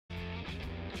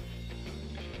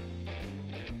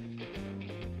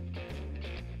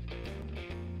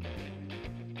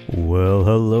Well,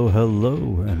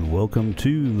 hello, and welcome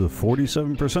to the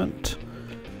 47%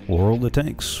 World of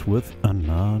Tanks with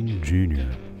Anon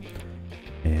Jr.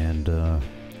 And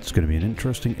it's going to be an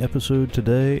interesting episode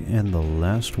today, and the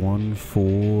last one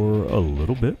for a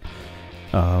little bit.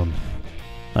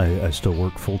 I still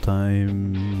work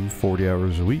full-time, 40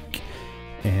 hours a week,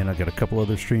 and I got a couple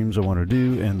other streams I want to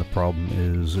do, and the problem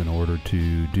is, in order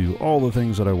to do all the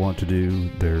things that I want to do,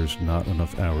 there's not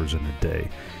enough hours in a day.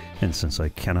 And since I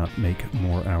cannot make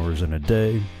more hours in a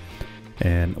day,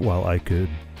 and while I could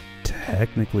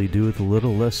technically do with a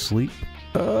little less sleep,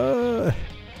 nobody's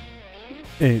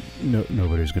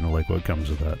going to like what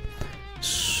comes of that.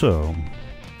 So,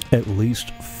 at least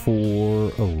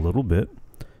for a little bit,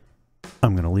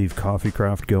 I'm going to leave Coffee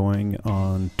Craft going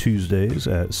on Tuesdays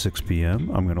at 6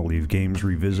 p.m. I'm going to leave Games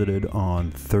Revisited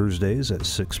on Thursdays at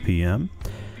 6 p.m.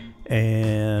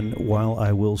 And while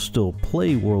I will still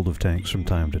play World of Tanks from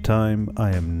time to time,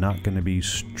 I am not going to be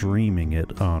streaming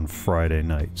it on Friday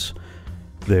nights.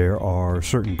 There are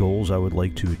certain goals I would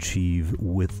like to achieve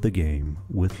with the game,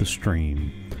 with the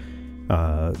stream,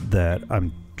 that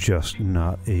I'm just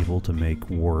not able to make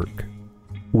work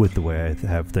with the way I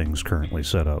have things currently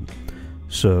set up.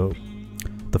 So,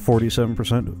 the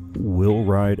 47% will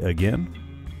ride again,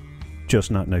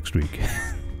 just not next week.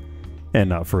 And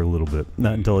not for a little bit.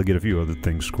 Not until I get a few other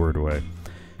things squared away.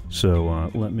 So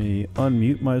let me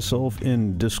unmute myself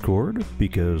in Discord,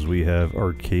 because we have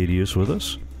Arcadius with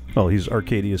us. Well, he's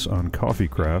Arcadius on Coffee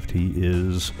Craft. He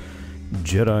is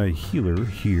Jedi Healer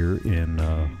here in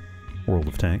World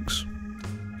of Tanks.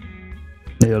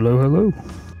 Hello.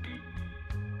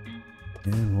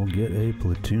 And we'll get a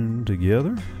platoon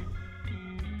together.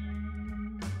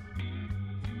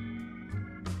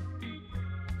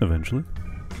 Eventually.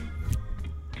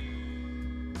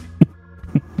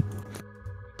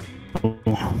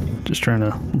 Just trying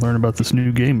to learn about this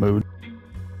new game mode.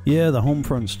 Yeah, the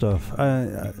Homefront stuff.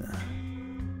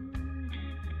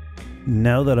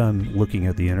 Now that I'm looking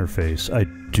at the interface, I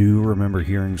do remember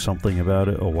hearing something about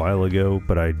it a while ago,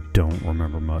 but I don't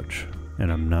remember much.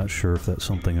 And I'm not sure if that's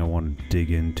something I want to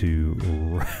dig into.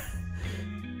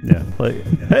 Yeah, like,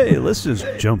 hey, let's just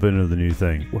jump into the new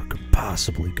thing. What could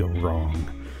possibly go wrong?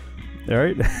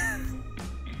 Alright?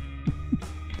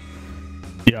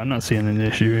 Yeah, I'm not seeing an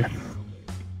issue here.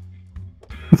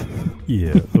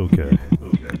 Yeah, okay.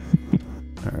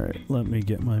 Alright, let me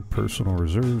get my personal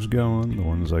reserves going, the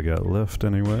ones I got left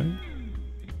anyway.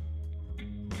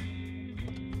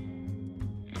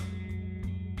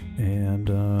 And,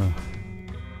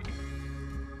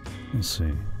 let's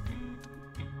see.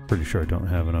 Pretty sure I don't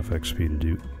have enough XP to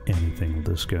do anything with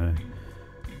this guy.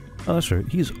 Oh, that's right,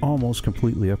 he's almost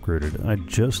completely upgraded. I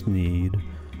just need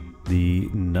the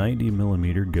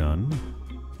 90mm gun.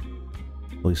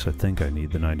 At least I think I need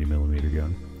the 90mm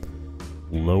gun.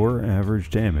 Lower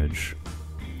average damage,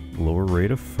 lower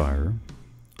rate of fire,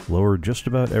 lower just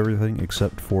about everything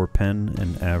except for pen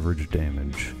and average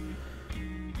damage.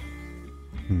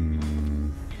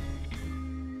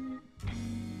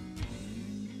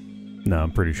 No,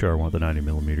 I'm pretty sure I want the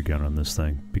 90mm gun on this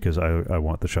thing, because I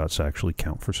want the shots to actually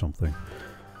count for something.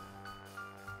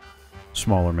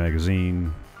 Smaller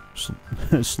magazine,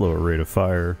 slower rate of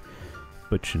fire.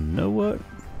 But you know what?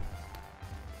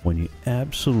 When you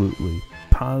absolutely,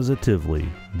 positively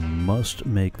must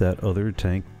make that other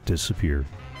tank disappear,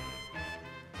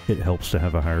 it helps to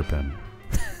have a higher pen.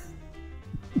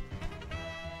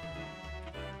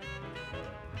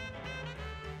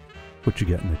 What you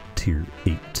got in a tier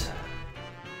 8?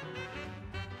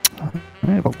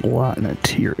 I have a lot in a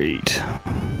tier 8.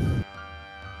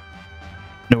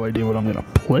 No idea what I'm going to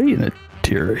play in a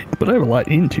tier 8, but I have a lot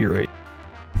in tier 8.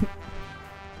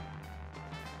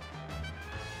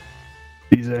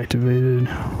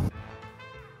 Deactivated.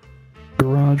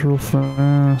 Garage real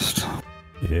fast.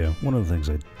 Yeah, one of the things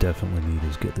I definitely need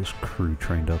is get this crew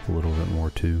trained up a little bit more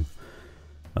too.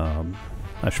 I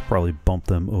should probably bump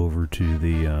them over to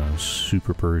the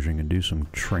Super Pershing and do some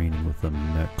training with them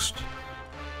next.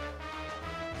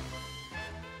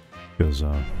 Because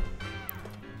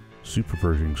Super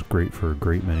Pershing's great for a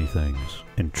great many things,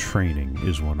 and training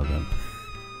is one of them.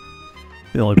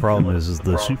 The only problem is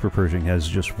the Super Pershing has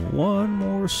just one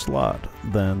more slot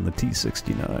than the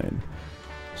T69.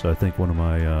 So I think one of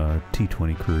my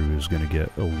T20 crew is going to get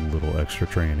a little extra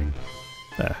training.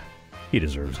 He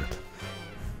deserves it.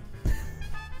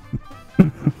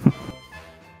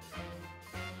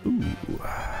 Ooh.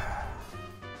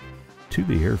 To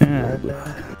the airfield.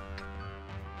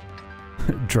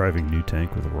 Driving new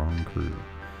tank with the wrong crew.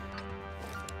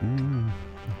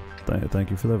 Thank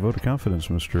you for that vote of confidence,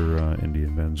 Mr.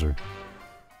 Indian Benzer.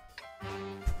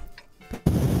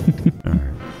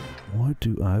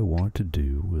 do I want to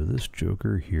do with this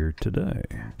Joker here today?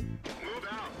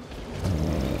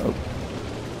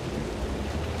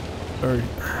 Alright.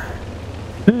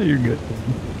 Yeah, you're good.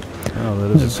 Oh,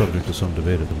 that is a subject to some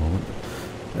debate at the moment.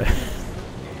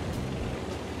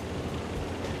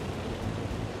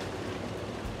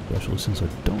 Especially since I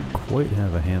don't quite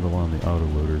have a handle on the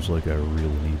autoloaders like I really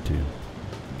need to.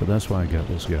 But that's why I got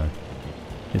this guy.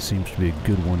 It seems to be a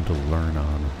good one to learn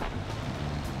on.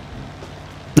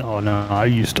 Oh no, I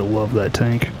used to love that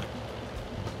tank.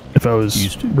 If I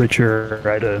was richer,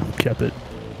 I'd have kept it.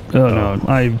 Oh no,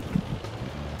 I'm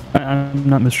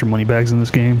not Mr. Moneybags in this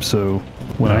game, so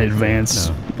when I advance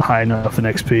high enough in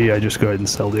XP, I just go ahead and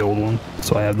sell the old one,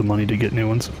 so I have the money to get new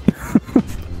ones.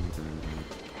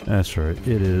 That's right.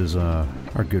 It is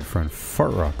our good friend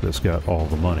Fartrock that's got all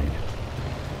the money.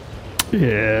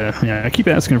 Yeah, I keep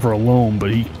asking for a loan,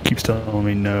 but he keeps telling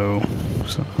me no.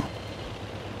 So,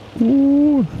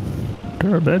 ooh,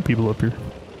 there are bad people up here.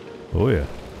 Oh yeah,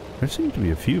 there seem to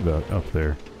be a few up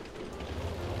there.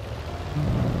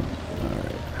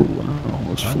 Alright.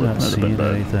 I'm not seeing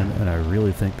anything, and I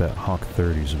really think that Hawk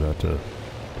 30 is about to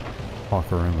hawk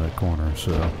around that corner,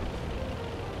 so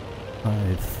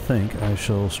I think I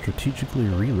shall strategically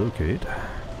relocate.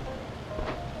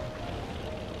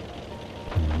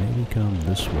 And maybe come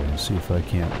this way and see if I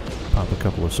can't pop a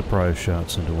couple of surprise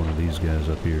shots into one of these guys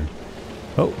up here.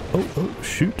 Oh,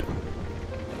 shoot.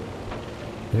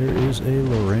 There is a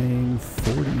Lorraine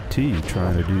 40T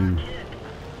trying to do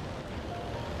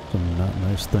some not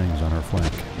nice things on our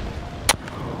flank.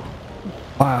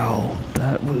 Wow,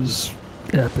 that was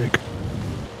epic.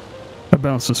 I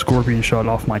bounced a scorpion shot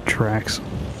off my tracks.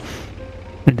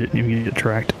 I didn't even get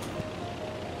tracked.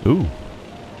 Ooh.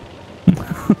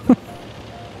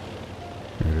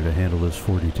 Ready to handle this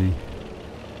 40T?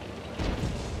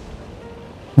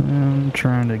 I'm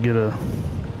trying to get a...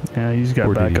 Yeah, he's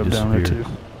got backup down there too.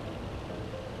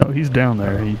 Oh, he's down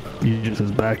there. He just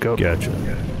has backup. Gotcha.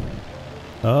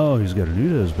 Oh, he's got a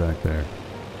Nunez back there.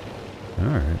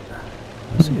 Alright.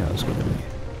 Let's see how it's going to be.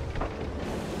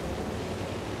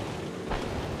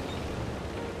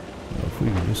 Well, if we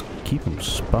can just keep him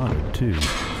spotted, too.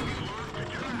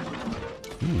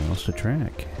 He lost a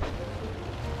track.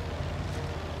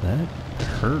 That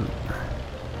hurt.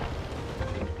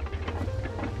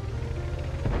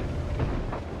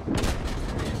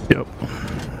 Yep.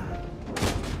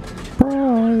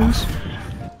 Surprise!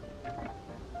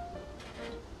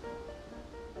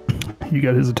 You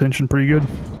got his attention pretty good?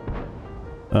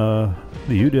 The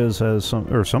UDES has some,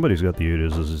 or somebody's got the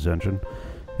UDES' attention.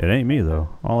 It ain't me, though.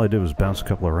 All I did was bounce a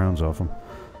couple of rounds off him.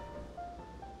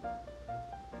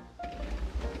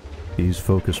 He's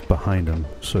focused behind him,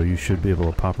 so you should be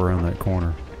able to pop around that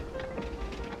corner.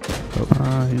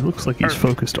 He looks like he's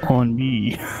focused on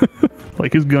me.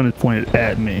 Like his gun is pointed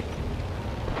at me.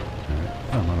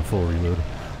 Alright, I'm on a full reload.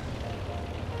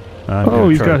 Oh,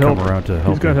 he's got help.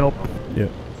 He's got help.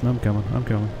 Yep, I'm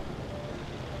coming.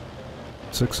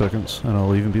 6 seconds, and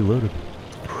I'll even be loaded.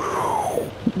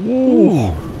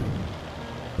 Whoa!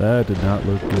 That did not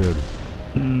look good.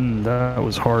 That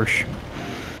was harsh.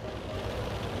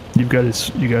 You got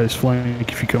his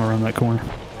flank if you come around that corner.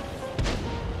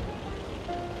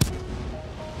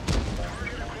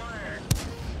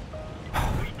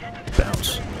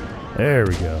 Bounce. There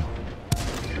we go.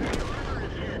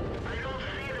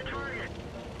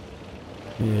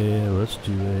 Yeah, let's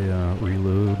do a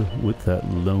reload with that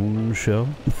lone shell.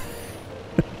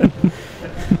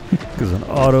 Because an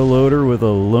autoloader with a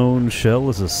lone shell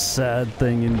is a sad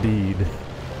thing indeed.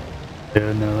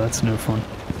 Yeah, no, that's no fun.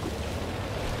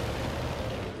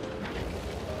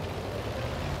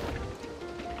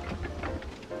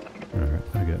 Alright,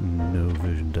 I got no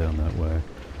vision down that way.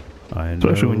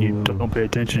 Especially when you don't pay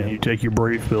attention and you take your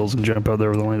brave pills and jump out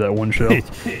there with only that one shell.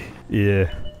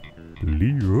 Yeah.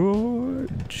 Leroy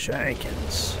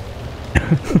Jenkins.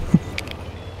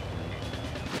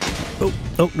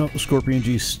 Oh no, Scorpion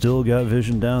G still got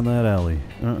vision down that alley.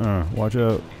 Watch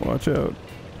out, watch out.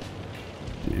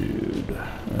 Dude,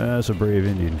 that's a brave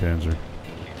Indian Panzer.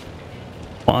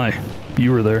 Why?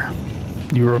 You were there.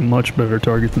 You were a much better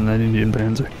target than that Indian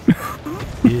Panzer.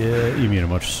 Yeah, you mean a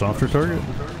much softer target?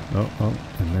 Oh,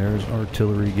 and there's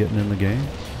artillery getting in the game.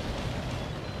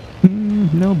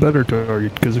 No better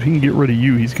target, because if he can get rid of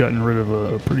you, he's gotten rid of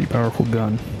a pretty powerful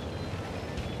gun.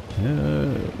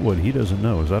 What he doesn't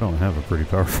know is I don't have a pretty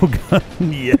powerful gun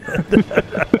yet.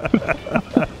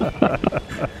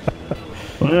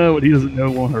 Well, what he doesn't know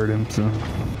won't hurt him, so...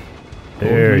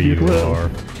 There you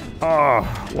are.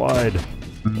 Ah, wide.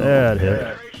 That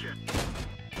hit.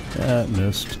 That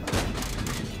missed.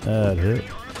 That hit.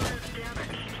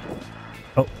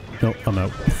 Oh, Nope, I'm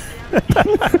out.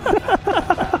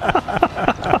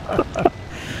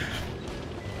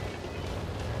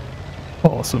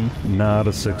 Awesome. Not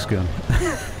a 6-gun.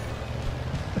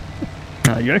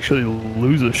 You actually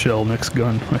lose a shell next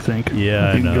gun, I think.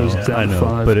 Yeah, I know. It goes down to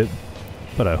 5.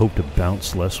 But I hope to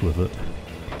bounce less with it.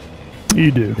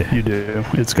 You do, you do.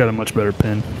 It's got a much better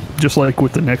pin. Just like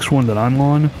with the next one that I'm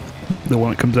on, the one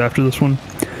that comes after this one,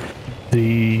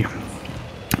 the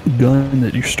gun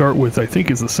that you start with, I think,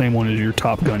 is the same one as your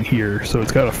top gun here. So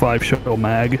it's got a 5-shell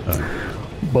mag,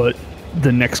 but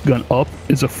the next gun up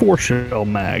is a 4-shell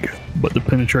mag, but the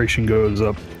penetration goes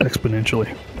up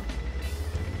exponentially.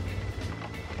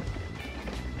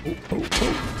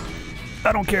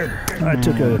 I don't care. I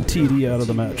took a TD out of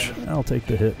the match. I'll take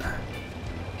the hit.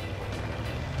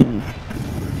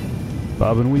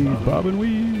 Bob and weave, bob and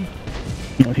weave.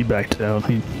 No, he backed out.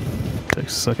 He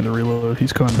takes a second to reload.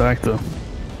 He's coming back, though.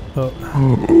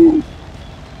 Oh.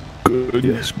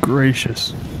 Goodness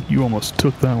gracious. You almost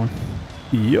took that one.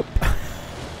 Yep.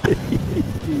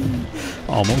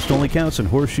 Almost only counts in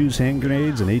horseshoes, hand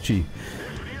grenades, and HE.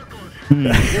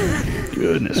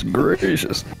 Goodness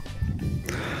gracious.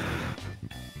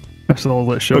 I saw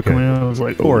that show coming in, I was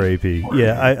like... Or AP.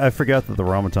 Yeah, I forgot that the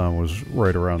Ramaton was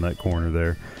right around that corner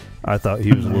there. I thought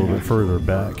he was a little bit further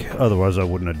back. Otherwise, I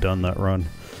wouldn't have done that run.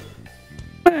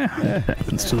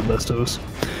 Happens to the best of us.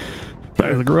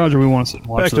 Back to the garage, or we want to sit and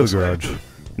watch Back this? to the garage.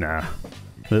 Nah.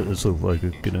 This looks like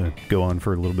it's going to go on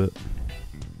for a little bit.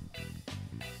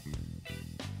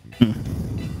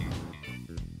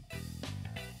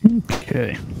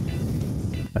 Okay.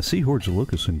 I see Hordes of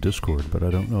Lucas in Discord, but I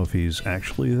don't know if he's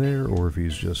actually there or if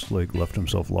he's just like left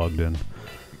himself logged in.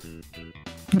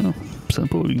 No,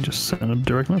 simple. You can just send a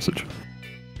direct message.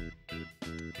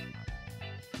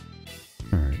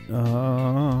 Alright,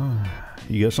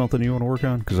 you got something you want to work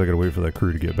on? Because I gotta wait for that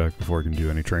crew to get back before I can do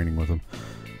any training with them.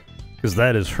 Because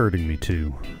that is hurting me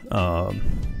too.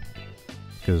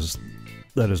 Because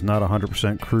that is not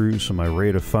 100% crew, so my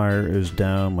rate of fire is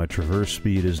down, my traverse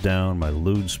speed is down, my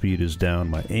load speed is down,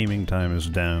 my aiming time is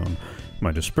down,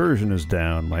 my dispersion is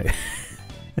down, my...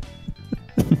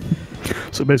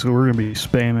 So basically we're going to be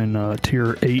spamming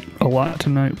tier 8 a lot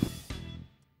tonight?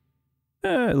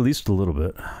 At least a little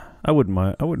bit. I wouldn't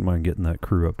mind getting that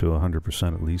crew up to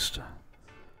 100% at least.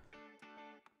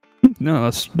 No,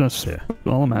 that's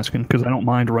all I'm asking, because I don't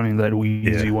mind running that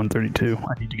Wheezy 132.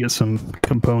 I need to get some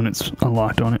components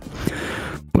unlocked on it.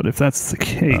 But if that's the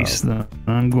case, then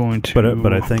I'm going to...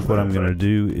 But I think what I'm going to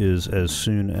do is, as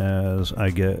soon as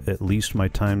I get at least my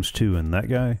 ×2 in that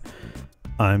guy,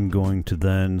 I'm going to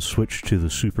then switch to the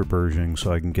Super Pershing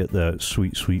so I can get that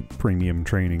sweet, sweet premium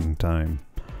training time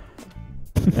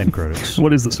and credits.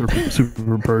 What is the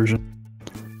Super Pershing?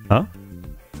 Huh?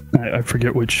 I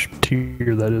forget which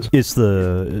tier that is. It's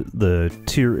the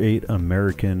tier 8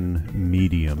 American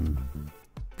medium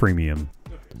premium.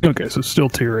 Okay, so still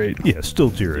tier 8. Yeah,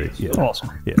 still tier 8. Yeah. Awesome.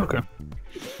 Yeah. Okay.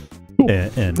 Cool.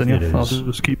 And then it is, I'll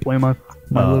just keep playing my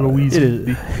little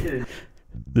Wheezy.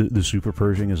 The Super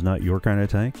Pershing is not your kind of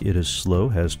tank. It is slow,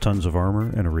 has tons of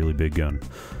armor, and a really big gun.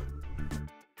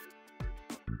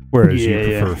 Whereas you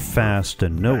prefer fast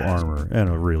and no armor and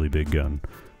a really big gun.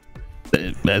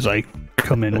 As I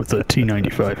come in with a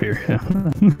T95 here.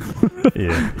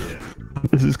 Yeah.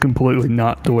 This is completely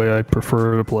not the way I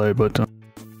prefer to play, but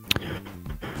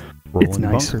Rolling it's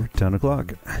nice. Bunker, 10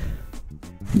 o'clock.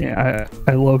 Yeah,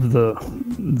 I love the...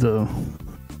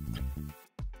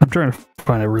 I'm trying to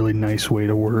find a really nice way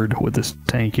to word what this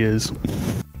tank is.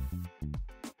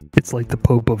 It's like the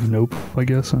Pope of Nope, I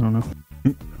guess. I don't know.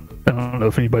 I don't know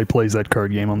if anybody plays that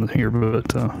card game on here,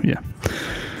 but yeah.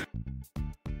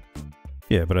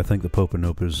 Yeah, but I think the Pope of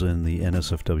Nope is in the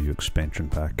NSFW expansion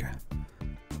pack.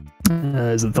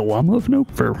 Is it the Llama of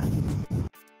Nope? Or...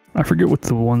 I forget what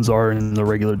the ones are in the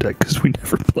regular deck, because we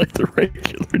never played the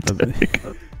regular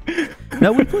deck.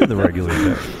 No, we play the regular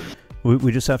deck.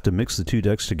 We just have to mix the two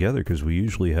decks together, because we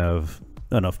usually have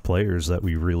enough players that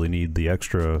we really need the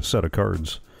extra set of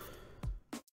cards.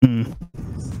 Mm.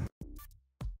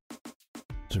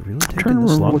 Is it really taking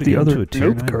this long to get into a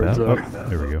tier 9 cards battle? are. Oh,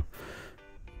 there we go.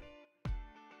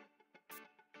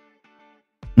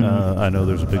 I know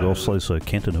there's a big old slice of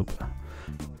Cantanope.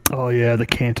 Oh yeah, the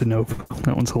Cantanope.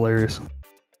 That one's hilarious.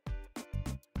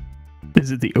 Is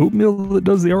it the Oatmeal that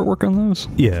does the artwork on those?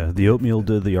 Yeah, the Oatmeal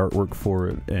did the artwork for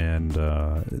it, and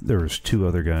there was 2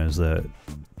 other guys that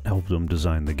helped them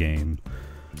design the game.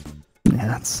 Yeah,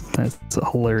 that's a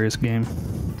hilarious game.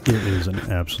 It is an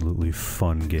absolutely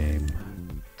fun game.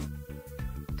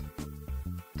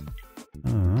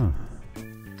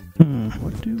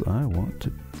 What do I want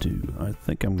to do? I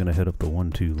think I'm going to head up the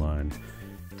 1-2 line.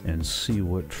 and see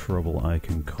what trouble I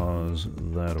can cause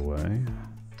that way.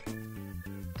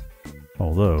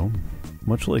 Although,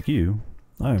 much like you,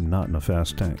 I am not in a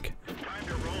fast tank.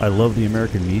 I love the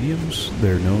American mediums.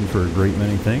 They're known for a great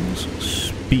many things.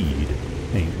 Speed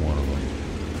ain't one of them.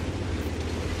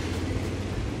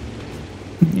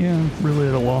 Yeah, I'm really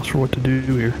at a loss for what to do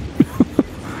here.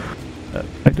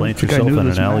 Plant yourself in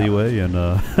an alleyway and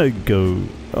go,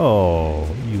 oh,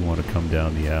 you want to come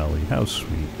down the alley. How sweet.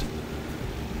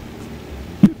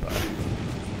 Goodbye.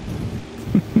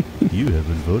 You have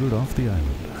been voted off the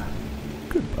island.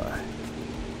 Goodbye.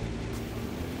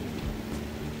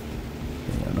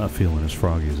 Yeah, I'm not feeling as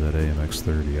froggy as that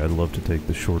AMX-30. I'd love to take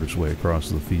the shortest way across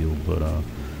the field, but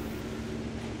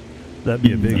that'd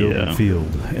be a big open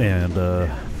field. And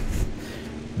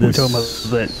we're talking about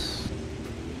that.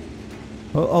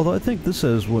 Although I think this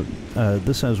has one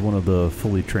of the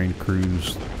fully trained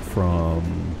crews from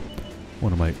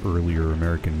one of my earlier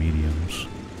American mediums.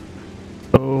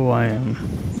 Oh, I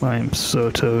am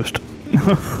so toast.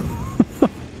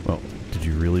 Well, did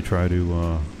you really try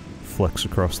to flex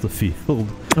across the field?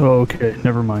 Oh, okay.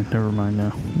 Never mind.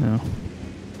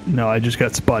 No, I just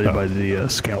got spotted by the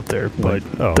scout there, but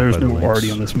there's no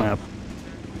Artie on this map.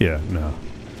 Yeah, no.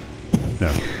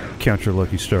 Count your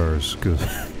lucky stars, because...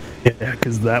 Yeah,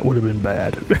 because that would have been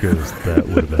bad. Because that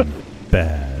would have been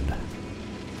bad.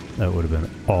 That would have been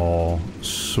all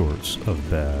sorts of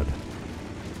bad.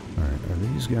 Alright, are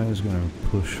these guys going to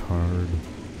push hard?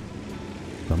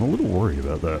 I'm a little worried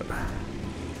about that.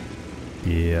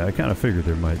 Yeah, I kind of figured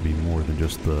there might be more than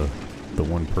just the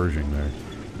one Pershing there.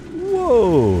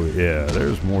 Whoa! Yeah,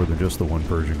 there's more than just the one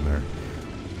Pershing there.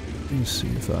 Let me see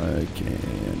if I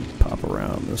can pop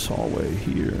around this hallway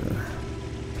here.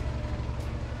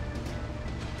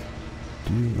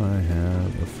 Do I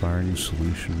have a firing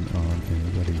solution on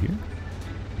anybody here?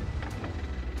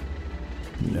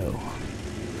 No.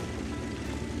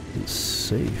 It's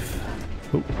safe.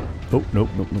 Oh, nope.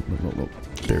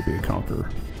 There be a Conqueror.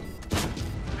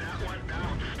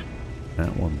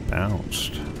 That one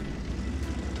bounced.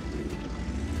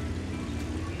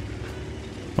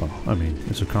 Well, I mean,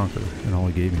 it's a Conqueror, and all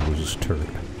he gave me was his turret.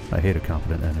 I hate a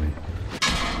competent enemy.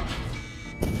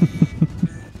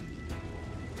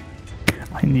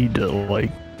 I need to,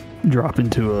 like, drop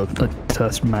into a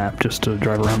test map just to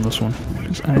drive around this one.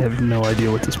 I have no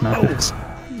idea what this map is.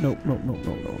 Nope.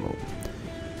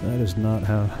 That is not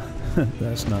how...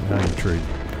 that's not how you trade.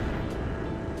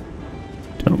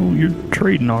 Oh, you're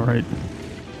trading alright.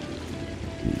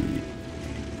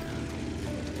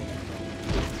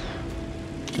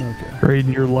 Okay.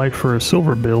 Trading your life for a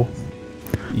silver bill.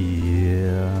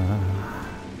 Yeah...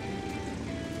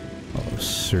 Oh,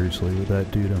 seriously, with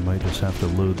that dude, I might just have to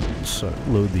load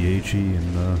the HE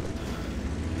and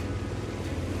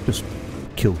just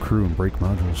kill crew and break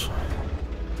modules.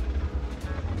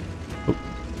 Oh,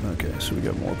 okay, so we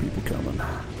got more people coming.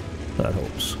 That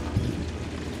helps.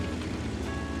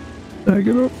 Back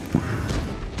it up.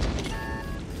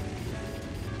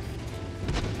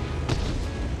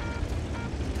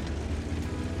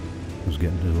 I was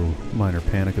getting into a minor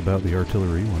panic about the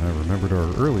artillery when I remembered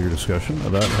our earlier discussion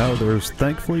about how there's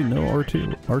thankfully no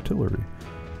artillery.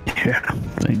 Yeah,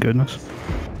 thank goodness.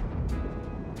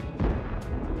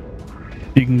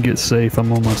 You can get safe,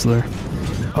 I'm almost there.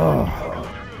 Oh,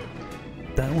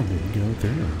 that one didn't go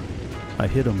there. I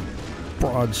hit him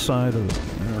broadside of...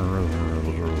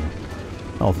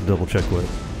 I'll have to double check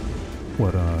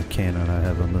what cannon I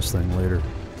have on this thing later.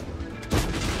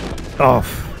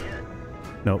 Off.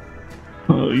 Nope.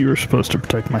 Oh, you were supposed to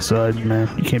protect my side, man.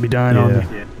 You can't be dying on me.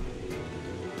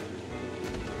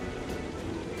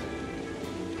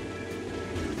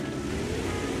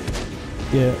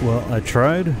 Yeah, well, I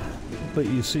tried, but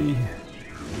you see,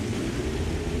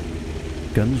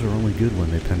 guns are only good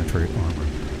when they penetrate armor.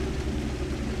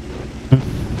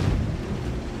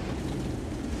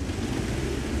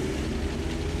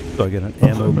 So I get an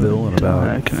ammo bill and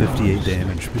about 58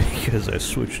 damage because I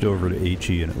switched over to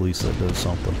HE, and at least that does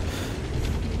something.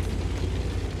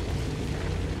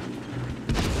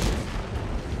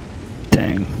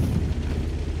 Dang.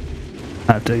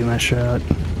 I've taken that shot.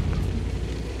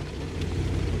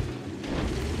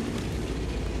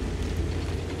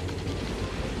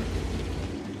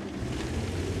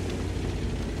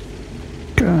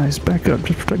 Guys, back up.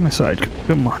 Just protect my side.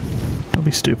 Come on. Don't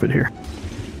be stupid here.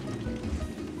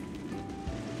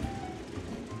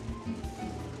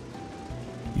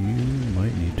 You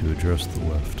might need to address the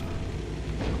left.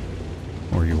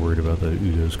 Or you're worried about the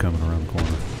Udos coming around the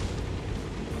corner.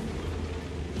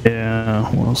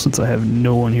 Yeah, well, since I have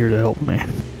no one here to help me.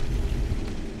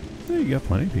 Yeah, you got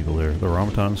plenty of people there. The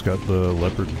Ramatan's got the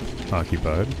Leopard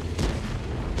occupied.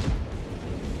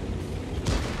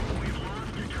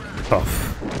 Oh.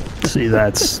 See,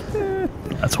 that's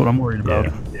what I'm worried about.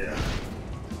 Yeah.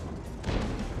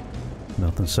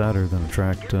 Nothing sadder than a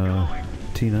tracked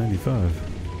T-95.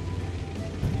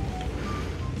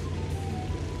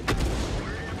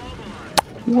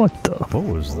 What the? What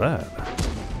was that?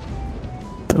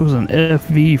 That was an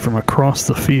FV from across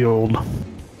the field.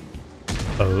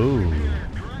 Oh.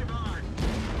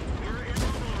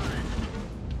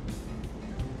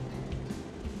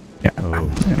 Yeah,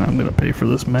 and I'm gonna pay for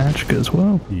this match because,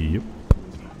 well, yep.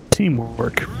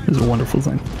 Teamwork is a wonderful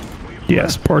thing.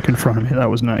 Yes, park in front of me. That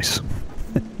was nice.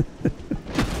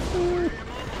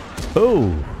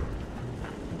 Oh.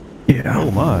 Yeah.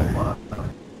 Oh my.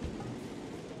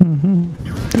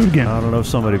 Do it again. I don't know if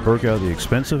somebody broke out the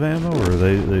expensive ammo or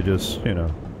they just, you know,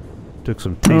 took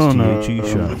some tasty HE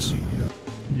shots.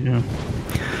 Yeah.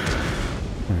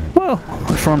 Well,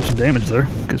 I farmed some damage there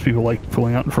because people like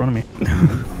pulling out in front of me.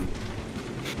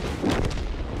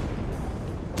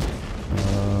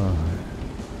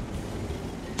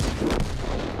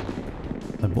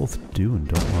 I both do and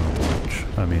don't want to watch.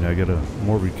 I mean, I got a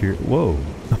morbid cure. Whoa.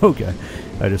 Okay.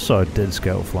 I just saw a dead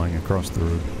scout flying across the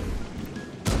road.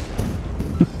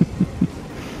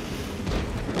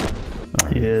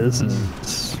 Yeah, this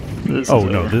is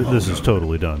this is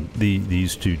totally done.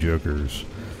 These two jokers,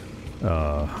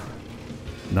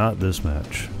 not this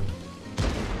match.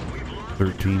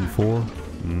 13-4.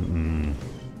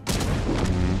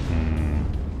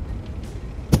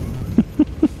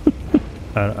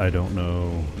 I don't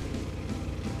know.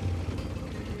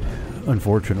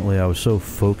 Unfortunately, I was so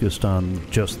focused on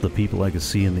just the people I could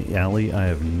see in the alley, I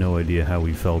have no idea how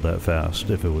we fell that fast.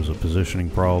 If it was a positioning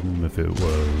problem, if it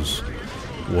was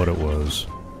what it was.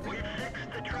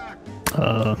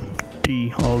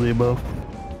 D, all of the above.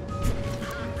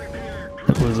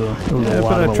 It was a lot.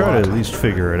 But I try to at least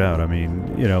figure it out. I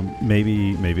mean, you know,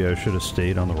 maybe I should have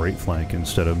stayed on the right flank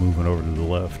instead of moving over to the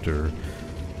left, or,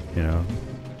 you know.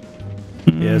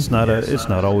 Yeah, it's not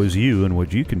always you and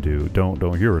what you can do.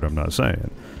 Don't hear what I'm not saying.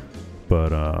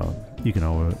 But you can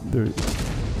always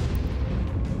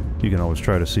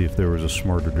try to see if there was a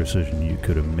smarter decision you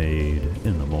could have made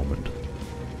in the moment.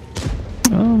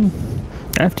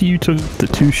 After you took the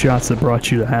 2 shots that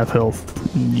brought you to half health,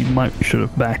 you should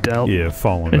have backed out. Yeah,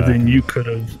 falling and back. then you could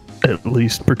have at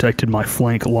least protected my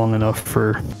flank long enough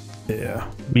for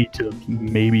me to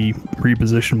maybe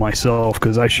reposition myself,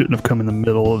 because I shouldn't have come in the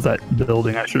middle of that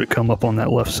building. I should have come up on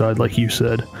that left side like you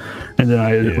said, and then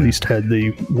I at least had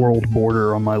the world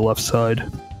border on my left side.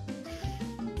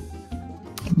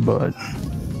 But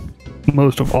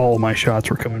most of all of my shots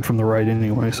were coming from the right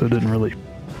anyway, so it didn't really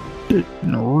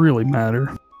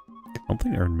matter. I don't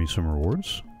think it earned me some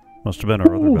rewards. Must have been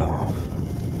our other battle.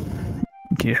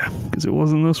 Yeah, because it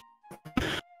wasn't this.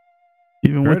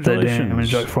 Even with that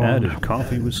damage, I farmed. Added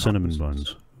coffee with cinnamon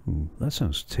buns. Ooh, that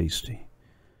sounds tasty.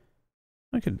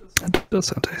 That does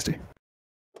sound tasty.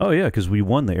 Oh yeah, because we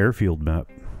won the airfield map.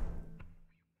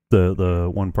 The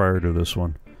one prior to this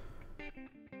one.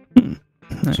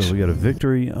 Nice. So we got a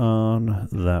victory on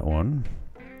that one.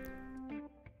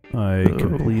 I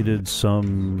completed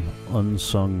some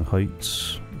unsung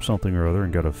heights, something or other,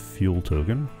 and got a fuel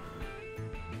token.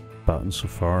 Baton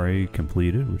Safari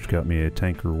completed, which got me a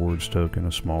tank rewards token,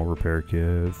 a small repair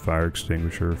kit, fire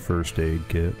extinguisher, first aid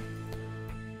kit.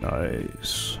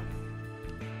 Nice.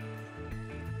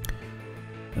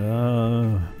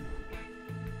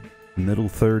 Middle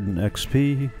third in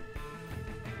XP.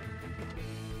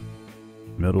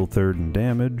 Middle third in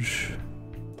damage.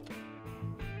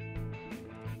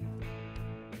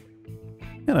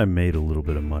 And I made a little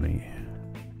bit of money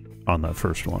on that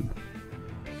first one.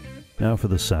 Now for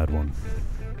the sad one.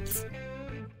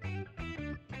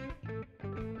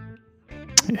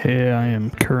 Yeah, I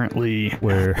am currently...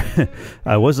 Where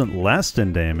I wasn't last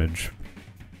in damage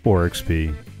or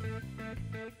XP,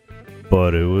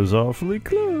 but it was awfully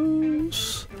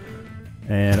close.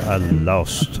 And I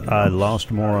lost. I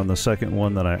lost more on the second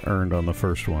one than I earned on the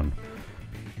first one.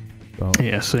 So,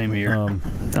 yeah, same here. I'm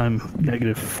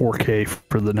negative 4K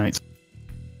for the night.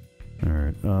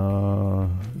 Alright,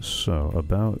 so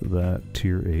about that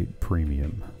tier 8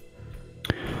 premium.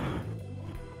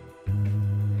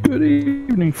 Good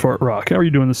evening, Fart Rock. How are you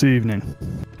doing this evening?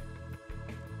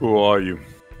 Who are you?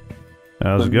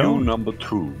 How's it going? Number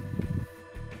 2.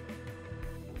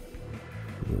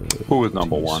 Who is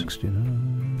number 1?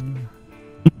 69.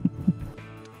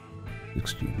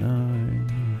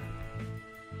 69.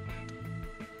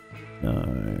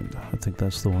 9. I think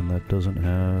that's the one that doesn't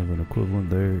have an equivalent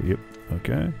there. Yep.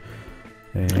 Okay.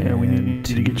 And yeah, we need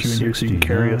to get you in here so you can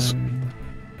carry us.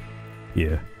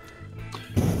 Yeah.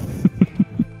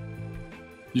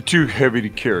 You're too heavy to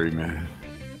carry, man.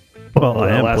 Well, I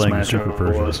am last playing match Super I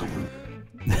Persia. was.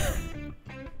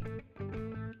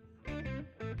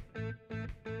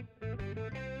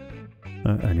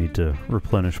 I need to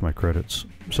replenish my credits.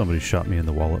 Somebody shot me in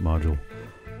the wallet module.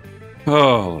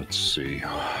 Oh, let's see.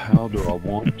 How do I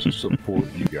want to support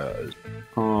you guys?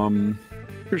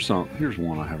 Here's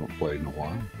one I haven't played in a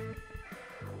while.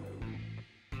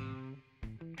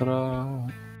 Ta-da!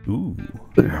 Ooh,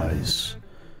 nice.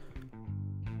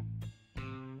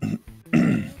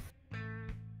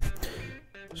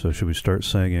 So should we start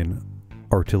singing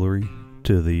Artillery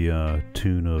to the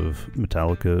tune of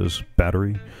Metallica's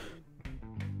Battery?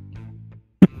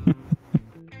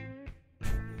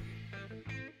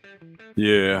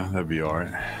 Yeah, that'd be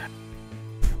alright.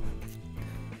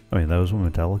 I mean, that was when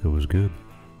Metallica was good.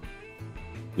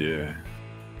 Yeah.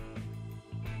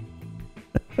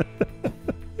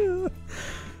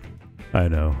 I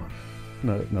know.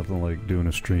 Nothing like doing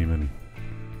a stream and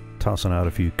tossing out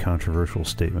a few controversial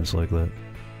statements like that.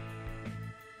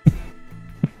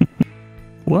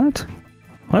 What?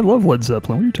 I love Led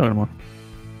Zeppelin. What are you talking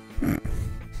about?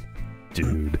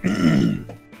 Dude.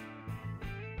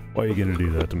 Why are you gonna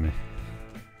do that to me?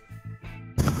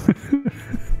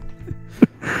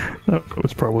 That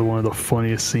was probably one of the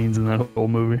funniest scenes in that whole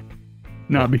movie.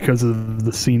 Not because of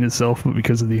the scene itself, but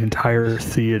because of the entire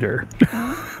theater.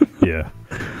 Yeah.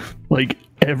 Like,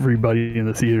 everybody in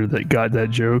the theater that got that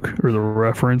joke or the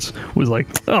reference was like,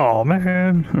 oh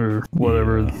man, or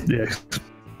whatever the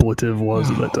expletive was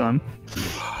at that time.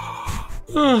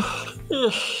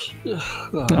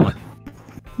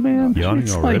 Man, Yawning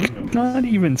it's already? like not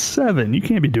even 7. You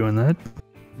can't be doing that.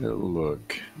 Yeah,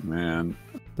 look, man.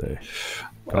 They,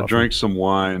 I drank some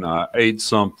wine, I ate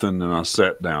something, and I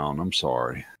sat down. I'm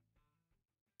sorry.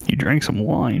 You drank some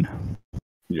wine.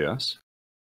 Yes.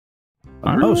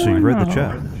 Oh, so you read the No.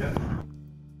 chat.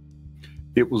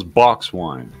 It was box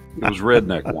wine. It was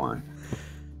redneck wine.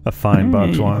 A fine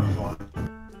box Hey. wine.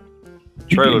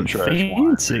 Trailer You're trash getting wine.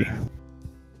 fancy.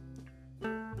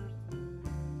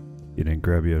 You didn't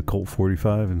grab you a Colt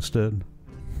 45 instead?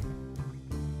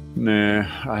 Nah,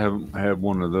 I haven't had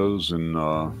one of those in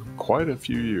quite a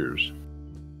few years.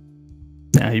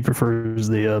 Nah, he prefers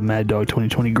the Mad Dog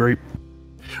 2020 grape.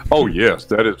 Oh, yes,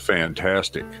 that is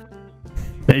fantastic.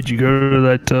 Hey, did you go to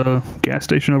that gas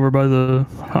station over by the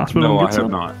hospital? No, and I get have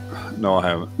some? not. No, I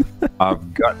haven't.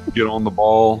 I've got to get on the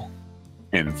ball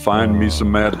and find me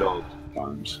some Mad Dogs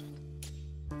sometimes.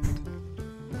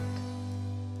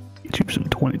 Get you some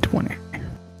 2020.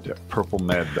 That purple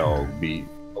Mad Dog beat.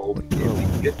 Oh, Oh,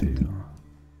 dude.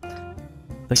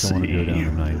 I think I want to go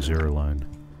down the 9-0 line.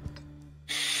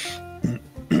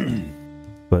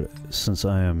 But since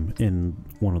I am in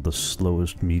one of the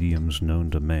slowest mediums known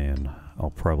to man,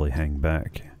 I'll probably hang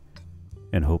back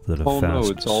and hope that a Oh, no,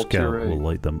 fast it's all scout tier will 8.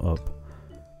 light them up.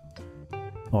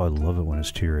 Oh, I love it when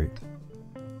it's tier 8.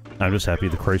 I'm just happy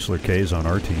the Chrysler K is on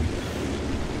our team.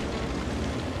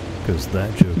 Because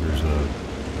that Joker's a...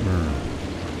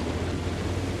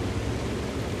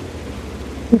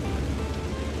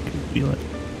 Feel it.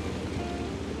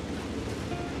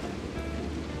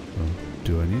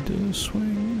 Do I need to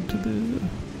swing to the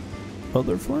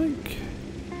other flank?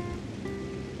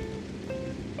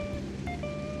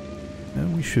 Yeah,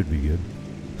 we should be good.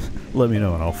 Let me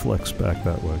know and I'll flex back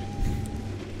that way.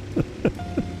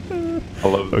 I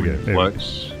love Okay, the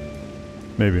flex.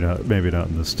 Maybe not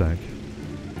in this tank.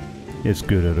 It's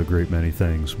good at a great many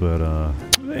things, but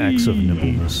acts of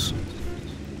nimbleness.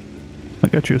 I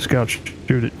got you a scout.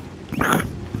 Shoot it.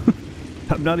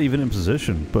 I'm not even in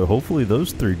position, but hopefully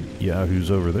those 3 yahoos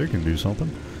over there can do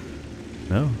something.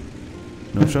 No.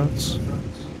 No shots.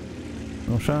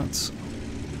 No shots.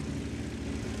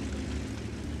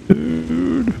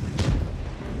 Dude.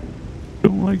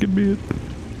 Don't like it, be it.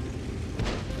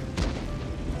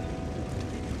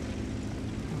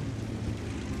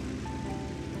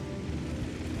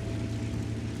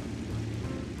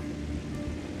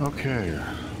 Okay.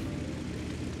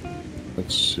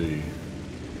 Let's see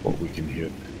what we can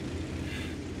hit.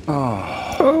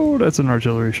 Oh, that's an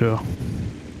artillery shell.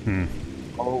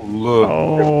 Oh, look.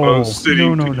 Oh, They're both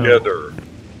sitting no. together.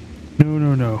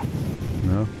 No.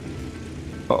 No?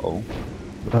 Uh-oh.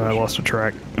 I lost a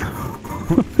track.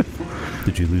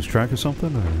 Did you lose track of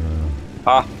something? Or,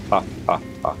 Ha, ha, ha,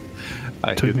 ha.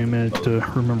 I It took hit me a minute to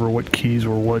remember what keys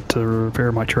were what to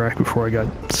repair my track before I got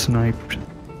sniped.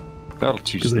 That'll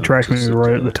teach Because they them tracked to me sit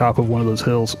right at the together. top of one of those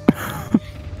hills.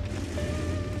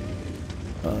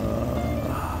 well,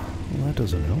 that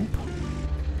doesn't help.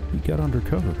 He got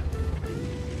undercover.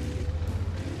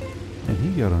 And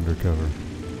he got undercover.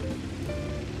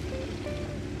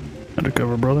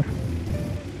 Undercover, brother.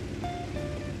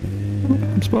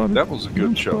 I'm spotted. That was a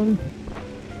good show.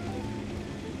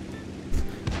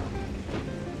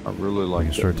 I really like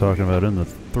You that. start talking about In the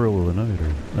Thrill of the Night,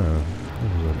 or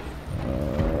what was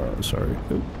that? Sorry.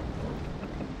 Oop.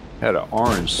 Had an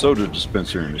orange soda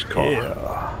dispenser in his car.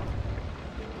 Yeah.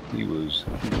 He was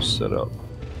set up.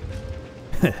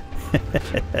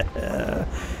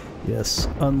 Yes.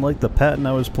 Unlike the Patton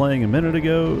I was playing a minute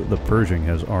ago, the Pershing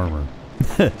has armor.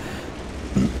 Well,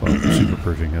 the Super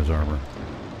Pershing has armor.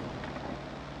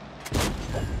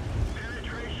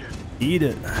 Eat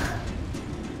it.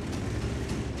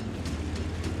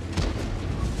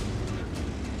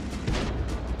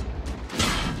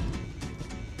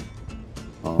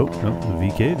 Oh, no, the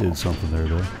VK did something there,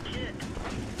 though.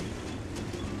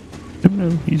 No,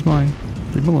 he's mine.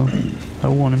 Leave him alone. I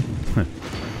want him.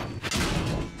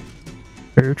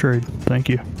 Fair trade. Thank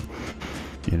you.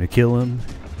 You gonna kill him,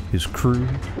 his crew,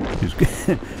 his...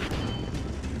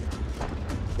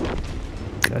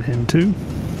 Got him too.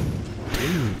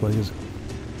 Dude, like his...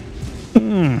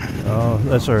 Oh,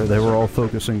 that's alright. They were all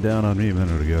focusing down on me a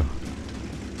minute ago.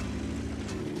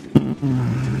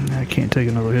 I can't take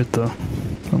another hit though.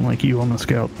 Unlike you on the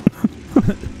scout.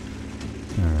 Alright,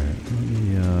 let me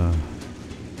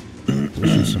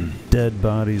position some dead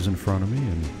bodies in front of me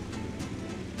and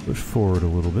push forward a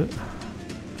little bit.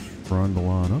 Trundle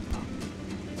on up.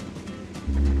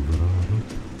 Move it on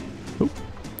up.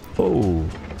 Oh! Oh!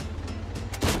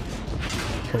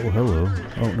 Oh, hello.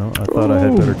 Oh, no, I thought I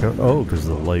had better cover. Oh, because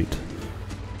of the light.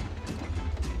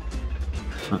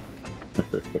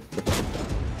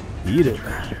 Eat it.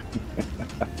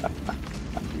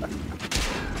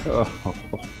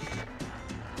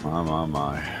 Oh,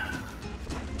 my.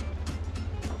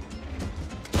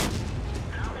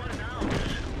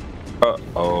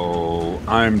 Uh-oh,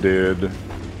 I'm dead.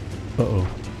 Uh-oh.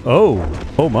 Oh!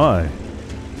 Oh, my.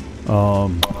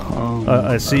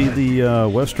 I see the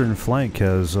western flank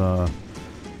has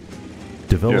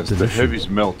developed Yes, an the issue. heavy's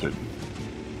melted.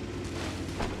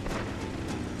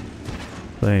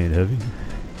 They ain't heavy.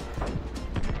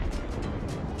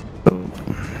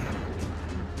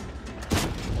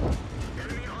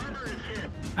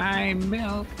 I'm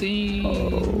melting.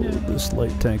 Oh, this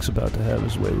light tank's about to have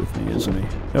his way with me, isn't he?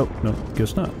 Oh, no,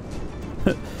 guess not.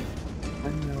 I'm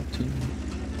melting.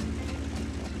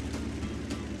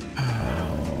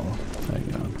 Oh,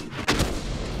 hang on.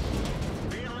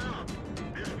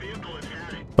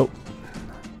 Oh.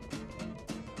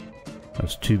 I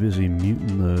was too busy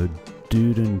muting the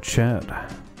dude in chat.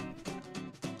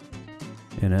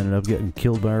 And ended up getting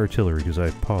killed by artillery because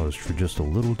I paused for just a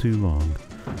little too long.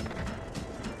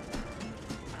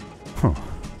 Huh.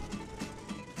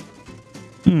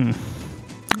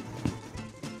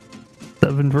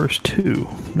 7 verse 2.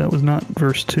 That was not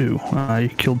verse 2.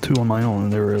 I killed 2 on my own,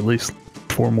 and there were at least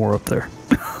 4 more up there.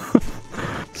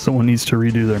 Someone needs to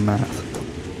redo their math.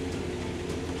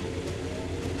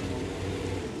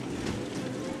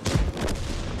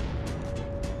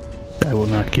 I will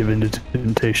not give in to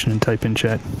temptation and type in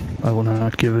chat. I will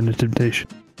not give in to temptation.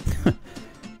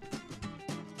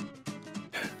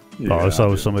 Oh, I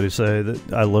saw somebody say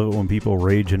that I love it when people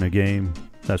rage in a game.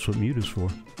 That's what mute is for.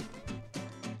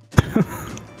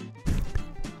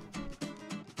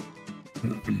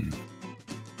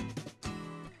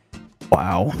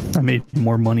 Wow, I made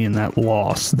more money in that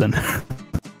loss than...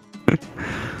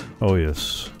 Oh,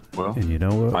 yes. Well, And you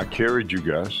know what? I carried you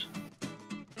guys.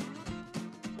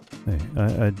 Hey,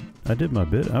 I did my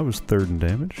bit. I was 3rd in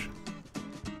damage.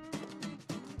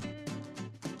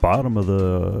 Bottom of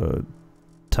the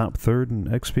top 3rd in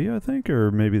XP, I think,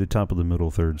 or maybe the top of the middle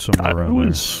 3rd, somewhere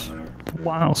around there.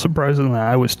 Wow, surprisingly,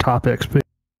 I was top XP.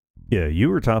 Yeah, you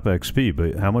were top XP,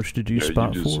 but how much did you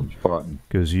spot you did for? some spotting.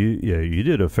 Because you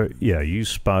did you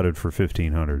spotted for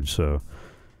 1,500. So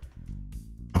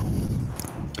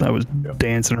I was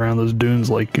dancing around those dunes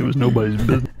like it was nobody's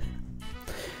business.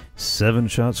 7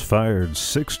 shots fired,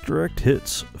 6 direct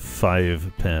hits,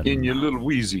 5 pen. In your little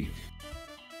wheezy.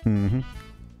 Mm-hmm.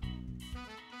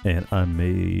 And I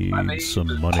made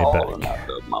some money Paul, back. and I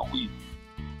love my wheat.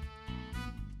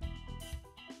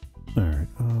 Alright,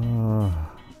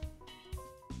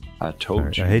 I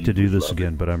told you. I hate to do this love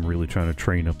again, but I'm really trying to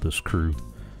train up this crew.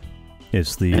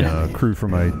 It's the crew for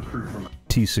my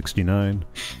T69.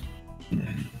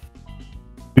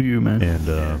 Do you, man?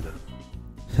 And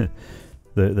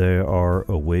they are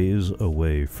a ways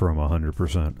away from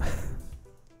 100%.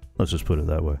 Let's just put it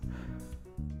that way.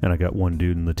 And I got one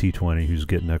dude in the T20 who's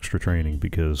getting extra training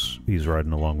because he's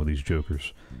riding along with these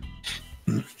jokers.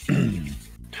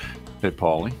 Hey,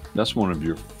 Paulie, that's one of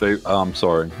your favorite. I'm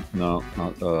sorry, no,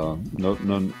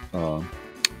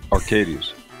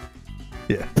 Arcadius.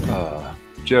 Yeah.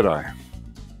 Jedi.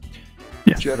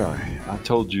 Yeah. Jedi. I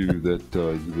told you that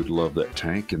you would love that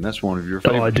tank, and that's one of your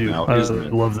favorites. Oh, I do. Now, I isn't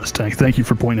it? love this tank. Thank you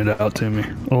for pointing it out to me.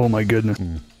 Oh my goodness.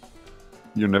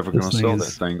 You're never going to This sell thing that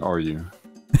is- thing, are you?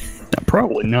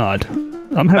 Probably not.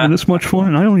 I'm having this much fun,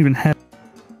 and I don't even have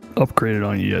upgraded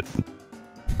on it yet.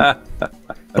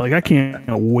 Like, I can't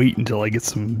wait until I get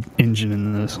some engine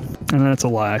in this. And that's a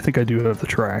lie. I think I do have the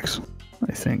tracks.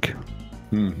 I think.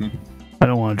 Mm-hmm. I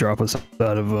don't want to drop us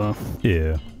out of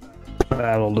Yeah.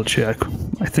 battle to check.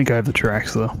 I think I have the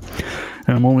tracks, though.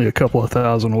 And I'm only a couple of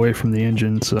thousand away from the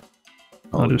engine, so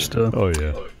I'll just Oh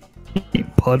yeah.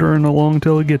 keep puttering along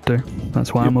till I get there.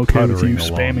 That's why I'm okay with you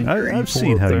spamming. I've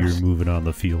seen how you're moving on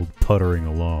the field, puttering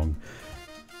along.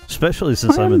 Especially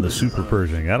since I'm in the Super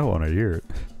Pershing. I don't want to hear it.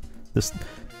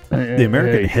 The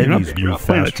American heavies move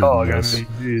faster than this.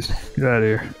 Jeez, get out of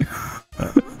here.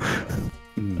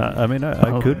 I mean,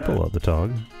 I could pull out the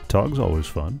Tog. Tog's always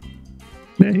fun.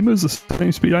 Yeah, he moves the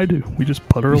same speed I do. We just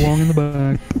putter along in the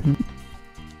back.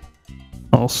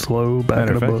 All slow, back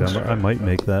Matter of of the fact, bus. I might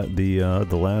make that the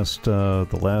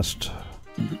last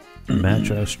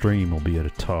match I stream will be at a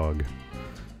Tog.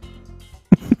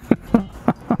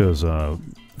 Because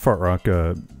Fart Rock,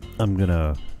 I'm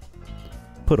gonna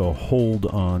put a hold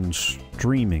on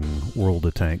streaming World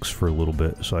of Tanks for a little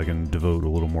bit, so I can devote a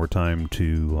little more time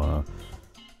to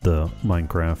the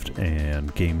Minecraft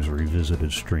and Games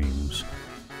Revisited streams.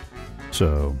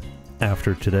 So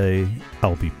after today,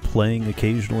 I'll be playing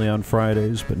occasionally on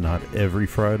Fridays, but not every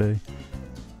Friday.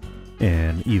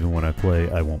 And even when I play,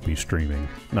 I won't be streaming.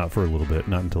 Not for a little bit,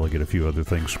 not until I get a few other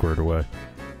things squared away.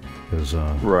 Because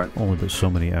Right. only but so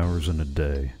many hours in a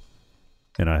day.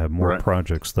 And I have more Right.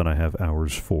 projects than I have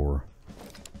hours for.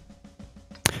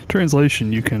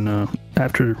 Translation, you can,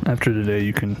 after today,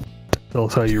 you can tell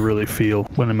us how you really feel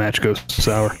when a match goes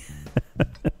sour.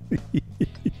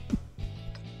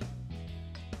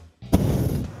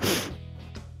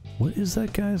 What is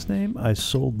that guy's name? I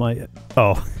sold my X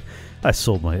on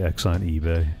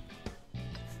eBay.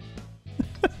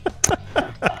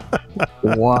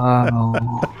 Wow.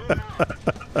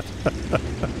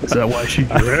 Is that why she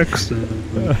directs?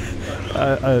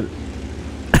 I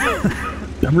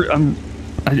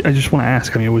just want to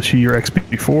ask. I mean, was she your ex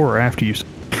before or after you?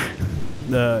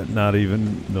 Not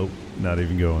even. Nope. Not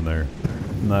even going there.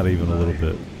 Not even a little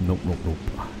bit. Nope.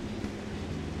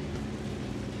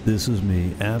 This is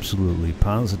me absolutely,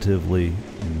 positively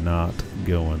not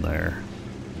going there.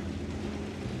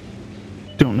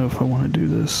 Don't know if I want to do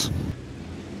this.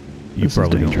 You This is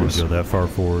probably don't want dangerous. to go that far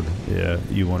forward. Yeah,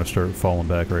 you want to start falling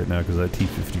back right now because that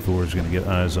T-54 is going to get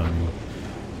eyes on you.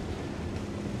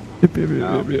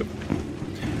 Yep.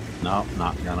 No,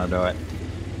 not gonna do it.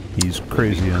 He's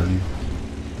crazy on you.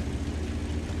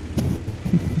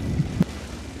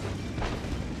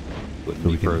 Wouldn't So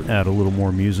be we can frozen. add a little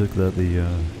more music that the,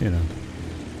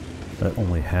 that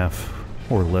only half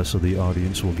or less of the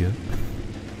audience will get.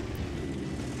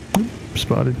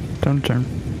 Spotted. Time to turn.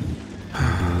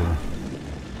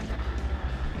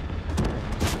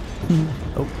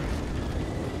 Oh.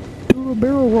 Do a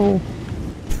barrel roll.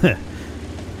 Dude.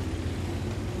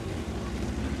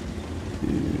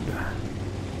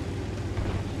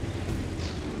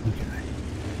 Okay.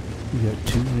 We got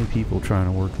too many people trying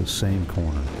to work the same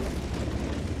corner.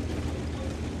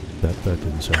 That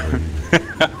didn't sound right.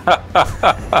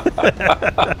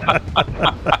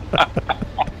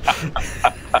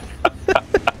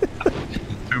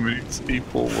 Too many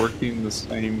people working the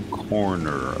same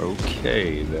corner.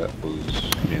 Okay, that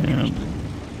was interesting.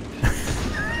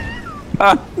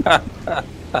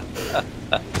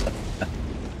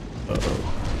 Uh-oh.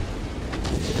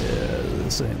 Yeah,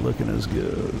 this ain't looking as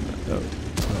good. Oh.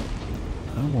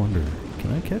 I wonder,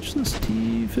 can I catch this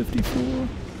T-54?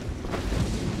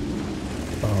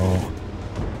 Oh.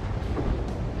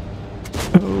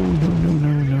 Oh,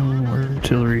 no.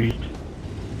 Artillery.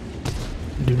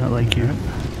 I do not like you.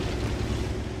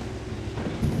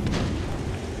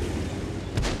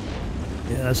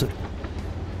 Yeah, that's it.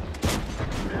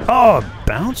 Oh, it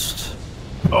bounced?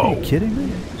 Are you kidding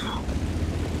me?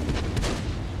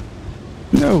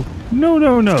 No.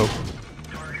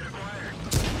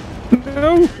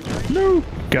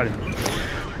 Got him.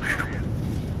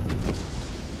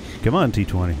 Come on,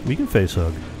 T-20. We can face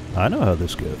hug. I know how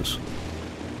this goes.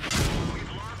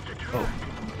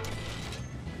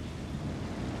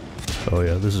 Oh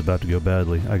yeah, this is about to go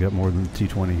badly. I got more than the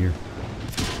T-20 here.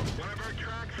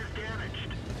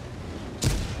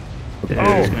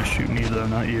 Yeah, he's gonna shoot me though,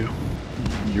 not you.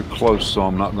 You're close, so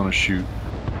I'm not gonna shoot.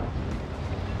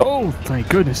 Oh, thank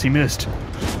goodness he missed.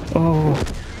 Oh,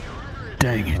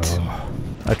 dang it. Oh,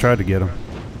 I tried to get him.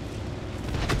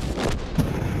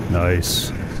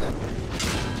 Nice.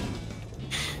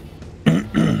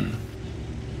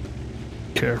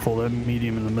 Careful, that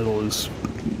medium in the middle is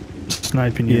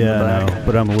sniping you in the Yeah, back.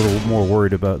 but I'm a little more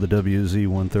worried about the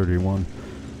WZ-131.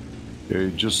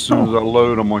 Okay, just as soon as I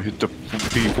load, I'm gonna hit the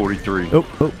P-43. Oh,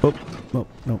 no.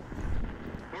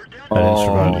 I didn't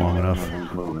survive long enough.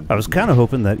 I was kind of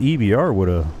hoping that EBR would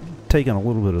have taken a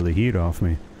little bit of the heat off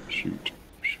me. Shoot.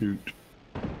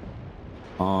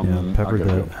 Yeah, peppered that.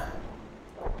 Go.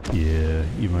 Yeah,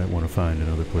 you might want to find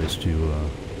another place to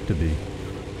be.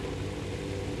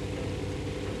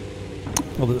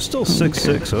 Well, it's still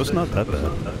 6-6, so it's not that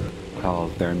bad. Oh,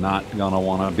 they're not gonna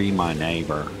want to be my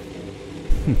neighbor.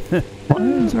 Why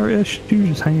is our SU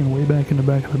just hanging way back in the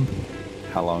back of the...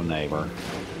 Hello, neighbor.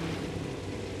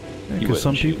 Because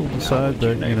some people decide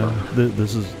that, you know,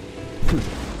 this is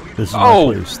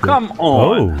my place. Come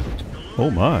on! Oh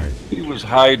my. He was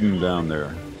hiding down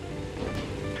there.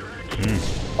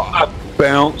 Oh, I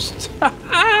bounced. I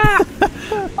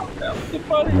bounced it,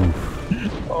 buddy.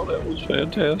 Oh, that was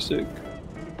fantastic.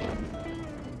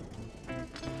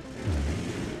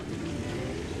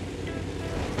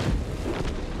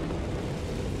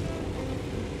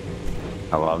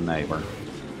 Hello, neighbor.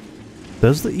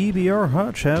 Does the EBR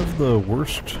Hutch have the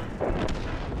worst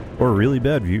or really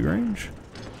bad view range?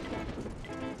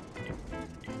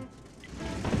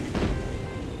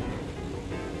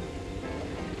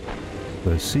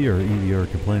 I see our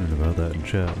EBR complaining about that in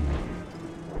chat.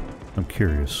 I'm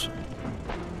curious.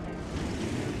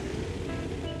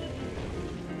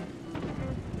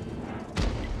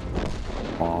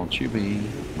 Won't you be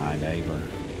my neighbor?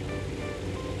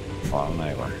 Hello,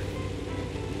 neighbor.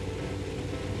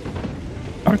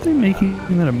 Aren't they making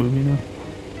that a movie now?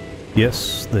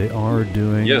 Yes, they are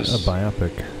doing a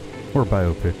biopic. Or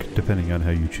biopic, depending on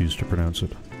how you choose to pronounce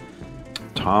it.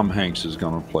 Tom Hanks is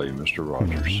going to play Mr.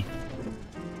 Rogers.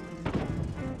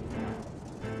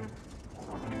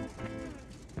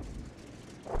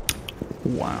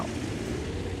 Wow.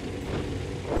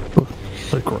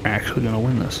 Looks like we're actually going to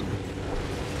win this.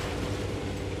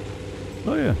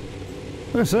 Oh yeah.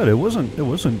 Like I said, it wasn't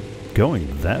going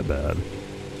that bad.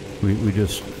 We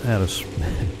just had a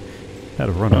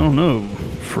run. I don't know.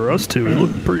 For us two, it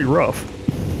looked pretty rough.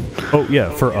 Oh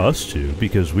yeah, for us too,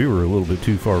 because we were a little bit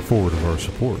too far forward of our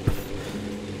support.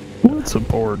 What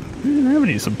support? We didn't have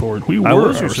any support. We were I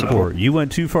was your our support. You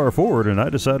went too far forward, and I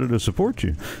decided to support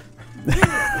you.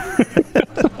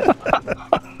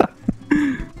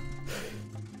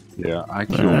 Yeah, I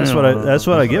killed. That's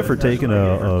what I get for taking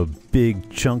a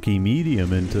big chunky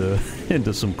medium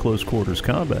into some close quarters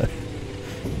combat.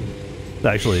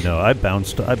 Actually, no, I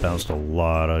bounced a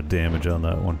lot of damage on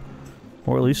that one,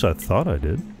 or at least I thought I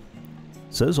did. It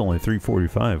says only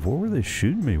 345. What were they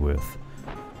shooting me with?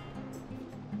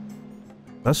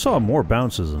 I saw more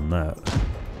bounces than that.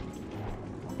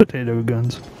 Potato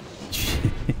guns.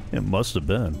 It must have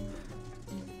been.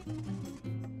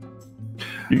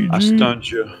 I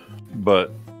stunned you,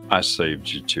 but I saved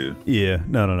you too. Yeah,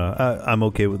 no. I'm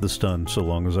okay with the stun so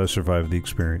long as I survive the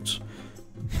experience.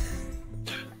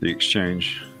 The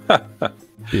exchange.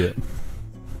 Yeah.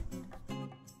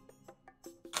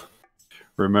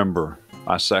 Remember,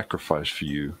 I sacrificed for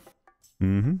you.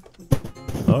 Mm-hmm.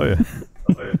 Oh yeah.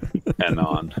 And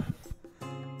on.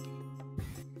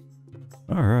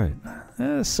 All right.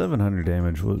 700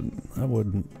 damage. I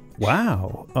wouldn't.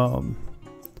 Wow.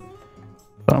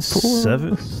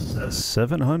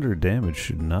 700 damage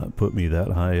should not put me that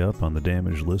high up on the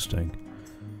damage listing.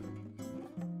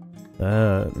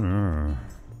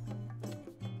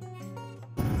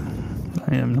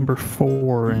 I am number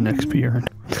 4 in XP earned.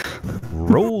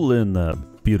 Roll in that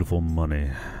beautiful money.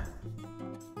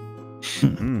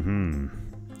 Mm-hmm.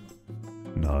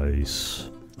 Nice.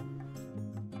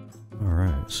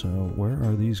 Alright, so where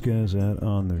are these guys at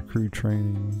on their crew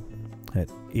training? At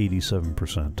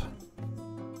 87%.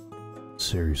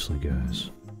 Seriously,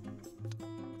 guys.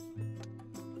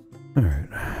 Alright.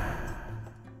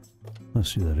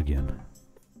 Let's do that again.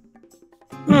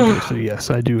 Okay, so yes,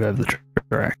 I do have the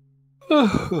track.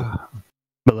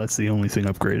 But that's the only thing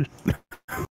upgraded.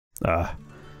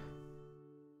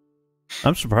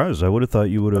 I'm surprised. I would have thought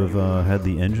you would have had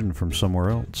the engine from somewhere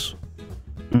else.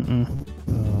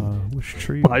 Which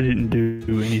tree? I didn't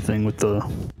do anything with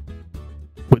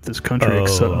this country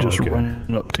except just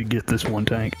run up to get this one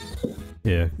tank.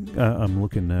 Yeah, I'm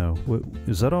looking now. What,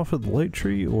 is that off of the light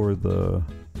tree or the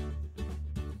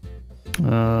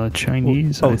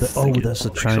Chinese? that's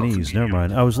the Chinese. Never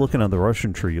mind. I was looking at the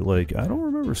Russian tree. Like, I don't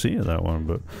remember remember seeing that one,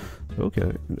 but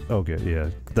okay, yeah,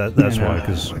 that's why,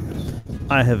 because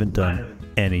I haven't done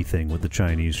anything with the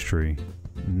Chinese tree,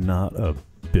 not a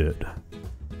bit.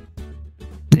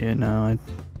 Yeah, no, I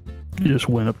just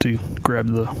went up to grab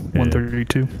the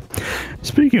 132.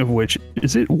 Speaking of which,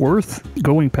 is it worth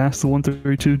going past the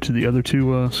 132 to the other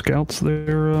two scouts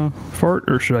there, Fart,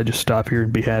 or should I just stop here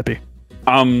and be happy?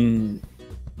 I'm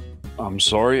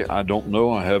sorry, I don't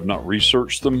know. I have not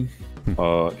researched them,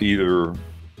 either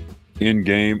in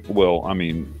game. Well, I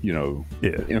mean,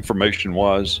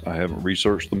 information-wise, I haven't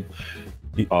researched them.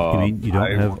 You mean you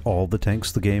don't have all the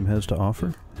tanks the game has to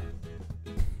offer?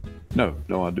 No,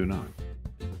 I do not.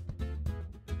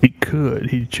 He could.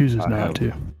 He chooses not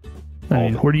to. I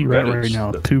mean, where are you at right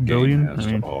now? 2 billion? I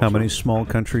mean, how many small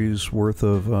countries worth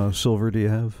of silver do you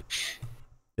have?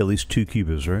 At least 2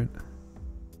 Cubas, right?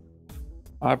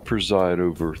 I preside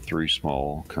over 3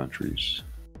 small countries.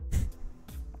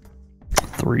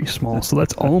 3 small. So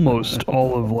that's almost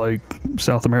all of, like,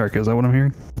 South America. Is that what I'm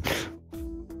hearing?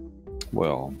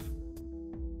 Well,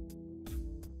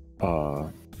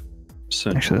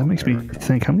 actually, that makes me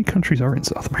think, how many countries are in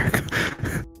South America?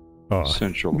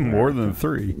 Central America. More than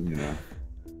 3.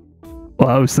 Well,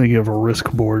 I was thinking of a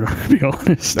risk board, to be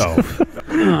honest.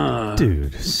 Oh.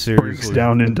 Dude, seriously. Breaks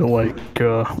down into, like,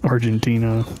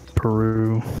 Argentina,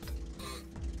 Peru.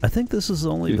 I think this is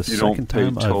only the second time If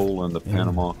you don't pay toll in the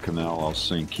Panama Canal, I'll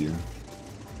sink you.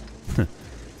 I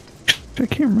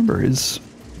can't remember. Is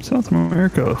South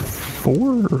America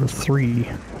 4 or 3?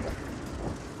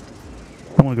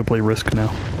 I want to go play Risk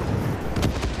now.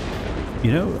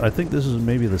 You know, I think this is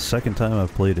maybe the second time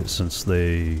I've played it since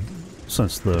the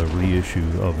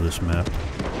reissue of this map.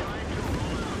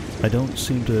 I don't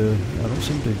seem to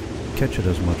catch it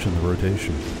as much in the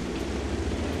rotation.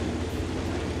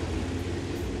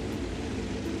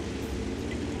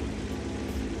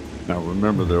 Now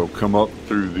remember, they'll come up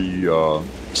through the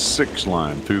 6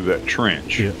 line, through that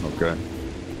trench. Yeah. Okay.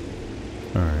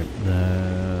 Alright,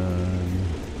 then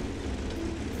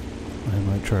I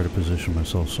might try to position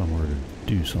myself somewhere to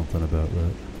do something about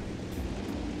that.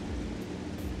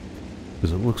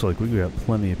 Because it looks like we've got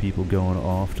plenty of people going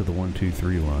off to the 1, 2,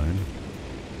 3 line.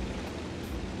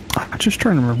 I'm just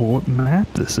trying to remember what map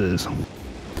this is.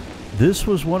 This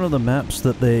was one of the maps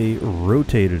that they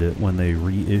rotated it when they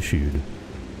reissued.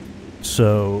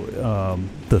 So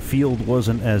the field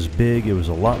wasn't as big, it was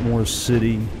a lot more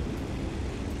city.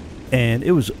 And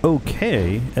it was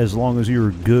okay as long as you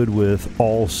were good with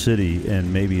all city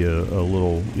and maybe a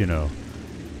little,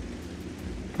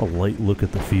 a light look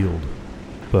at the field.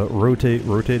 But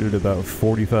rotated about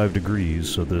 45 degrees,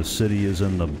 so the city is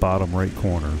in the bottom right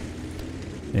corner.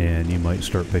 And you might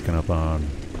start picking up on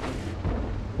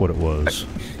what it was.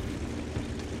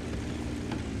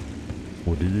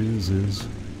 What it is...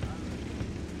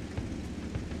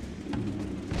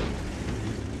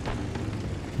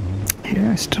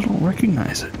 Yeah, I still don't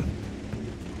recognize it.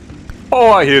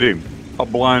 Oh, I hit him. A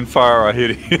blind fire, I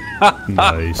hit him.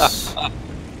 Nice.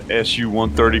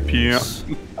 SU-130 PM.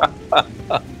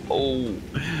 Oh.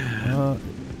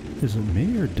 Is it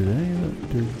me or did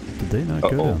they not go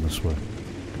down this way?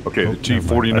 Okay, the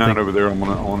T-49 over there. I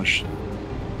want to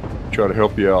try to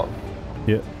help you out.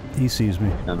 Yeah, he sees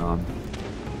me. And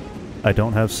I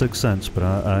don't have 6th sense, but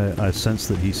I sense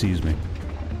that he sees me.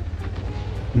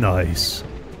 Nice.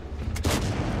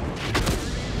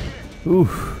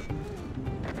 Oof.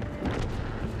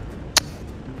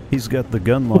 He's got the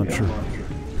gun launcher.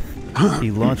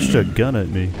 He launched a gun at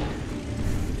me.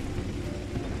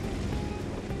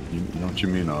 Don't you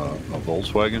mean a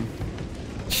Volkswagen?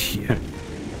 Yeah.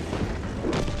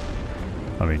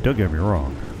 I mean, don't get me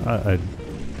wrong. I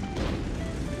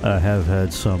have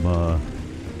had some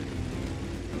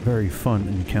very fun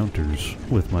encounters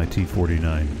with my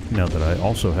T-49, now that I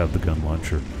also have the gun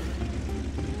launcher.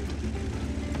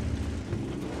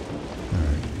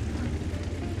 Alright.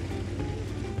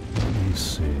 Let me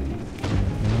see.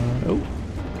 Oh.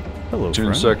 Hello, 10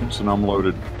 friend. seconds and I'm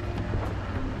loaded.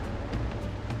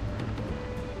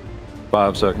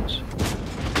 5 seconds.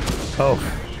 Oh.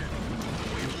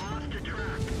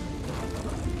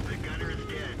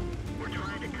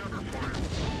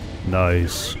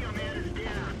 Nice.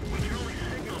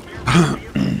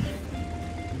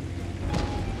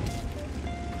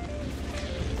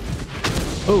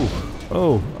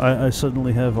 Oh, I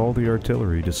suddenly have all the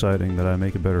artillery deciding that I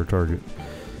make a better target.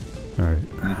 Alright,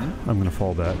 I'm gonna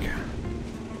fall back.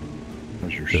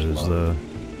 Because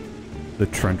the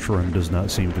trench run does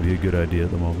not seem to be a good idea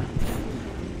at the moment.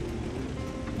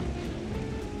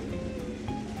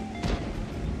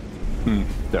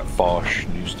 That Foch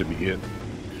needs to be hit.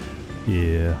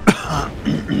 Yeah.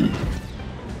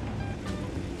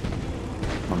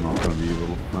 I'm not going to be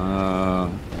able to...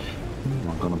 I'm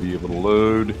not going to be able to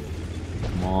load.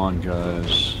 Come on,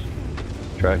 guys.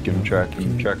 Track him, track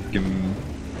him, track him.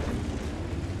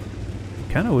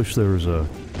 Kind of wish there was a...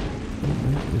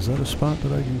 Is that a spot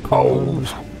that I can call out of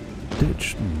this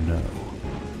ditch? No.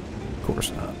 Of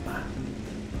course not.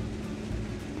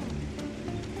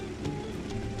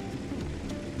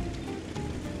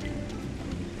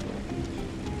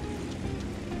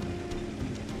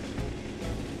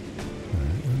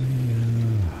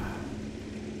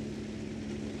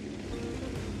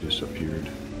 Disappeared.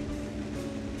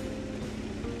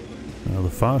 Now the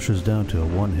Foch is down to a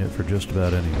one hit for just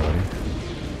about anybody.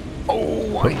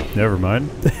 Oh, never mind.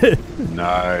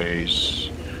 Nice.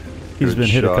 He's Good been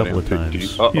hit a shot, couple of M50.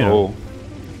 times. Uh-oh. You know.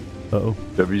 Uh-oh.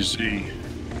 WC.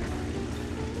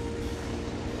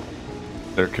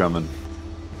 They're coming.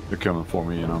 They're coming for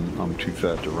me, and I'm too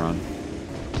fat to run.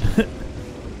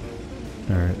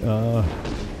 Alright,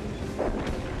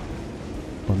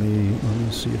 let me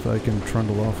see if I can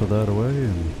trundle off of that away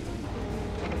and...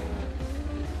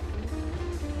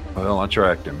 Well, I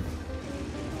tracked him.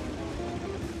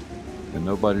 And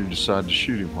nobody decided to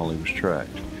shoot him while he was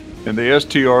tracked. And the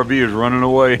STRV is running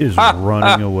away. Is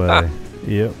running away.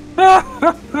 Yep.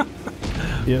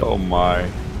 Yep. Oh my.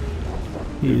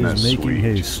 He Isn't is that making sweet?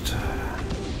 haste.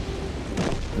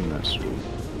 Isn't that sweet?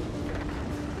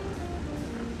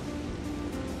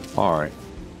 Alright.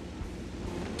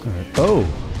 Alright. Oh!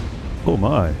 Oh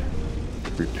my.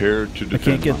 Prepare to defend I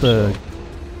can't get the...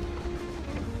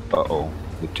 Uh-oh.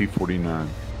 The T-49.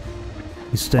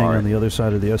 He's staying Alright. on the other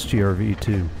side of the STRV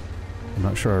too. I'm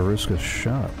not sure I risk a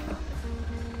shot.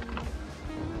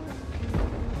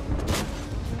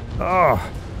 Ah!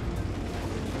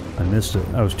 I missed it.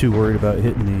 I was too worried about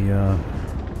hitting the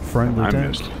friendly I tank.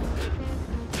 missed.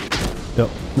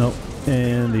 Nope, nope.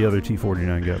 And the other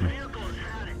T-49 got me.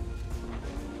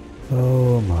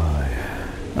 Oh my.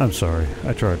 I'm sorry.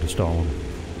 I tried to stall him.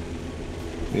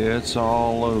 It's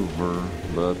all over,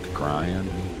 but the crying.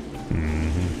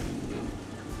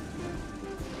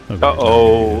 Okay.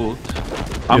 Uh-oh.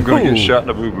 I'm going to get Yo. shot in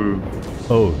the boo-boo.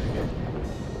 Oh.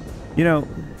 You know,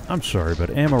 I'm sorry, but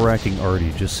ammo racking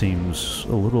Artie just seems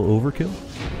a little overkill.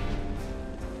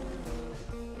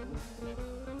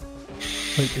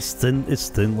 Like, it's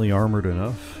thinly armored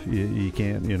enough. You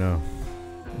can't, you know,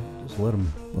 just let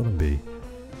him be.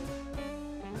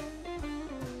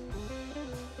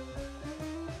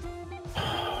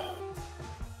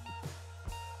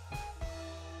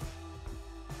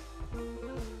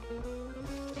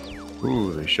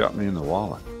 Ooh, they shot me in the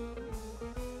wallet.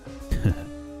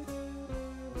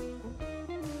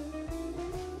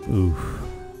 Oof.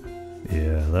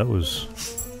 Yeah, that was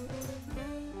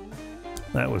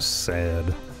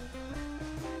sad.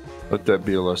 Let that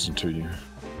be a lesson to you.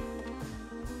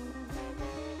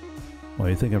 Why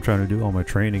do you think I'm trying to do all my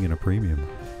training in a premium?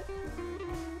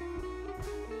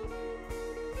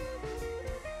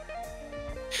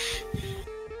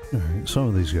 Alright, some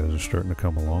of these guys are starting to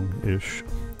come along-ish.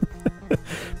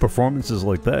 Performances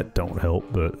like that don't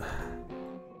help, but...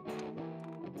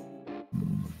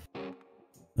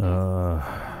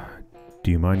 do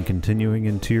you mind continuing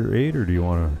in Tier 8, or do you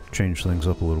want to change things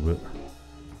up a little bit?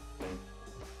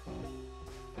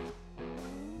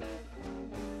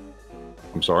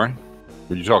 I'm sorry?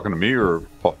 Are you talking to me or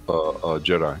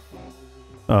Jedi?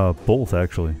 Both,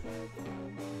 actually.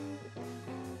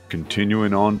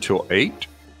 Continuing on till 8?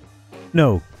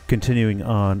 No, continuing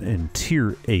on in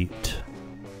Tier 8.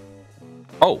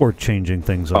 Oh. Or changing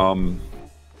things up.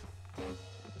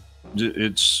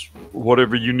 It's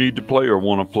whatever you need to play or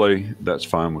want to play, that's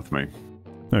fine with me.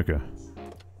 Okay.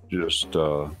 Just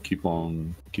keep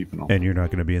on keeping on. And you're not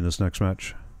going to be in this next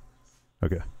match?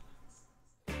 Okay.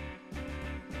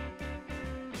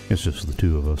 It's just the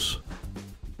two of us.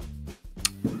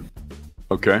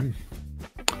 Okay.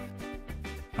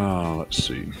 Let's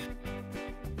see.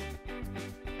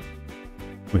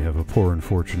 We have a poor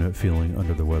unfortunate feeling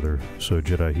under the weather, so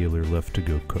Jedi Healer left to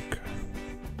go cook.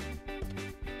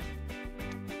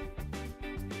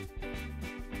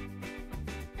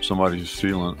 Somebody's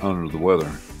feeling under the weather.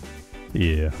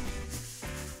 Yeah.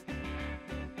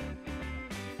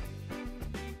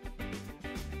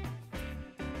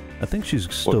 I think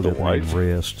she's still the got wife?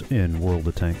 rest in World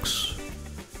of Tanks.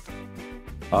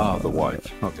 Ah, the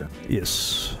wife. Okay.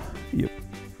 Yes. Yep.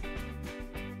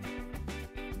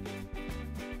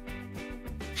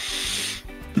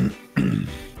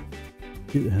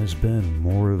 It has been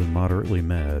more than moderately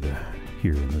mad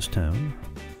here in this town.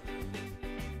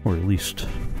 Or at least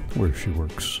where she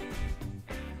works.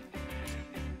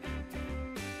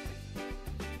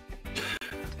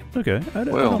 Okay. I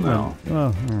don't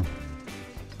know.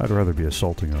 I'd rather be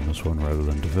assaulting on this one rather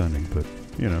than defending, but,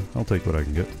 you know, I'll take what I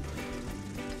can get.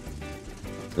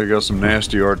 They got some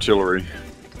nasty artillery.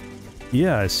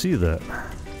 Yeah, I see that.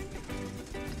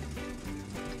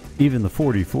 Even the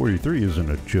 40-43 isn't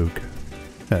a joke.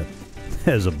 That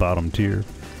has a bottom tier.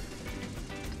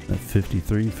 That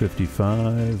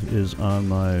 53-55 is on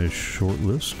my short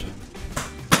list.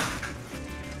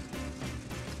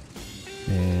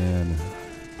 And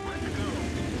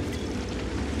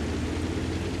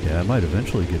yeah, I might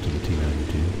eventually get to the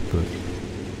T-92, but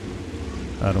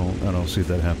I don't see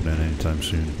that happening anytime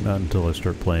soon. Not until I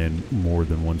start playing more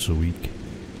than once a week.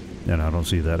 And I don't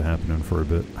see that happening for a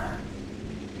bit.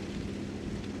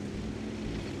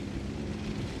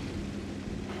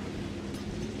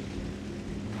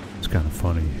 It's kind of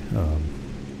funny.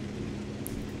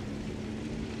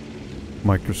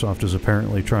 Microsoft is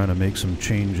apparently trying to make some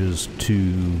changes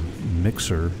to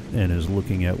Mixer and is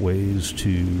looking at ways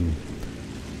to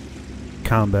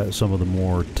combat some of the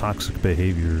more toxic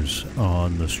behaviors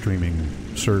on the streaming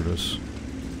service.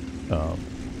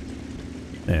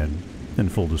 And in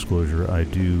full disclosure, I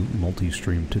do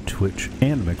multi-stream to Twitch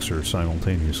and Mixer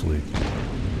simultaneously.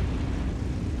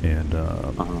 And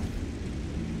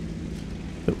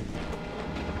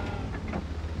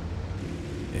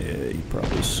yeah, you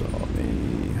probably saw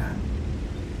me.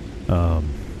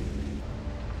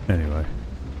 Anyway.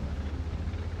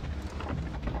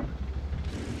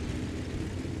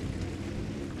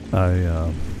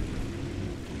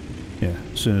 Yeah,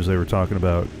 as soon as they were talking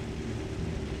about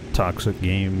toxic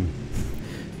game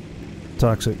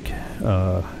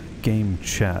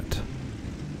chat,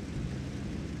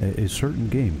 a certain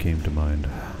game came to mind.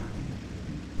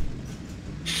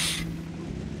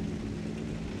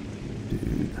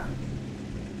 Dude.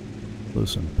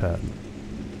 Listen, Patton.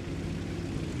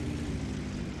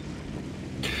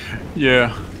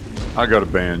 Yeah, I got a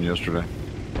ban yesterday.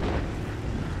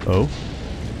 Oh?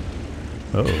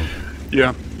 Uh-oh.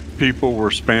 Yeah, people were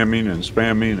spamming and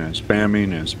spamming and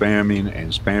spamming and spamming and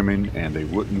spamming, and they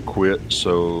wouldn't quit,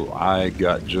 so I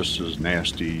got just as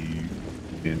nasty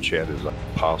in chat as I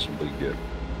could possibly get.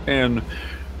 And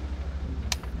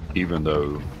even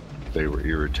though they were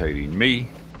irritating me,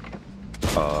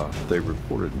 they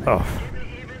reported me. Oh.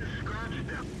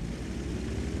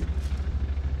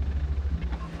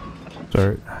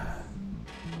 Sorry.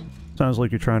 Sounds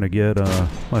like you're trying to get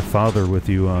my father with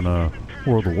you on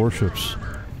World of Warships.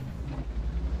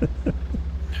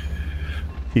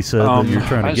 He said that you're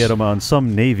trying to get him on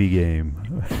some Navy game.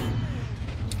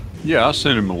 Yeah, I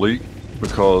sent him a link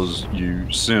because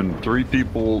you send 3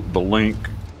 people the link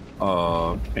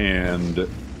and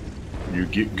you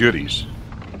get goodies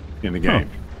in the game.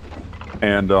 Huh.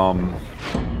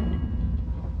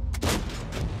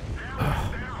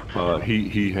 And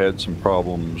he had some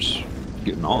problems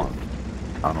getting on.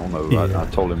 I don't know. Yeah. I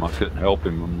told him I couldn't help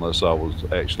him unless I was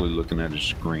actually looking at his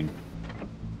screen.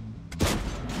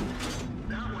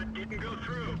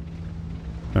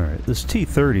 Alright, this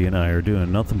T-30 and I are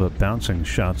doing nothing but bouncing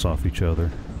shots off each other.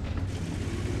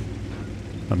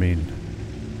 I mean,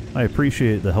 I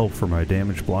appreciate the help for my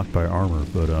damage blocked by armor,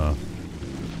 but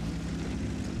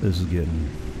this is getting...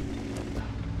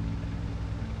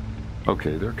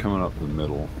 Okay, they're coming up the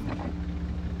middle.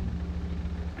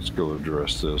 Let's go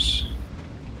address this.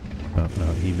 Oh,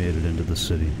 no, he made it into the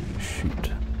city. Shoot.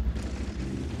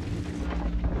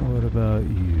 What about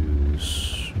you,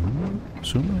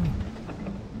 Suma?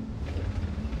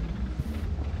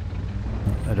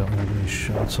 I don't have any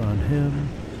shots on him.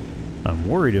 I'm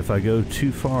worried if I go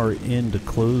too far in to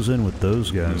close in with those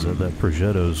guys that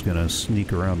Progetto's gonna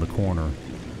sneak around the corner.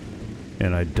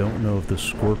 And I don't know if the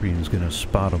Scorpion's gonna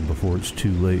spot him before it's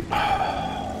too late.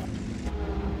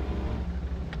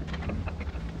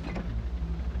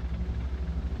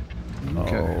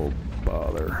 Okay. Oh,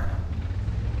 bother.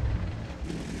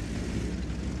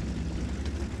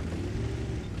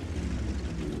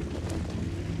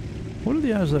 What are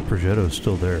the odds that Progetto's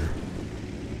still there?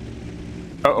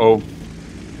 Uh-oh.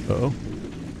 Uh-oh?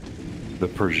 The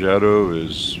Progetto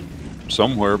is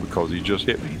somewhere because he just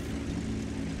hit me.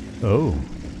 Oh.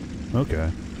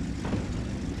 Okay.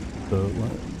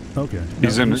 Okay.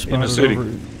 He's in the city.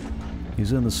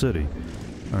 He's in the city.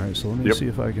 Alright, so let me see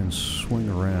if I can swing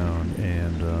around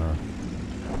and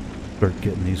start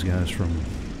getting these guys from...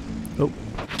 Oh.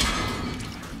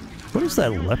 What is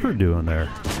that leopard doing there?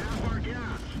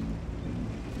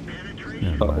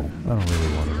 Never mind. I don't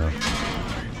really want to know.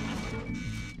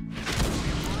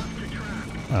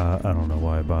 I don't know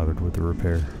why I bothered with the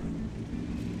repair.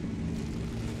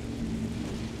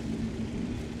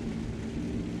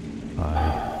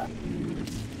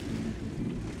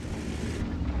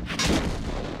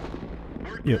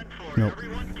 Yep. Nope.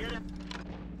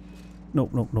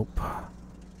 Nope.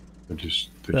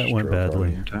 That went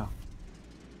badly.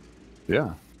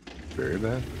 Yeah, very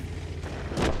bad.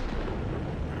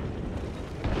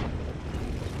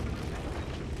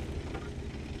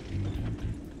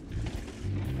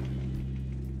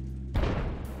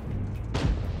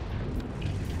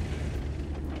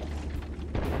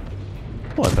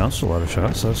 Well, I bounced a lot of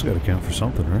shots, so that's got to count for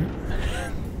something, right?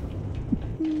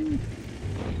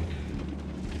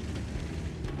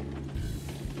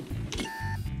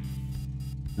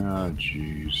 Oh,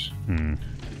 jeez.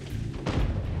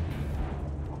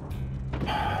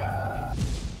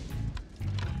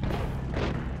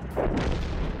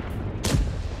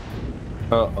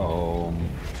 Uh-oh.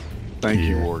 Thank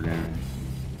you, Wargaming.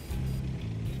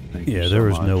 Thank you Yeah, so there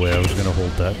was much. no way I was going to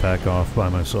hold that pack off by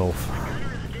myself.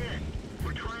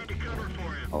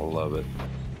 I love it.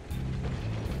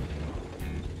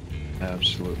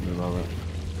 Absolutely love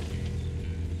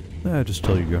it. Just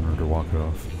tell your gunner to walk it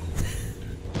off.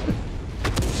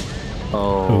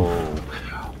 Oh,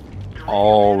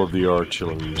 all of the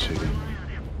artillery is hitting.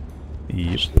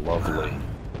 Yep. It's lovely.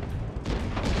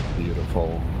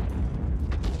 Beautiful.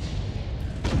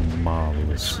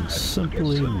 Marvelous.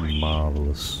 Simply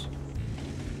marvelous.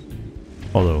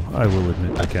 Although, I will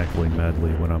admit to cackling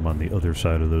madly when I'm on the other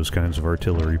side of those kinds of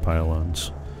artillery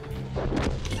pylons.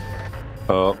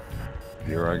 Oh,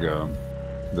 here I go.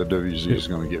 The WZ is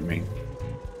going to get me.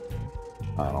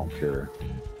 I don't care.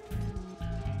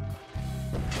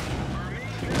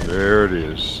 There it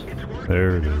is.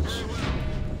 There it is.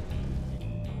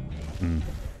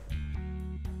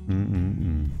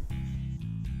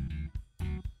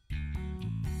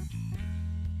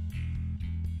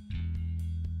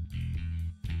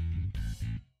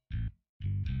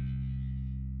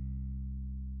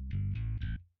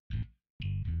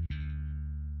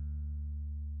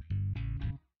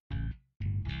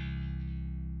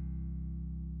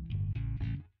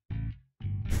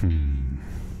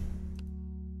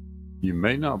 You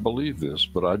may not believe this,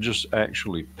 but I just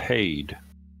actually paid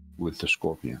with the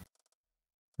Scorpion.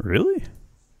 Really?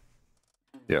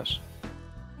 Yes.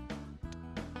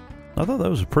 I thought that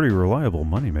was a pretty reliable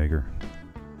moneymaker.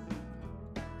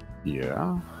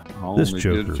 Yeah. I This only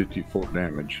Joker. did 54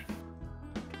 damage.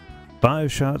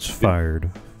 5 shots fired,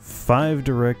 5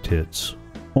 direct hits,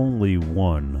 only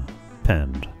 1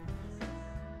 penned.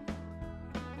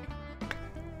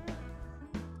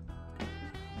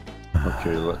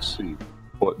 Okay, let's see.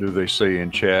 What do they say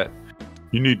in chat?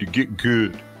 You need to get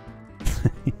good.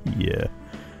 Yeah.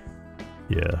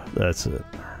 Yeah, that's it.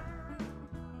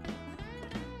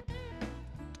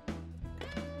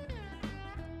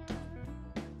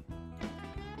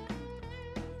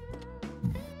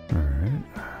 Alright.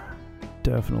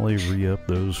 Definitely re-up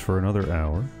those for another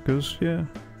hour, because, yeah,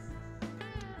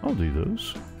 I'll do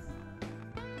those.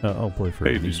 I'll play for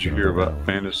Hey, at least did you hear another about hour.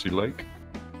 Fantasy Lake?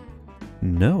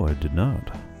 No, I did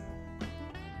not.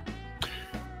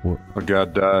 What? A guy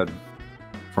died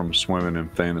from swimming in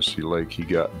Fantasy Lake. He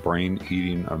got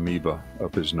brain-eating amoeba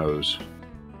up his nose.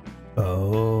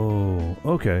 Oh,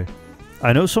 okay.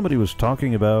 I know somebody was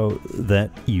talking about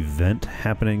that event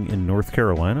happening in North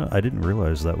Carolina. I didn't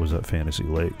realize that was at Fantasy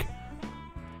Lake.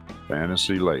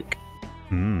 Fantasy Lake.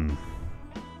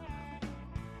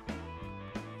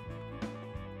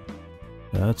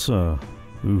 That's,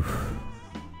 oof.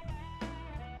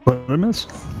 What did I miss?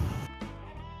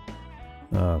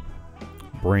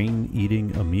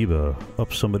 Brain-eating amoeba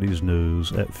up somebody's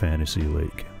nose at Fantasy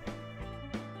Lake.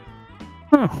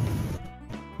 Oh.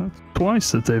 That's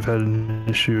twice that they've had an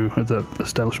issue at that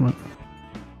establishment.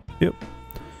 Yep.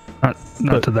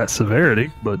 Not to that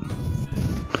severity, but...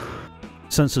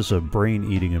 Since it's a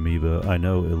brain-eating amoeba, I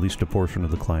know at least a portion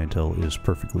of the clientele is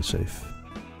perfectly safe.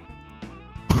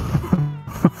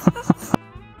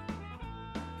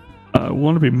 I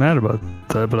want to be mad about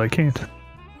that, but I can't.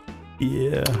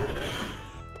 Yeah.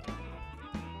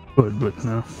 But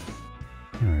no.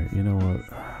 Alright, you know what?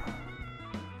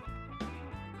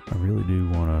 I really do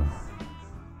want to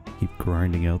keep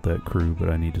grinding out that crew, but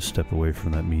I need to step away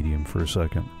from that medium for a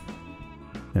second.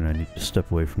 And I need to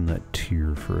step away from that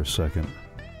tier for a second.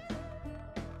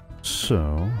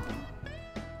 So,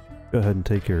 go ahead and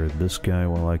take care of this guy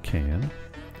while I can.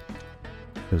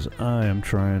 Because I am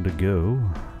trying to go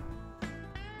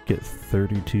get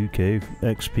 32k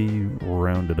XP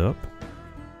rounded up.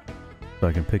 So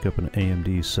I can pick up an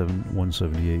AMD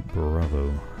 178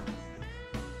 Bravo.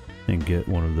 And get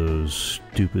one of those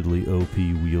stupidly OP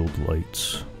wheeled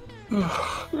lights.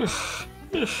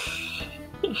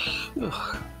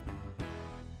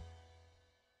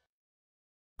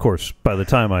 course, by the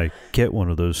time I get one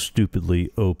of those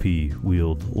stupidly OP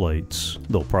wheeled lights,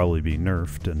 they'll probably be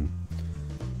nerfed, and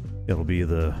it'll be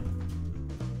the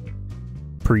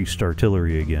priest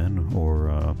artillery again,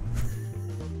 or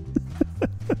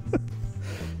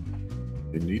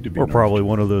They need to be or nerfed. probably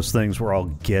one of those things where I'll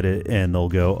get it and they'll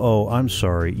go, "Oh, I'm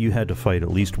sorry, you had to fight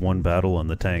at least one battle on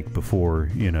the tank before,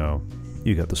 you know,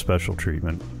 you got the special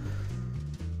treatment."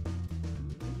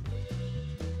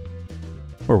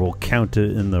 Or we'll count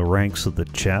it in the ranks of the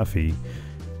Chaffee,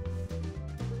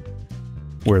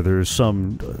 where there's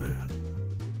some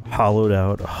hollowed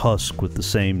out husk with the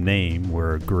same name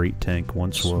where a great tank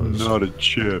once was. It's not a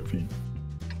Chaffee.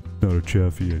 Not a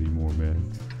Chaffee anymore,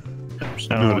 man. It's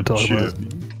I don't not want to a talk about Chaffee.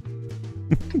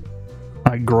 it.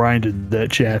 I grinded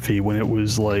that Chaffee when it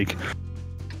was like,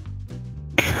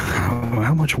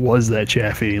 how much was that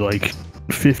Chaffee? Like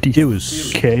 50K It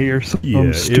was or some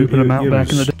yeah, stupid amount back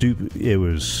in the day. Stupid. It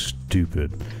was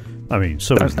stupid. I mean,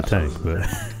 so was the tank, but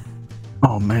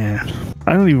Oh man,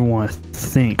 I don't even want to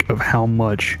think of how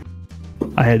much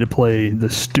I had to play the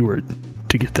Stewart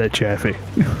to get that Chaffee.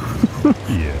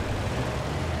 yeah.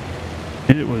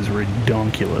 It was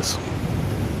redonkulous.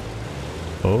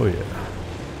 Oh yeah,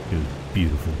 it was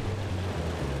beautiful.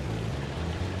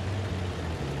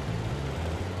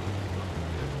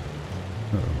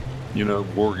 You know,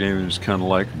 wargaming is kind of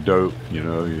like dope. You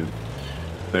know,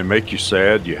 they make you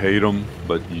sad, you hate them,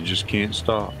 but you just can't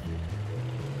stop.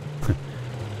 You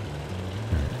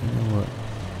know what?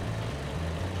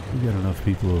 We got enough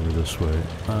people over this way.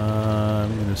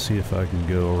 I'm gonna see if I can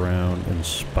go around and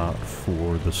spot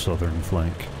for the southern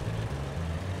flank.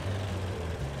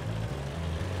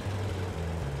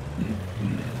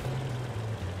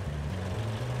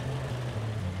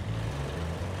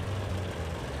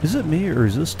 Is it me, or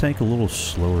is this tank a little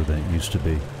slower than it used to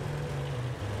be?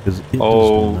 'Cause it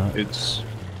does not. It's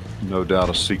no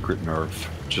doubt a secret nerf,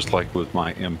 just like with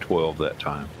my M12 that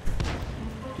time.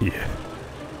 Yeah.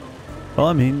 Well,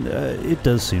 I mean, it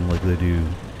does seem like they do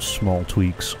small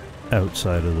tweaks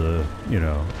outside of the, you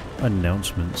know,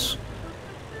 announcements.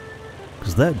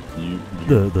 Because that,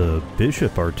 the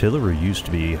Bishop artillery used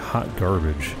to be hot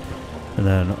garbage. And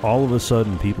then all of a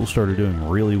sudden people started doing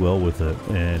really well with it.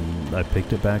 And I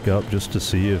picked it back up just to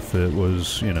see if it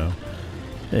was, you know,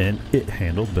 and it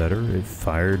handled better, it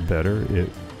fired better,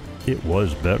 it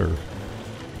was better.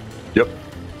 Yep.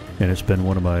 And it's been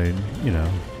one of my, you know,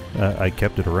 I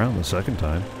kept it around the second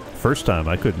time. First time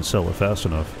I couldn't sell it fast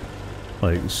enough.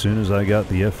 Like, as soon as I got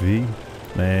the FV,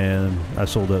 man, I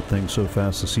sold that thing so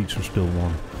fast the seats were still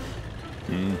warm.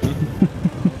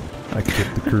 I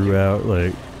kicked the crew out,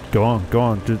 like, go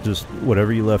on, just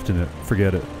whatever you left in it,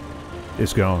 forget it.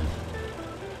 It's gone.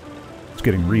 It's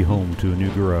getting rehomed to a new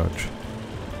garage.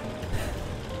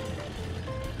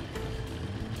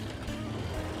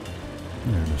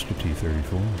 There, Mr.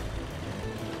 T-34.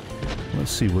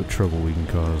 Let's see what trouble we can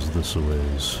cause this a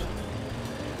ways.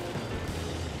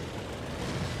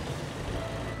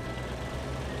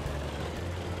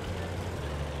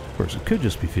 Of course, it could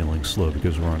just be feeling slow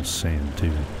because we're on sand,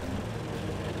 too.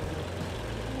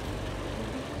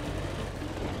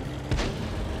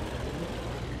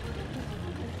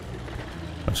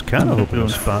 I was kind of hoping to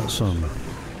spot some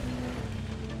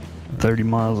 30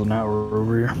 miles an hour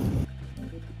over here.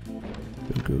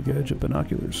 Go Gadget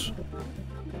binoculars.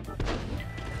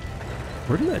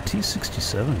 Where did that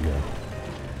T-67 go?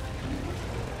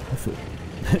 I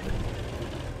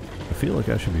feel like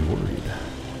I should be worried.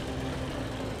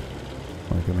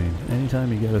 Like, I mean,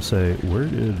 anytime you gotta say, where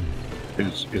did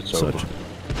It's such... over.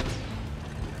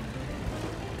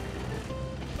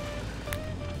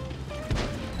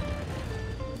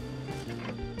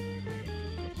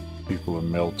 People are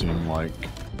melting like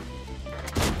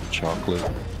chocolate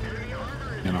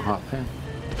in a hot pan.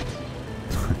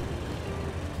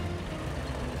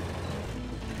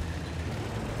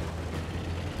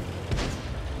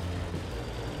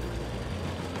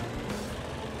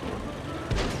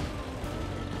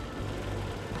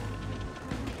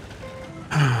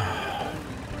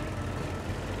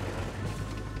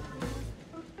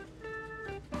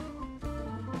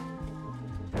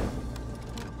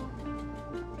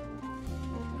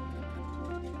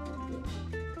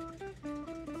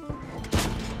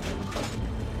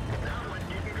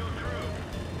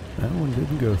 That one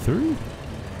didn't go through?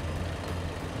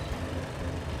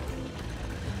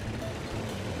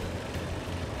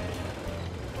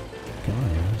 Come on,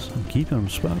 guys. I'm keeping them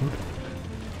spotted.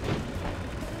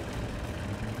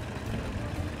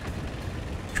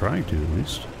 Trying to, at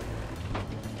least.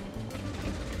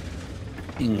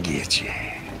 Get you.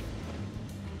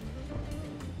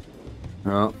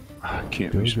 No, I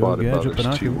can't Go, be go, spotted by Gadget this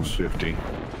binoculars. T-150.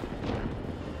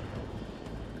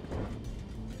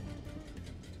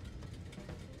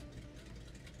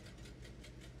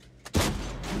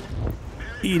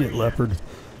 Eat it, leopard.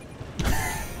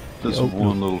 This is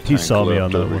one little tank he saw me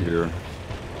on that over one. here.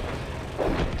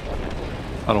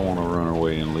 I don't want to run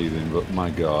away and leave him, but my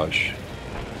gosh,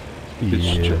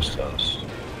 it's just us.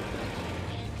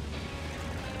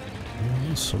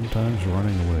 Yeah, sometimes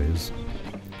running away is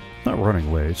not running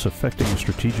away. It's affecting a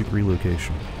strategic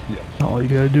relocation. Yeah. All you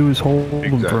gotta do is hold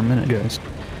them for a minute, guys.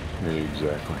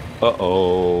 Exactly.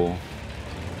 Uh-oh.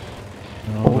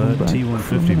 Oh, that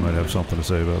T-150 might have something to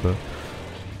say about that.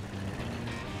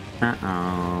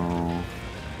 Uh-oh.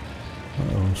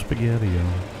 Uh-oh,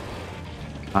 Spaghetti-O.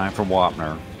 Time for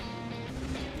Wapner.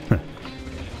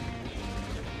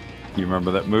 You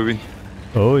remember that movie?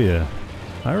 Oh, yeah.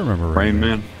 I remember Rain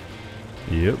Man?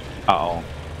 Yep. Uh-oh.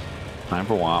 Time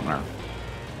for Wapner.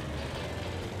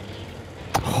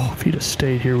 Oh, if he'd have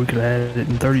stayed here, we could have had it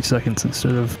in 30 seconds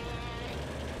instead of...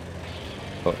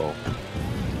 Uh-oh.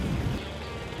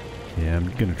 Yeah, I'm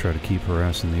gonna try to keep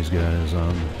harassing these guys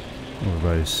on over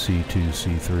by C2,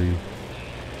 C3.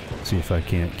 See if I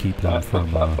can't keep them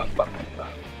from,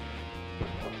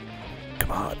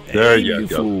 Come on. There hey, you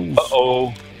go. Fools.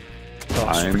 Uh-oh. Oh,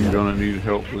 I'm gonna need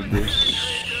help with this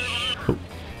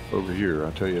over here,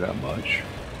 I'll tell you that much.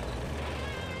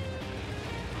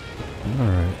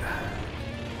 Alright.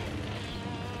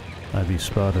 I be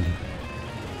spotted.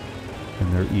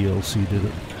 And their ELC did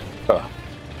it.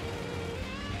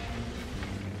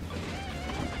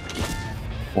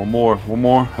 One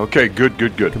more. Okay, good.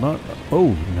 Come on.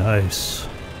 Oh, nice.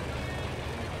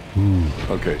 Ooh.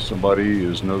 Okay, somebody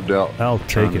is no doubt. I'll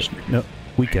take it. No,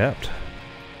 we capped.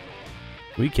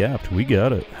 We capped. We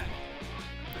got it.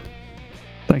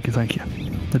 Thank you.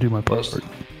 I do my part.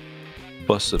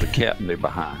 Busted a cap in there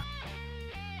behind.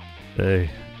 Hey,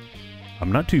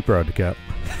 I'm not too proud to cap.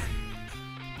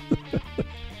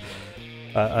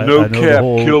 No cap,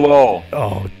 kill all.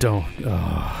 Oh, don't.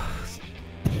 Oh,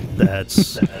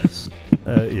 that's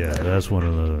yeah. That's one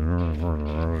of the.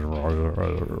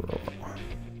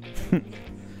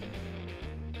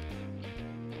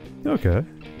 Okay.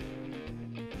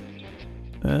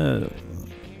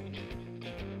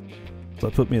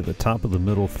 That put me at the top of the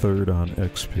middle third on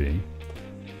XP.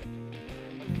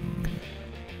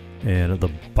 And at the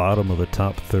bottom of the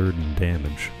top third in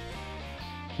damage.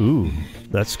 Ooh,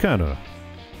 that's kind of...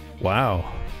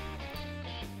 Wow.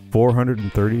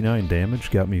 439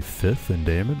 damage got me 5th in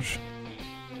damage.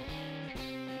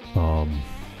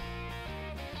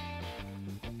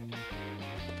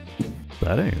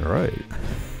 That ain't right.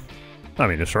 I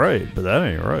mean, it's right, but that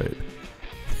ain't right.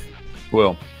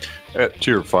 Well, at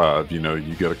tier 5, you know,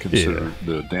 you got to consider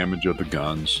the damage of the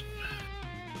guns.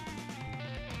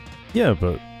 Yeah,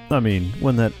 but, I mean,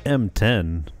 when that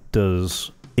M10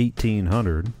 does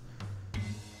 1800,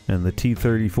 and the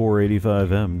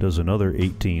T-3485M does another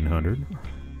 1800...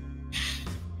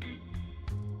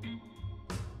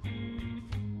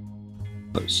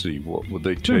 Let's see, what would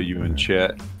they tell you in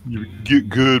chat? You get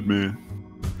good, man.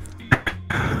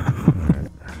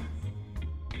 Alright.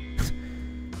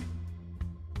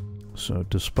 So,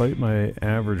 despite my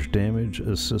average damage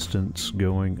assistance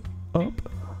going up,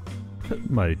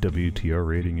 my WTR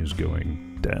rating is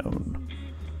going down.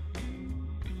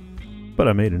 But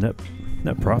I made a net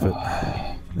profit.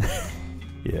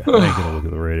 Yeah, I ain't gonna look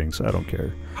at the ratings. I don't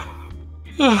care.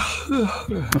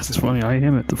 That's funny. I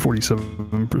am at the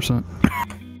 47%.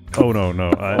 Oh no,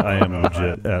 I am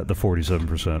legit at the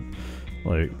 47%.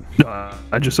 Like,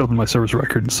 I just opened my service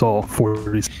record and saw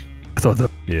 40. I thought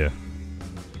that. yeah.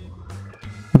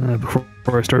 Before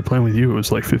I started playing with you, it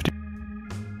was like 50.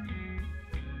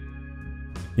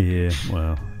 Yeah,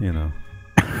 well, you know.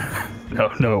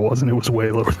 No, it wasn't. It was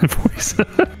way lower than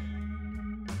 47.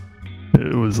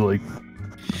 It was like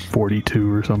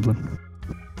 42 or something.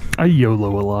 I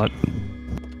YOLO a lot.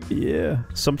 Yeah,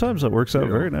 sometimes that works out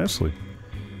very nicely.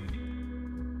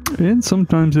 And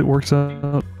sometimes it works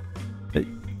out. It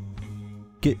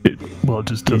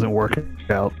just doesn't work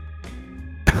out.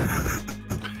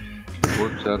 It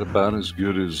works out about as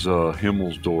good as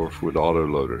Himmelsdorf with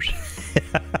autoloaders.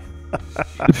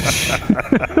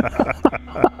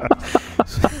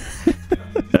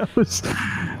 That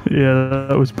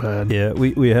was bad. Yeah,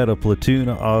 we had a platoon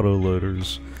of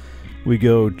autoloaders. We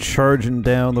go charging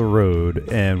down the road,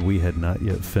 and we had not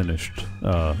yet finished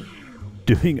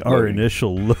doing our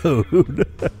initial load.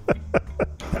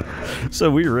 So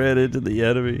we ran into the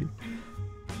enemy.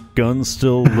 Guns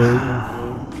still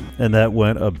loading, and that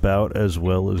went about as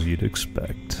well as you'd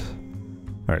expect.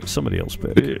 All right, somebody else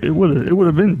pick. It would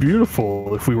have been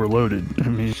beautiful if we were loaded. I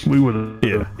mean, we would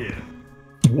have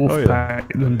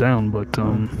wolf-packed them down, but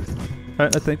I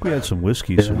think we had some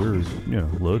whiskey, so we were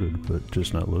loaded, but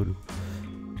just not loaded.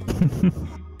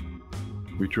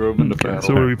 We drove into battle.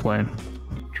 So what are we playing?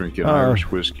 Drinking Irish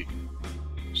whiskey,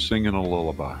 singing a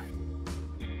lullaby.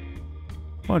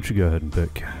 Why don't you go ahead and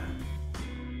pick?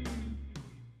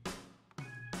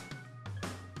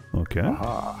 Okay.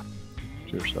 Aha.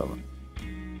 Tier 7.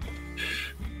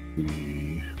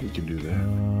 We can do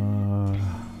that.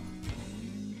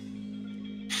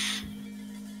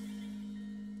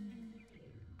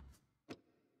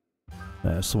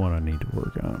 That's the one I need to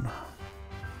work on.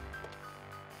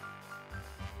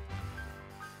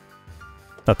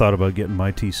 I thought about getting my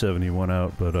T-71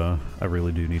 out, but I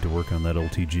really do need to work on that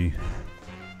LTG.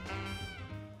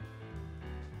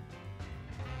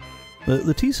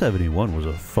 The T-71 was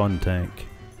a fun tank.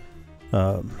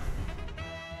 Yeah.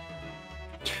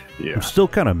 I'm still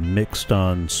kind of mixed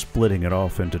on splitting it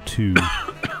off into two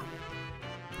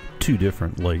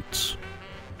different lights.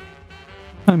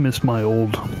 I miss my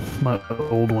old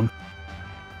one.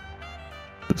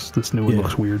 This new one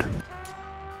looks weird.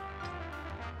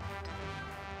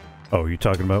 Oh, you're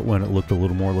talking about when it looked a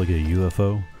little more like a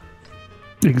UFO?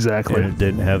 Exactly. And it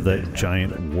didn't have that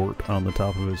giant wart on the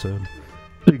top of its head?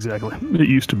 Exactly. It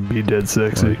used to be dead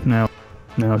sexy. Right. Now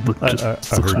it looks I looks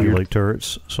heard weird. you like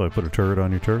turrets, so I put a turret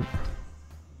on your turret.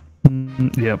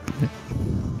 Yep.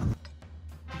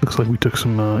 Looks like we took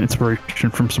some inspiration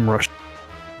from some Rush.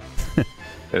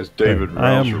 As David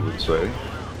I am- Rouser would say,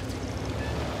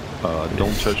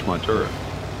 don't touch my turret.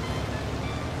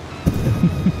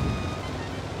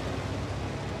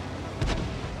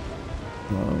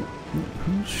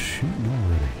 Who's shooting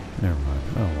already? Never mind.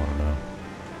 I don't want to know.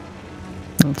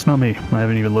 No, it's not me. I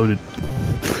haven't even loaded.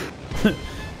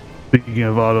 Speaking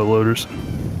of auto loaders.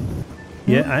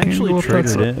 Yeah, I actually Well,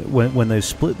 traded that's in when they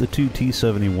split the two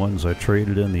T-71s. I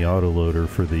traded in the autoloader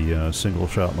for the single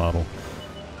shot model,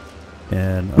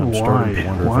 and I'm starting to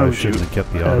wonder if I shouldn't have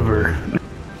kept the autoloader.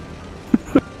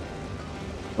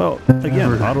 Well,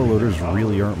 again, autoloaders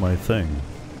really aren't my thing.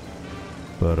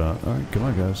 But all right, come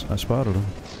on, guys! I spotted them.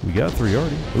 We got 3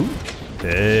 already. Ooh,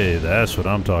 hey, that's what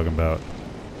I'm talking about.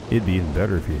 It'd be even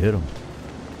better if you hit them.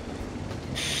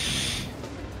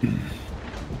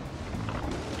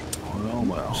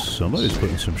 Well. Somebody's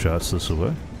putting some shots this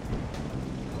way.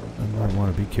 I might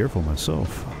want to be careful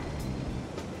myself.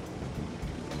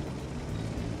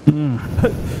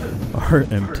 Our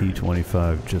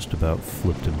MT-25 just about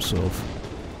flipped himself.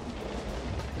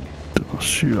 Oh,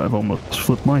 shoot, I've almost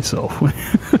flipped myself.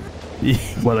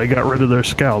 But I got rid of their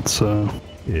scouts, so...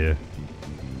 Yeah.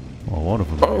 Well, one of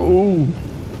them.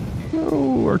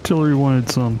 Oh, artillery wanted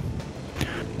some.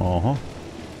 Uh-huh.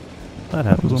 That That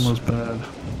happens. was almost bad.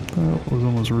 That was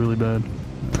almost really bad.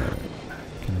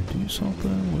 Can I do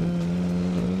something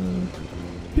with...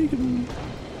 Peekaboo?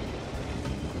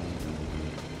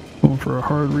 Going for a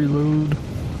hard reload.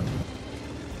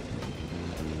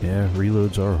 Yeah,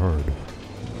 reloads are hard.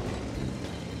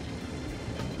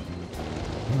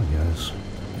 Oh, guys.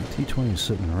 The T-20 is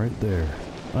sitting right there.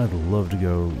 I'd love to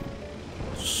go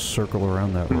circle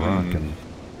around that rock and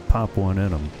pop one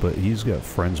in him, but he's got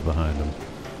friends behind him.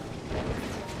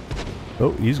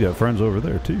 Oh, he's got friends over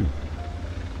there, too.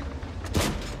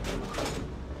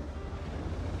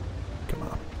 Come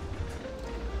on.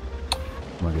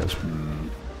 Come on, guys.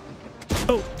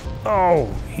 Oh,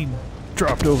 he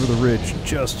dropped over the ridge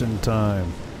just in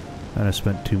time. And I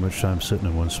spent too much time sitting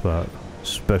in one spot,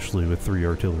 especially with 3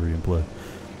 artillery in play.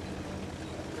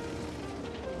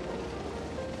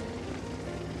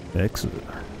 Exit.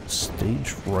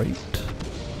 Stage right.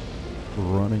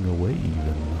 Running away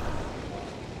even.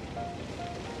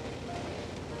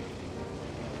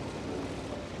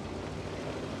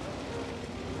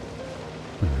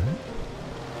 Alright.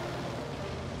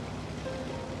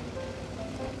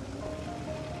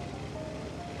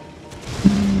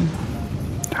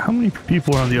 How many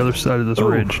people are on the other side of this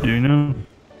ridge, do you know?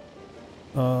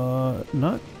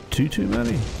 Not too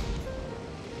many.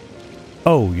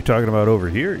 Oh, you're talking about over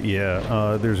here?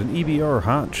 Yeah, there's an EBR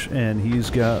Hotch, and he's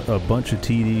got a bunch of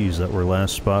TDs that were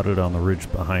last spotted on the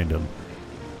ridge behind him.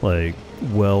 Like,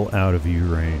 well out of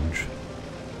view range.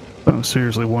 I'm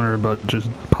seriously wondering about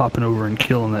just popping over and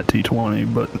killing that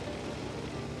T-20, but...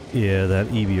 Yeah, that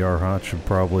EBR Hotch would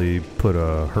probably put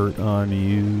a hurt on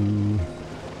you.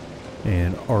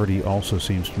 And Artie also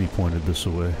seems to be pointed this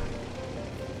way.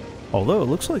 Although it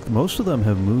looks like most of them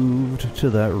have moved to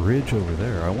that ridge over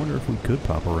there. I wonder if we could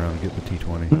pop around and get the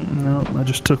T-20. No, I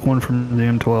just took one from the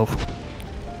M12.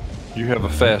 You have a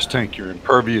fast tank. You're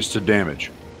impervious to damage.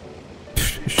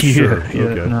 Sure, Yeah,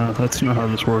 okay. no, that's not how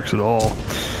this works at all.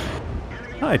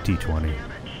 Hi, T-20.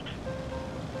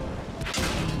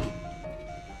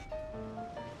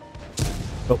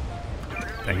 Oh,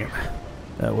 dang it.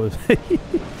 That was...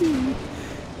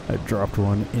 I dropped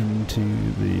one into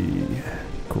the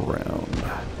ground.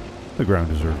 The ground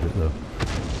deserved it, though.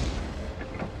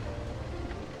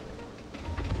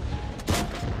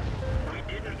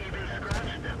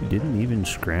 You didn't even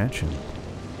scratch him.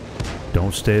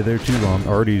 Don't stay there too long.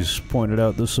 Artie's pointed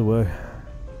out this way.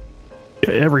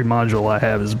 Every module I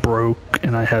have is broke,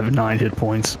 and I have 9 hit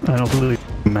points. I don't really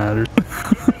matter.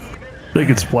 They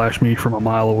could splash me from a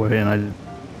mile away, and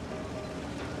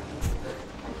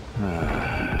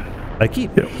I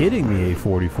keep hitting the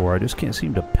A44. I just can't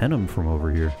seem to pen him from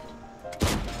over here.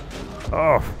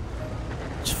 Oh,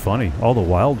 it's funny. All the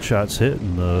wild shots hit,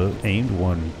 and the aimed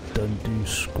one doesn't do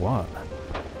squat.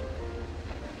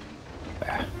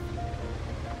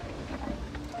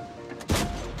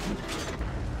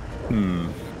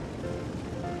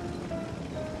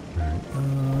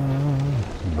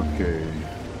 Okay.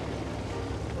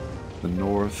 The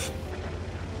north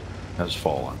has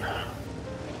fallen.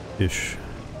 Ish.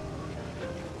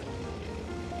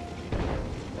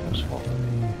 Has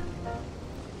fallen.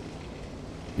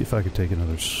 If I could take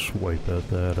another swipe at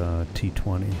that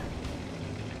T20.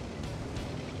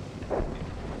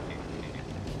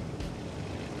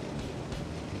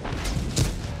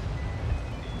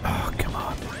 Oh, come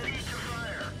on.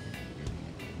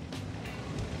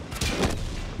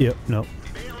 Yep, nope.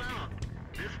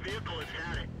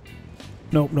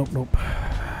 Nope, nope, nope.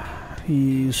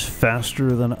 He's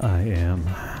faster than I am.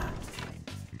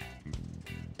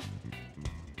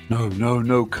 No, no,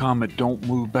 no, Comet, don't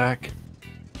move back.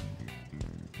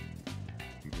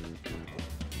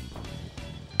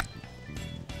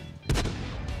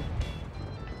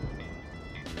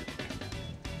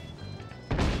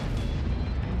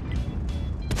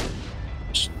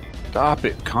 Stop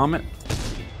it, Comet.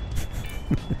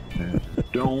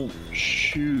 Don't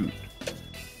shoot.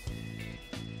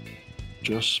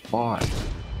 Just spot.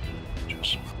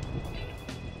 Just.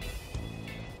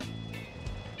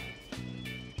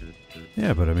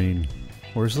 Yeah, but I mean,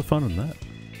 where's the fun in that?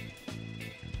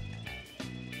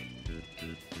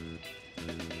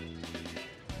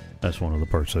 That's one of the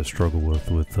parts I struggle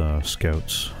with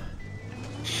scouts.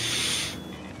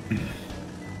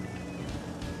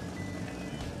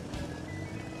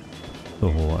 The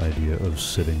whole idea of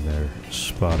sitting there,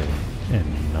 spotting,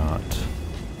 and not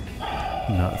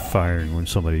firing when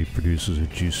somebody produces a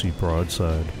juicy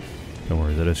broadside. Don't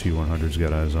worry, that SU-100's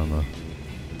got eyes on the...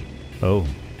 Oh.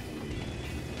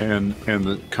 And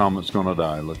the Comet's gonna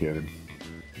die, look at him.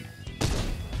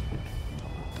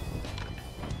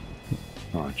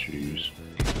 Oh, jeez.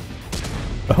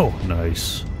 Oh,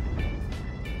 nice.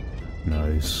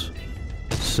 Nice.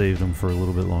 Saved him for a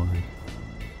little bit longer.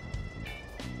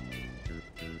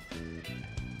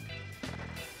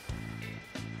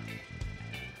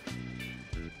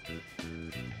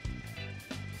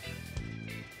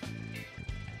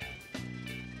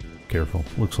 Careful.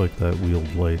 Looks like that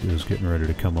wheeled light is getting ready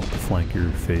to come up the flank you're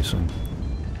facing.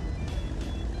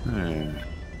 Yeah.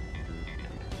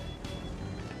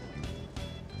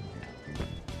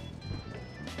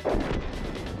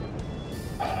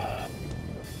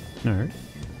 Alright.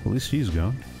 At least he's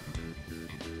gone.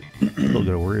 Still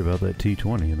gotta worry about that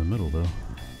T-20 in the middle, though.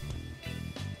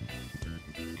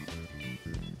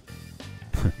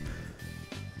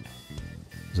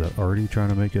 Is that Artie trying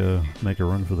to make a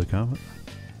run for the Comet?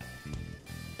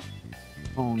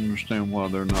 I don't understand why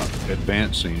they're not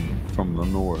advancing from the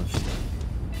north.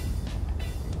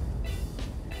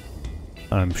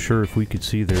 I'm sure if we could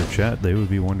see their chat, they would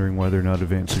be wondering why they're not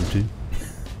advancing too.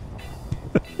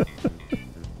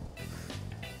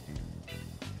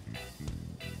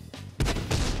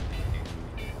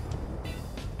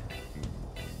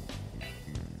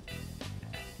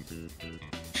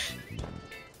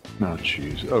 Oh,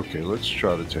 jeez. Okay, let's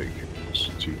try to take this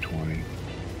 220.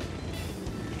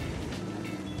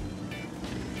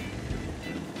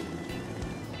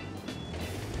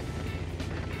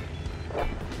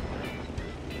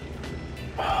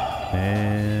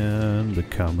 And the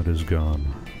Comet is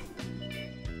gone.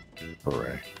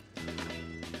 Hooray.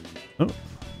 Oh.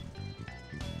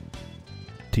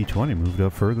 T-20 moved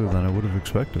up further than I would have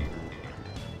expected.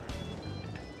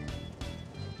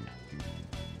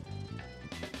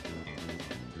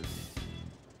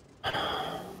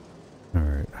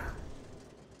 Alright.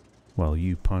 While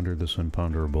you ponder this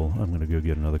imponderable, I'm going to go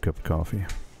get another cup of coffee.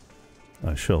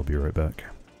 I shall be right back.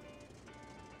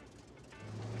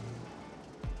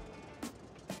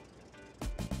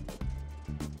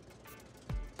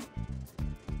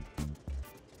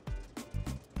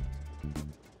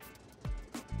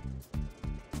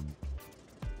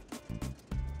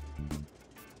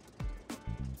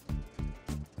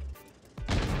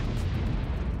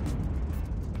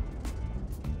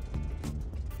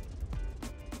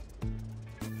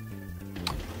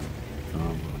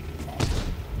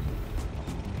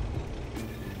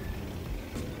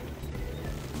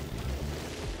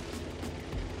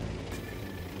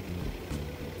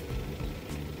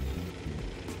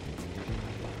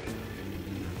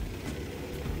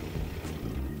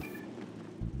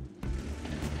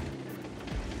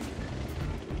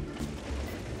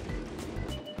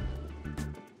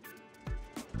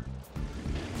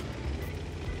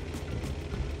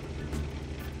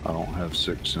 have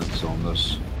 6 cents on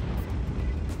this.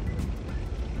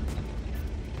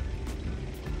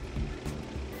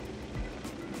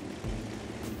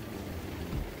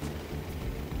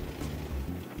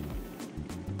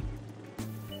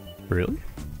 Really?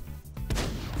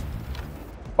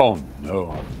 Oh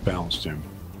no, I bounced him.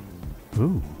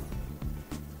 Ooh.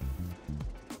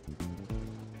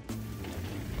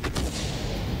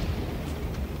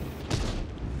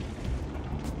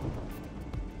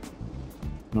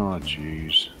 Oh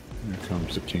jeez. Here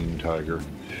comes the king tiger.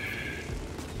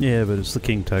 Yeah, but it's the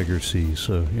King Tiger Sea,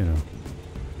 so, you know.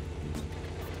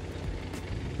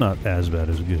 Not as bad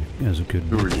as it could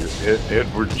be. Who are you?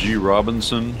 Edward G.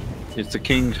 Robinson? It's the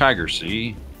King Tiger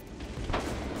Sea.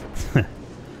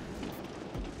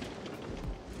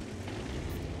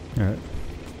 Alright.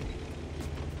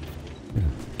 Yeah,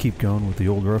 keep going with the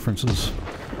old references.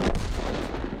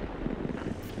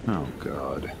 Oh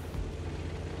God.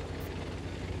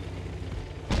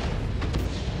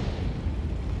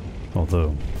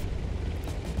 Although,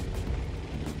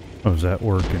 I was at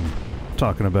work and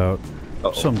talking about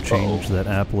some change that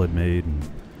Apple had made, and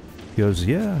he goes,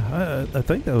 yeah, I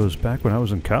think that was back when I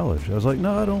was in college. I was like,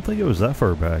 no, I don't think it was that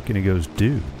far back. And he goes,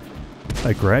 dude,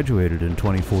 I graduated in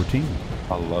 2014.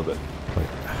 I love it. Like,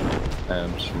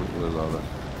 absolutely love it.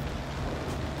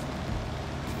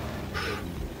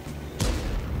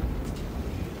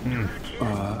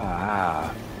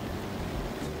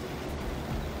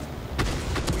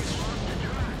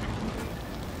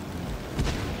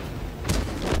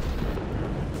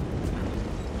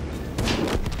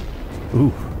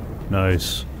 Ooh,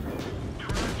 nice.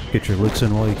 Get your licks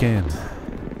in while you can.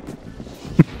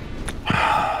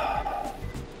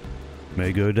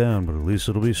 May go down, but at least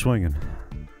it'll be swinging.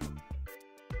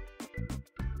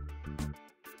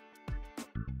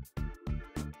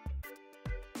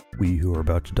 We who are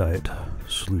about to diet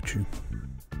salute you.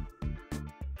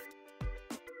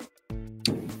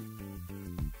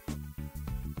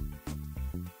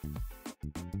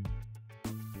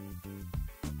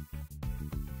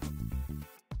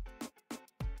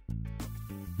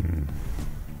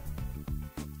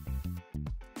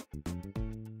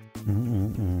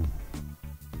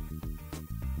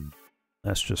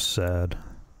 That's just sad.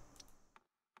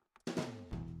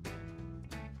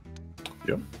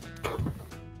 Yep.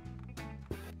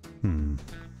 Hmm.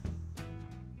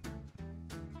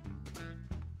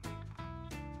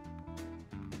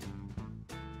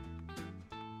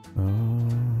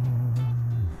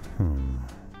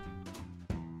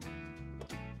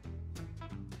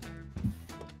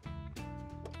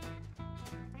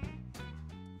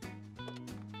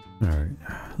 Alright,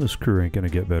 this crew ain't gonna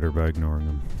get better by ignoring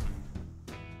them.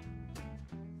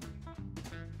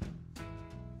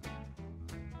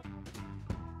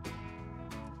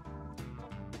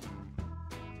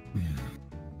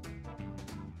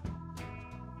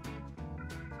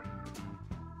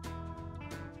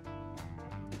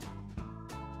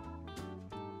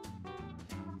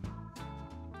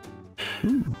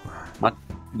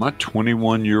 My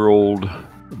 21-year-old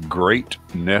great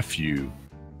nephew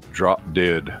dropped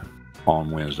dead on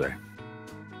Wednesday.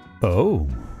 Oh.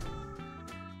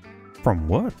 From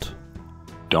what?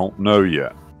 Don't know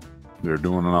yet. They're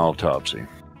doing an autopsy.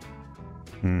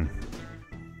 Hmm.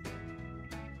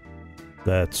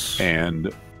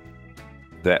 And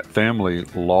that family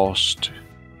lost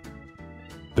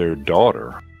their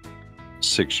daughter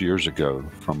 6 years ago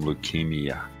from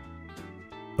leukemia.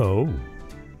 Oh.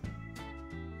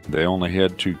 They only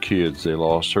had 2 kids. They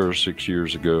lost her 6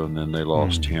 years ago, and then they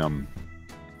lost him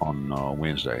on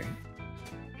Wednesday.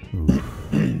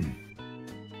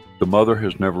 The mother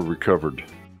has never recovered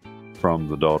from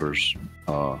the daughter's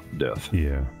death.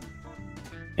 Yeah.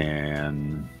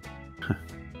 And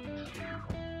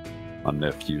my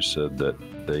nephew said that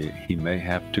he may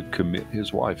have to commit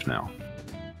his wife now.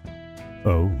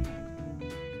 Oh.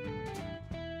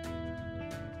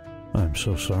 I'm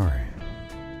so sorry.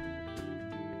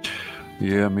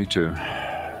 Yeah, me too.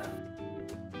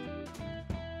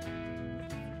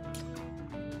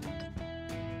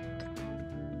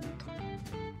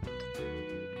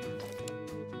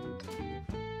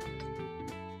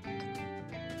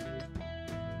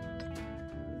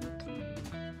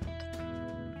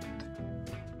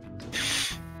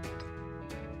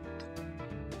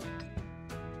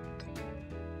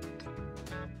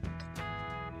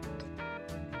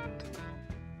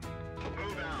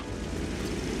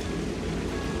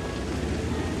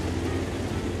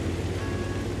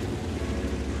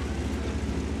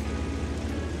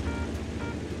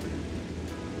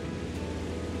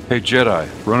 Hey, Jedi,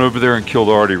 run over there and kill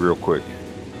Artie real quick.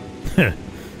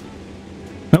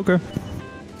 Okay.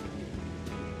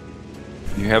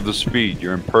 You have the speed.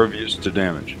 You're impervious to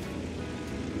damage.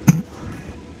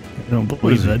 I don't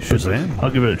believe that. Shazam?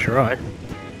 I'll give it a try.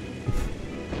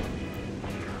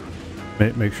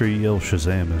 Make sure you yell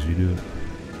Shazam as you do it.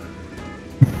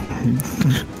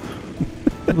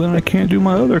 Then I can't do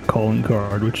my other calling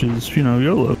card, which is, you know,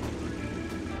 YOLO.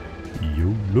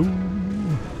 YOLO.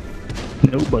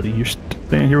 Nobody, you're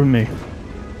staying here with me.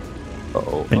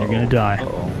 Uh-oh. And you're gonna die.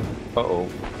 Uh-oh. Uh-oh.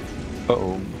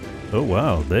 Uh-oh. Oh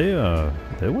wow, they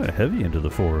went heavy into the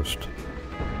forest.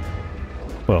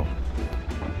 Well,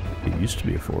 it used to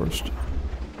be a forest.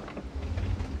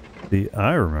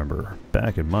 I remember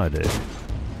back in my day,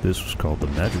 this was called the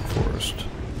Magic Forest.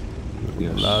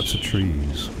 Yes. Lots of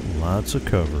trees, lots of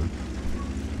cover,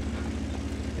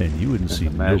 and you wouldn't see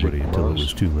magic nobody until it bus.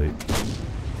 was too late.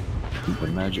 The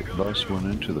magic bus went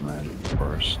into the magic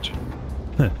forest.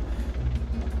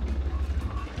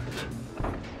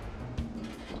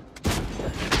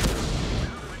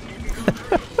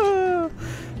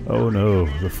 Oh no,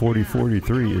 the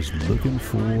 4043 is looking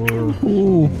for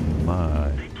Ooh.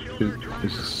 my.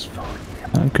 This is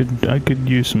fun. I could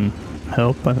use some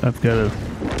help. I've got a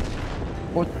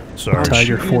What? Sorry.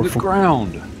 Tiger Shooting the 4.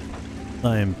 ground.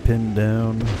 I am pinned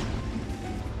down,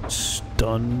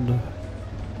 stunned,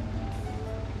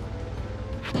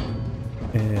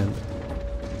 and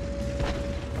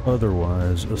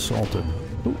otherwise assaulted.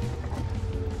 Ooh.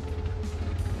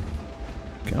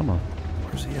 Come on,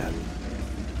 where's he at?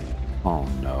 Oh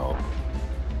no.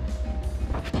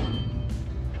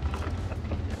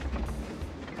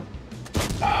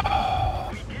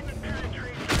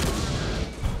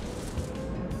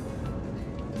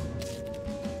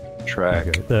 Track.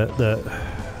 Okay, that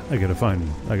I gotta find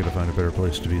a better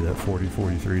place to be. That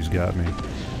 4043's got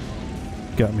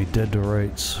me dead to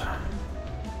rights.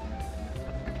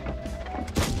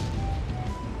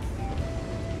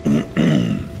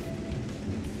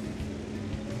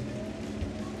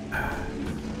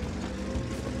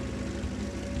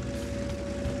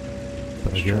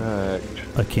 But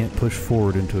I can't push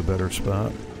forward into a better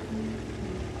spot.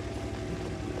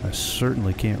 I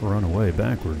certainly can't run away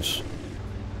backwards.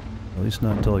 At least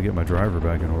not until I get my driver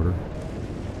back in order.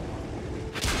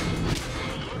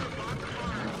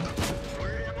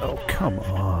 Oh, come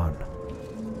on.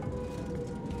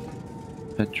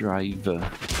 The driver.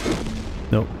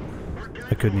 Nope.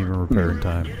 I couldn't even repair in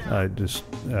time. I just...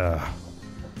 that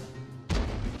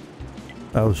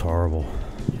was horrible.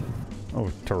 That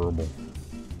was terrible.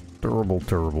 Terrible,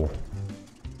 terrible.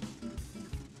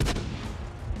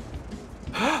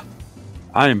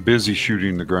 I am busy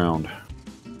shooting the ground.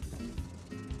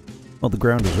 Well, the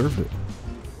ground deserved it.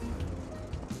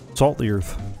 Salt the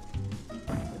earth.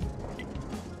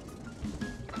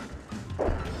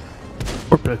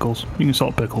 or pickles. You can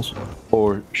salt pickles.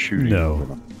 Or shooting.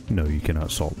 No. No, you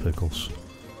cannot salt pickles.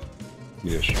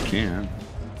 Yes, you can.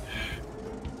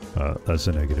 That's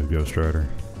a negative, Ghost Rider.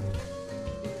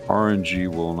 RNG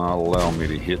will not allow me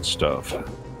to hit stuff.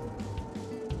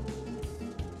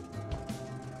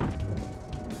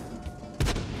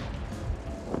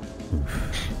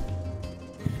 Oof.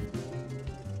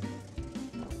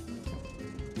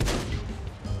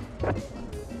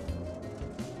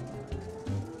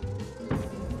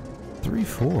 Three,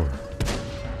 four.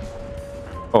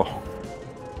 Oh,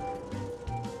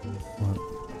 What?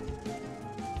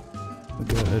 I'll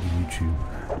go ahead and eat you.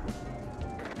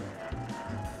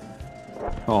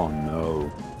 oh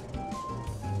no.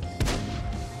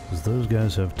 Does those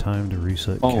guys have time to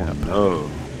reset Oh cap? no.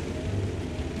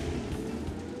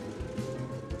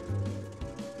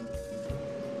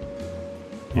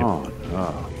 Yep. Oh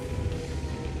no.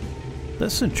 That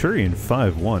Centurion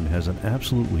 5-1 has an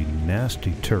absolutely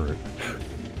nasty turret.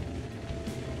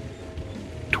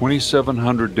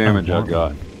 2,700 damage I want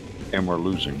got, and we're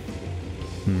losing.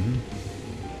 Mm-hmm.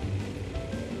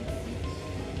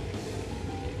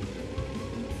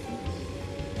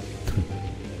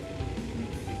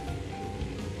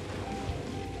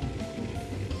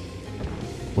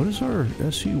 What is our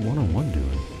SU-101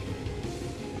 doing?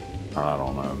 I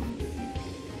don't know.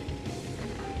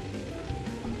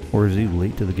 Or is he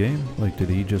late to the game? Like, did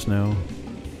he just now?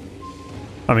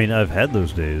 I mean, I've had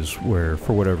those days where,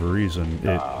 for whatever reason,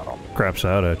 it craps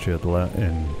out at you at the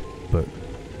but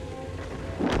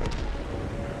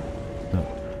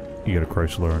no, you got a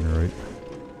Chrysler on your right.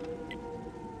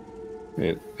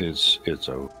 It's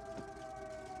over.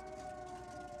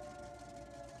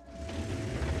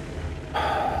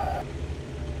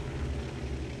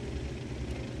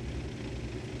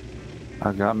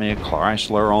 I got me a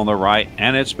Chrysler on the right,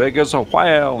 and it's big as a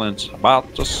whale, and it's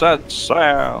about to set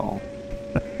sail.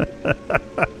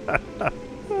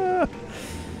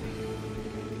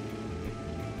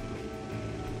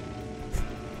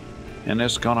 And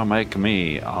it's gonna make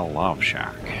me a love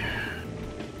shack.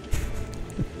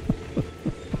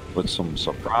 With some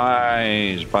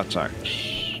surprise butt sex.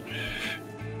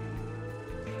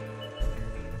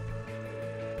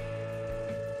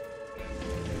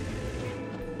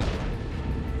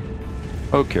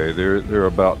 Okay, they're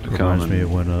about to come. Reminds me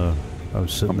of when I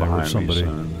was sitting there with somebody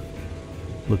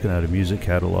looking at a music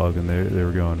catalog, and they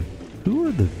were going, "Who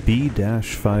are the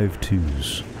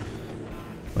B-52s?"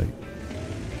 Like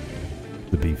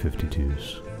the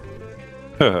B-52s.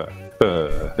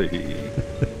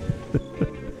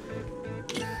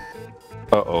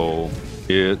 Uh-oh,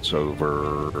 it's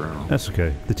over. That's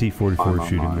okay. The T-44 is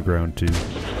shooting the ground too.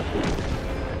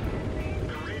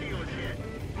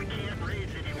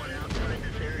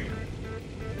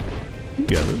 You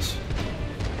got this.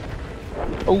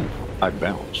 Oh, I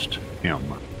bounced him.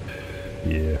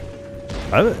 Yeah.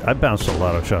 I bounced a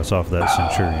lot of shots off that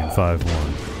Centurion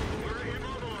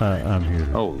 5-1. I'm here.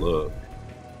 Oh, look.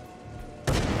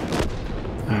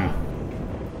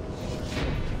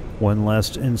 One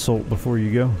last insult before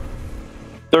you go.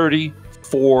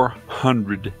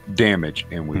 3,400 damage,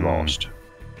 and we lost.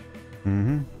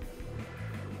 Mm-hmm.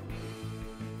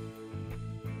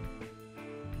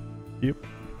 Yep.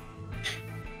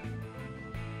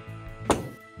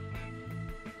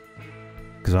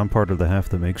 Because I'm part of the half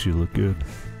that makes you look good.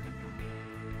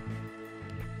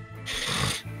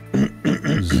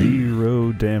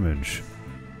 0 damage.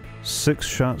 6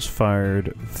 shots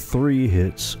fired, 3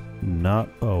 hits, not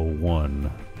a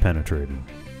 1 penetrated.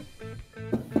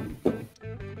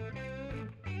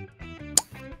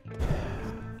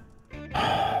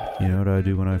 You know what I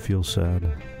do when I feel sad?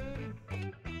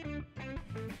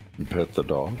 Pet the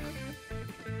dog.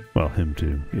 Well, him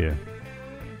too, yeah.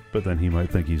 But then he might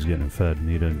think he's getting fed, and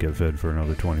he doesn't get fed for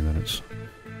another 20 minutes.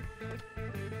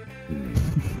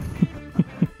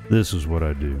 This is what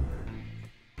I do.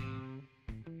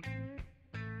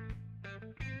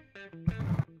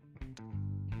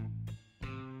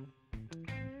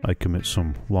 I commit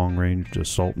some long-range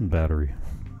assault and battery.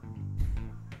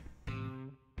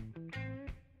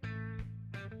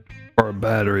 Or a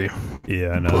battery.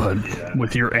 Yeah, I know. But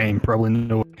with your aim, probably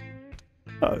no.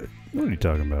 What are you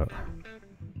talking about?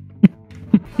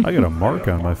 I got a mark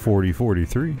on my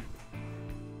 40-43.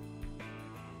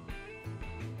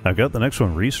 I've got the next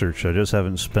one researched. I just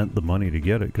haven't spent the money to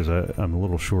get it because I'm a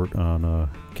little short on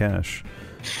cash.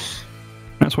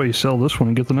 That's why you sell this one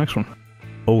and get the next one.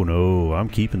 Oh no, I'm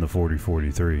keeping the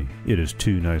 40-43. It is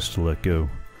too nice to let go.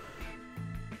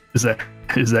 Is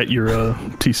that your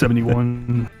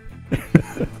T-71?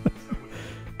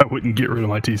 I wouldn't get rid of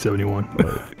my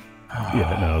T-71.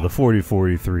 Yeah, no, the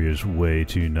 40-43 is way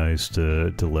too nice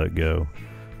to let go.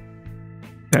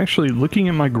 Actually, looking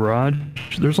at my garage,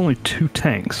 there's only 2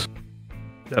 tanks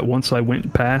that once I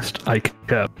went past, I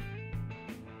kept.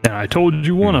 And I told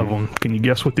you one of them. Can you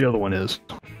guess what the other one is?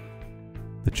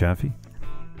 The Chaffee?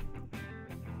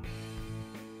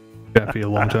 Chaffee a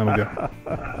long time ago.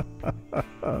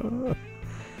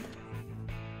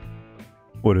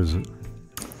 What is it?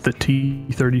 The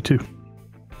T-32.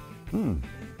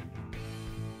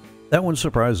 That one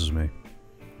surprises me.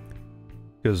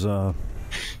 Because, I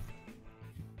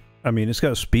mean, it's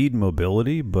got speed and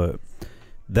mobility, but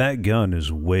that gun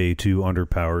is way too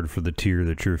underpowered for the tier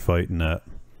that you're fighting at.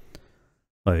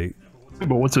 Like,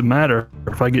 but what's it matter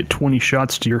if I get 20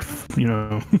 shots to your,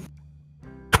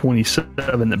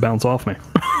 27 that bounce off me?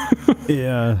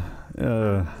 yeah.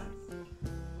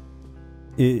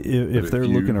 If they're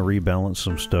looking to rebalance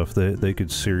some stuff, they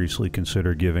could seriously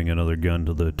consider giving another gun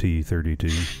to the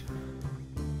T-32.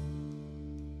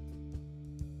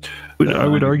 I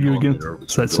would argue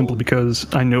against that simply because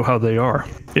I know how they are.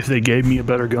 If they gave me a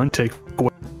better gun, take away.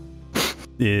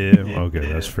 Yeah,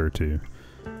 okay, that's fair too.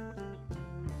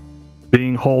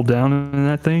 Being hauled down in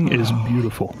that thing is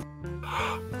beautiful.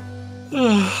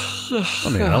 I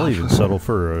mean, I'll even settle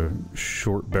for a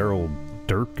short barrel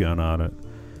derp gun on it.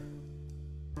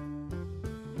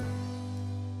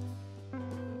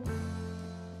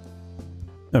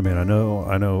 I mean, I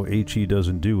know HE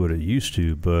doesn't do what it used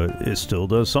to, but it still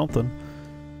does something.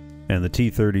 And the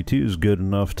T-32 is good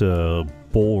enough to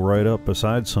bowl right up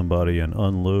beside somebody and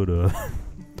unload a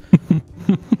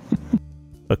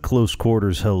a close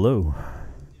quarters hello.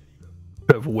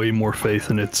 I have way more faith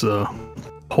in its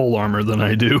whole armor than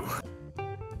I do.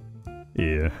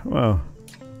 Yeah, well,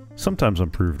 sometimes I'm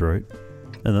proved right.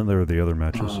 And then there are the other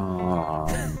matches.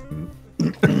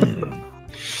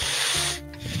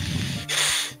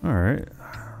 Alright.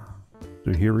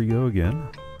 So here we go again.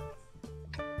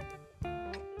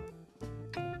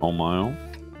 On my own?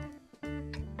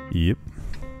 Yep.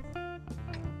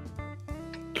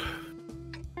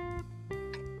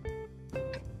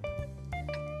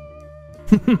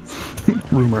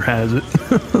 Rumor has it.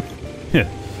 Yeah.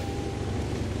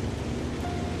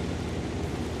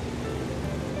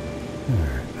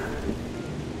 Alright.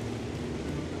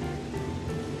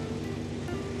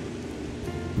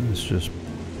 Let's just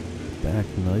back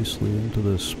nicely into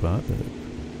this spot that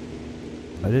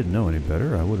I didn't know any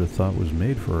better. I would have thought was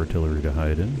made for artillery to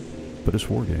hide in, but it's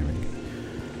wargaming.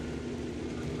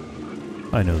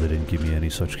 I know they didn't give me any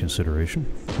such consideration.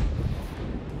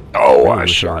 Oh, I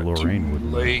wish shot our too Lorraine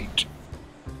would late.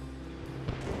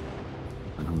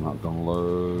 I'm not gonna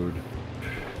load.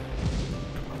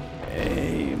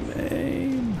 Aim,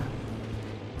 aim.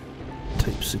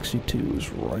 Type 62 is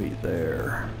right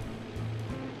there.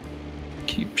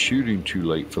 Keep shooting too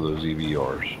late for those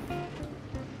EVRs.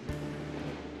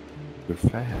 They're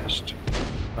fast.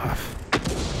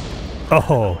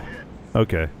 Oh,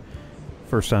 okay.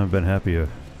 First time I've been happy a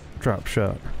drop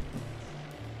shot.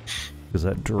 Because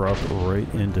that dropped right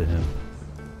into him.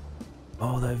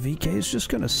 Oh, that VK is just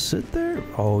gonna sit there?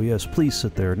 Oh yes, please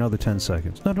sit there. Another 10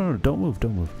 seconds. No, no, no, don't move,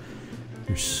 don't move.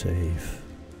 You're safe.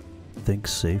 Think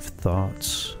safe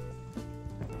thoughts.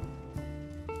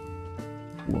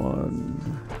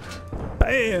 1.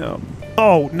 Bam!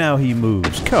 Oh, now he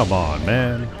moves. Come on,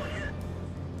 man.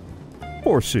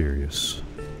 Or serious.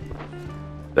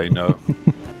 They know.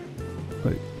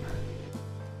 Wait.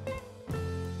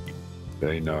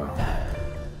 They know.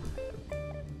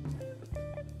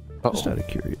 Just out of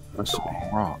curiosity. That's a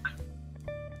rock.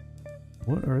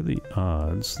 What are the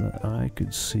odds that I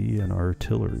could see an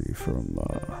artillery from,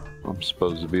 I'm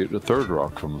supposed to be at the third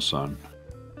rock from the sun.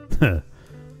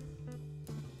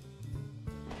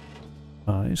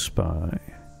 I spy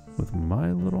with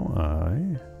my little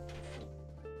eye.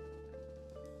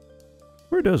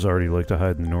 Where does Artie like to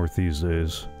hide in the north these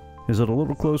days? Is it a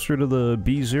little closer to the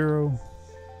B0?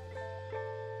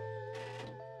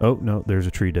 Oh, no, there's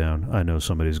a tree down. I know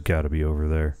somebody's got to be over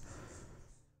there.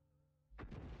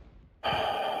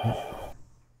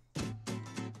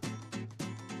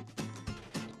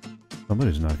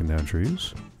 Somebody's knocking down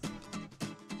trees.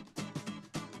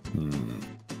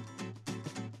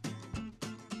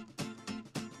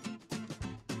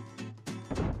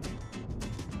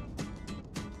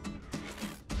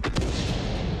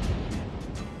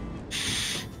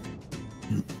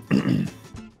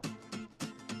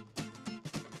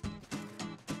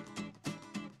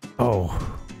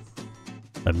 Oh,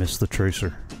 I missed the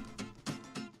tracer.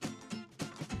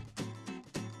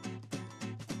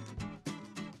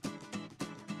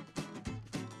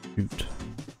 Shoot.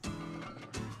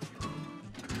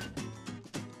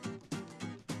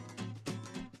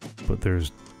 But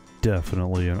there's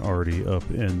definitely an Artie up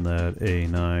in that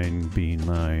A9,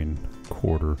 B9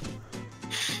 quarter.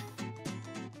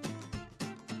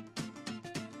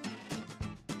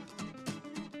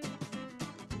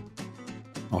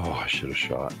 Oh, I should have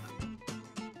shot.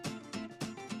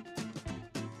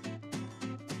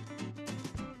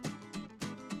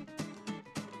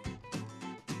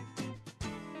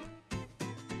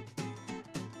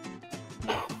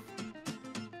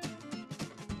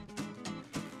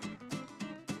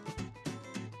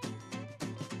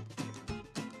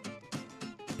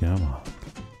 Come on.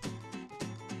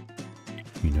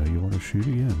 You know you want to shoot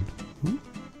again. Ooh.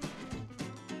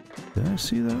 Did I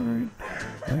see that right?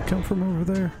 Did I come from over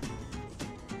there?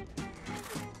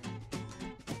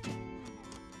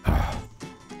 I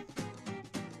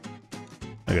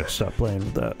gotta stop playing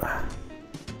with that.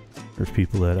 There's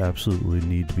people that absolutely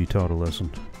need to be taught a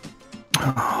lesson.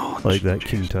 Oh, Like that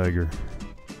King Tiger.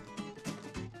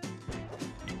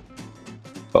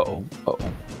 Uh-oh,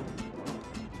 uh-oh.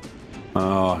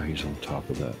 Oh, he's on top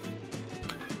of that.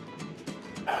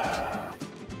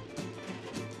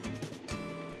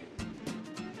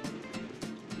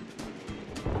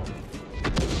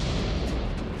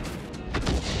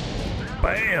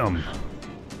 Bam!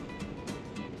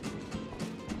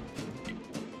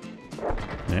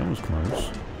 That was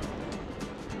close.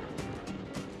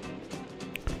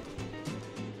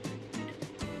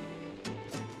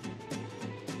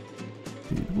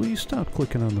 Dude, will you stop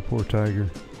clicking on the poor tiger?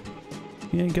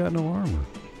 He ain't got no armor.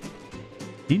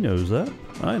 He knows that.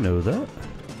 I know that.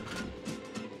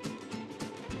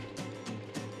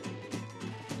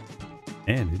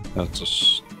 And it,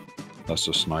 that's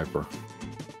a sniper.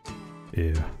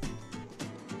 yeah.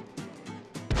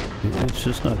 It's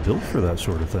just not built for that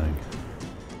sort of thing.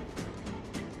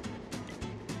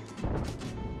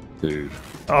 Dude.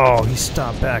 Oh, he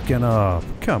stopped backing up.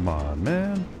 Come on,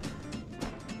 man.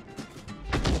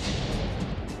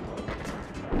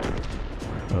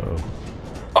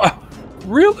 Uh-oh.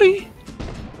 Really?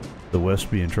 The West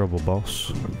be in trouble,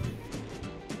 boss.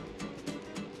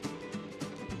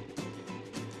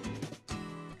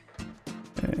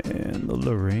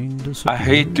 Coloring disappears. I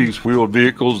hate these wheeled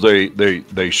vehicles.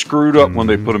 They screwed up when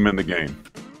they put them in the game.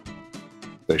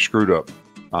 They screwed up.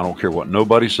 I don't care what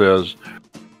nobody says.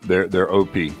 They're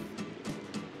OP.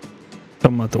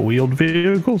 Talking about the wheeled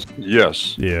vehicles?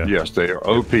 Yes. Yeah. Yes, they are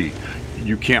OP.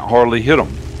 You can't hardly hit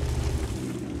them.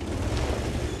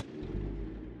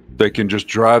 They can just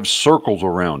drive circles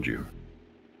around you.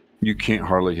 You can't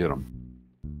hardly hit them.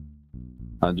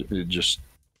 It just...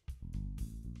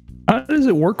 How does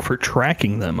it work for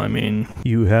tracking them? I mean...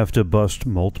 You have to bust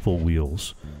multiple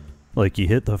wheels. Like, you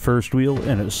hit the first wheel,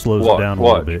 and it slows it down a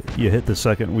little bit. You hit the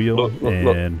second wheel,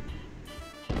 and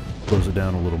slows it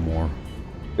down a little more.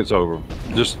 It's over.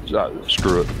 Just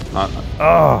screw it.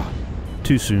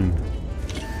 Too soon.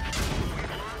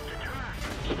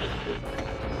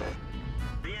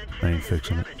 I ain't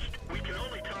fixing it.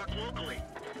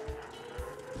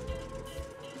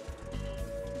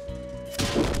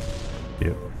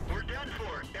 Yep. We're done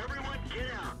for. Everyone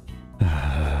get out.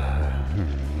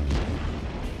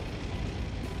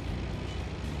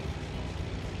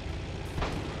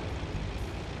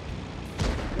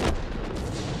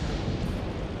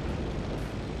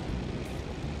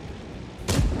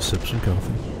 Sip some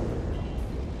coffee.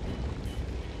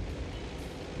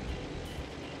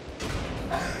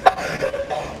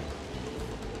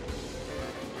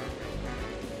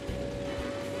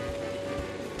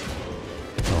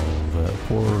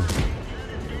 Poor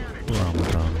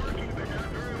Ramadan.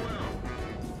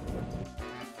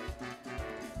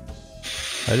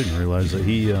 I didn't realize that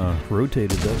he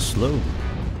rotated that slow.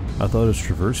 I thought his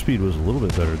traverse speed was a little bit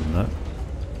better than that.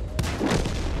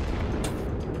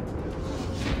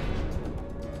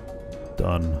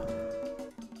 Done.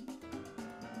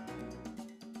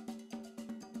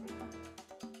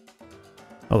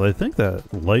 Oh, I think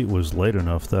that light was light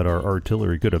enough that our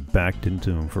artillery could have backed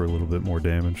into him for a little bit more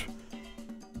damage.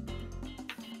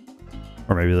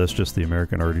 Or maybe that's just the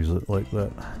American arties that like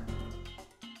that.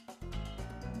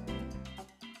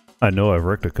 I know I've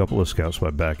wrecked a couple of scouts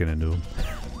by backing into them.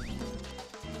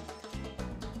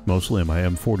 Mostly in my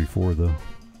M44 though.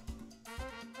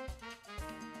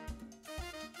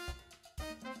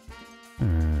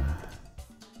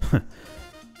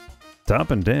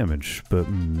 Top in damage, but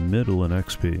middle in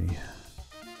XP.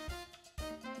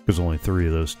 Because only 3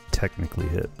 of those technically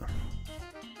hit.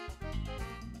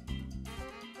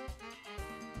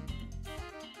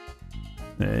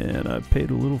 And I paid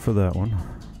a little for that one.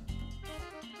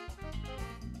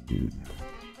 Dude.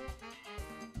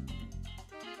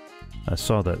 I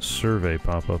saw that survey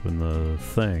pop up in the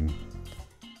thing.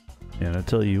 And I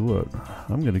tell you what,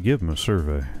 I'm going to give him a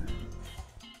survey.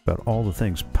 About all the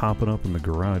things popping up in the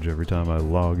garage every time I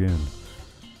log in.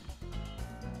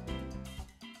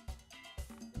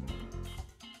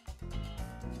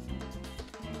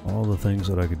 All the things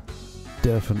that I could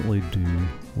definitely do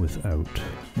without.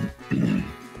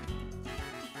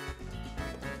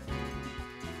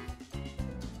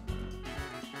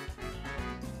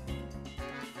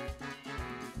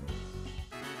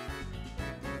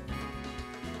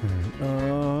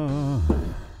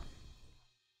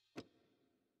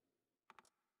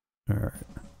 Alright.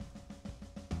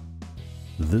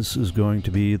 This is going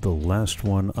to be the last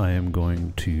one I am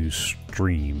going to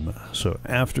stream. So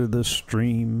after this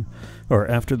stream, or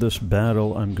after this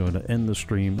battle, I'm going to end the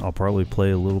stream. I'll probably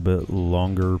play a little bit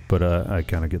longer, but I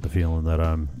kind of get the feeling that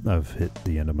I've hit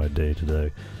the end of my day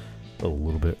today a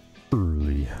little bit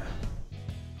early.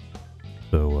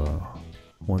 So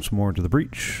once more into the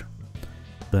breach.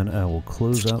 Then I will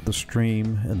close out the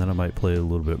stream, and then I might play a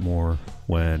little bit more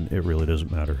when it really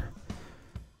doesn't matter.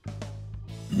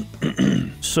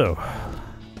 So,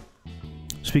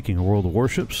 speaking of World of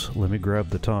Warships, let me grab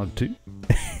the TOG 2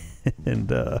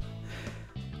 and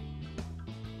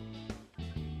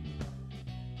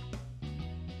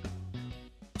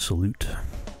salute.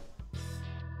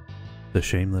 The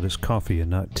shame that it's coffee and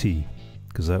not tea,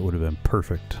 because that would have been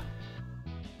perfect.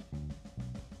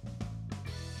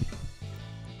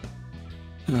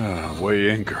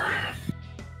 Weigh anchor.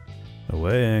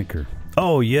 Away anchor.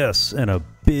 Oh yes, and a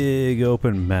big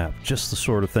open map. Just the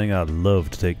sort of thing I'd love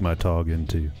to take my TOG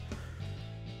into.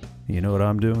 You know what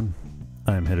I'm doing?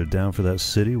 I'm headed down for that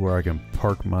city where I can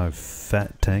park my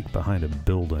fat tank behind a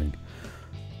building.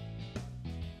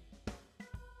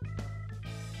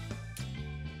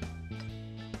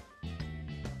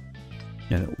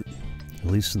 And at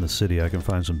least in the city I can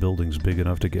find some buildings big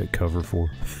enough to get cover for.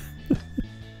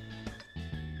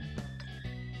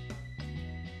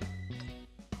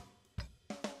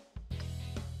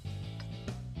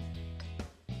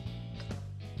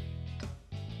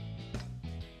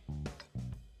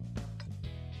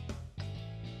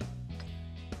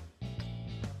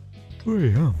 Oh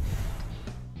yeah.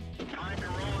 Time to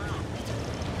roll out.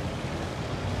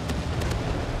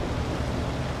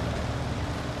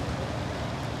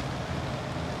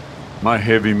 My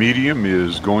heavy medium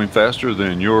is going faster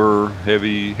than your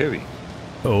heavy heavy.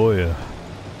 Oh yeah.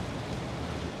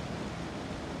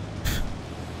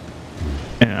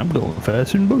 And I'm going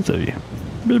faster than both of you.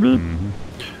 Beep, beep. Mm-hmm.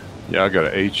 Yeah, I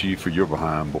got an HE for your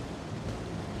behind, boy.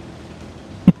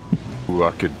 Ooh,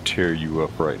 I could tear you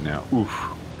up right now. Oof.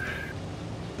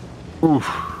 Oof.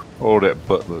 Oh, that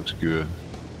butt looks good.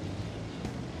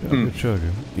 Good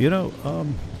chugga. You know,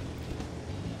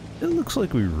 it looks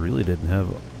like we really didn't have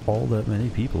all that many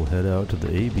people head out to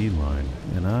the AB line,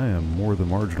 and I am more than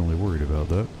marginally worried about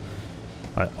that.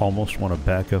 I almost want to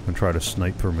back up and try to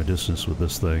snipe from a distance with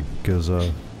this thing, because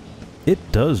it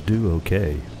does do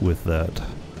okay with that.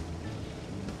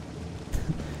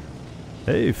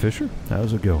 Hey Fisher,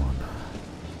 how's it going?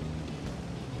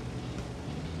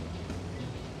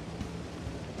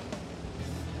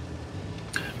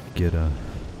 Get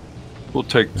We'll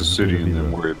take the There's city gonna be and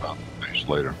then the- worry about the base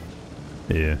later.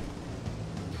 yeah.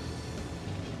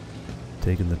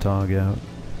 Taking the tog out.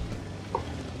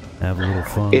 Have a little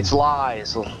fun. It's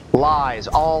lies. Lies.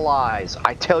 All lies.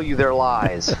 I tell you they're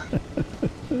lies.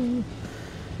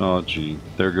 Oh, gee.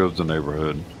 There goes the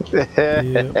neighborhood.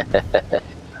 Yep.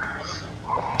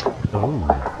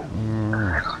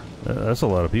 Oh. That's a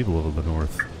lot of people over the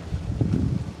north.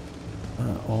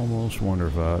 I almost wonder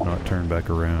if I ought not turn back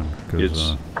around.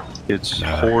 Cause, It's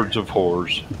nah. hordes of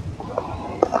whores.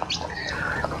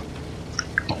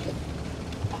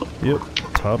 Yep.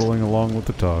 Toddling along with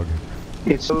the tog.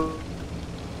 It's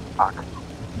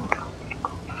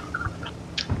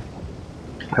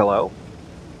Hello?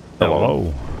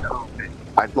 Hello.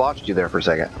 I lost you there for a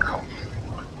second.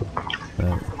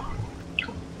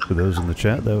 For those in the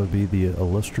chat, that would be the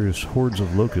illustrious Hordes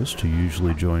of Locust, who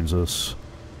usually joins us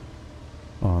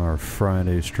on our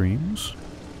Friday streams.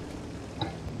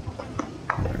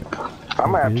 I'm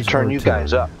gonna have to Is turn you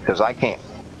guys artillery. up because I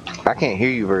can't hear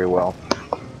you very well.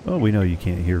 Oh, we know you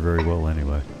can't hear very well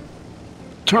anyway.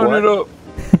 Turn What? it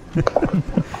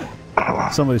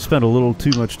up! Somebody spent a little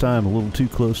too much time, a little too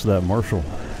close to that Marshall.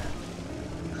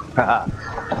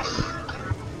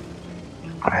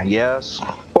 Yes.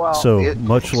 Well, So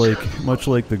much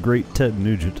like the great Ted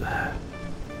Nugent,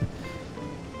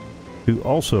 who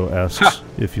also asks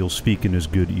if you'll speak in his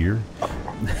good ear.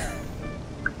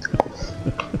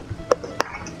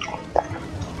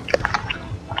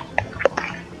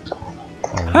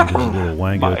 All I need is a little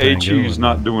wango My tango HE is and,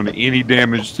 not doing any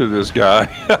damage to this guy.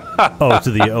 Oh,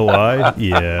 to the OI?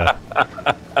 Yeah.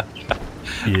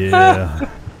 Yeah.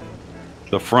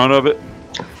 The front of it.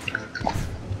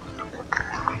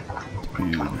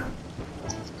 Dude.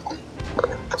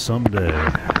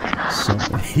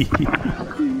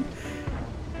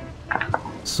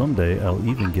 Someday I'll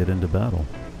even get into battle.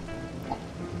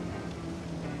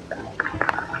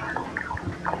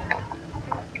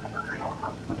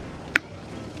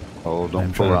 Oh, don't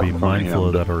I'm pull trying out to be in front mindful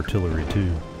of him. that artillery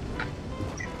too.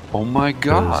 Oh my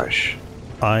gosh.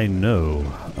 I know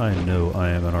I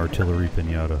am an artillery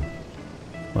pinata.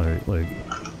 Like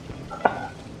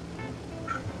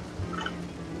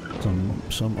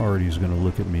some arty's gonna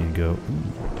look at me and go,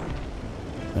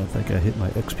 "Ooh, I think I hit my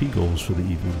XP goals for the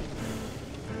evening."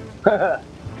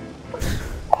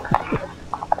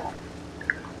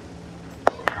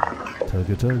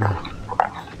 Tugga tugga.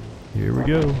 Here we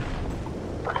go.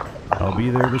 I'll be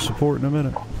there to support in a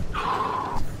minute.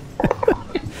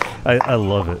 I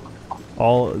love it.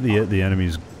 All the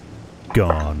enemy's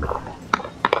gone.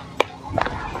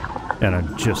 And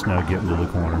I'm just now getting to the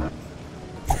corner.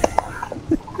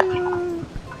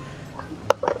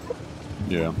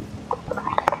 Yeah.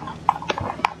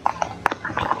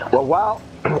 well, while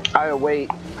I await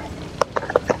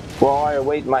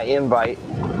my invite,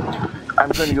 I'm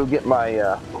going to go get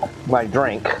my my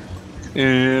drink.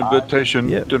 Invitation.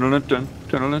 Yep. Dun-dun-dun-dun,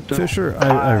 dun-dun-dun-dun. Fisher,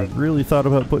 I really thought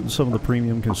about putting some of the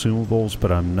premium consumables,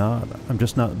 but I'm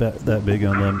just not that big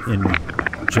on them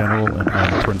in general and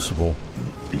on principle.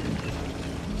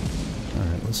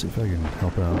 Alright, let's see if I can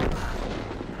help out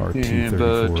our Invitation.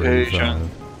 234.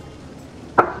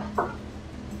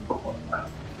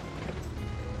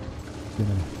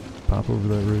 Gonna pop over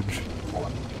that ridge.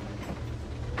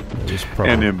 That was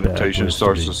probably And a bad invitation place to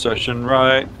starts be. the session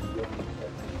right.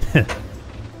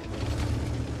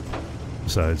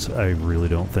 Besides, I really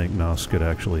don't think NOS could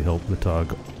actually help the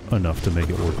TOG enough to make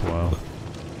it worthwhile.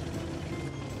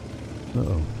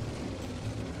 Uh-oh.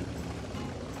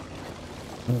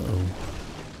 Uh-oh.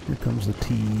 Here comes the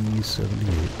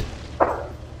T-78.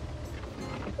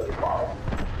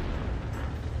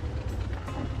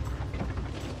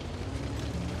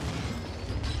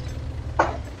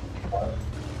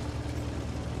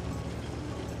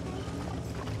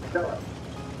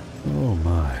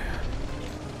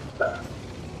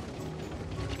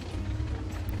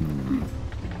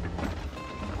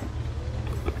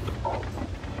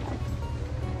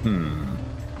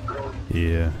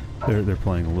 Yeah, they're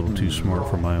playing a little too smart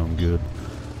for my own good.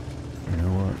 You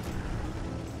know what?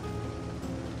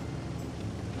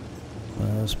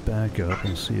 Let's back up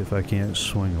and see if I can't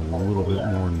swing a little bit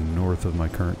more north of my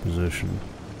current position.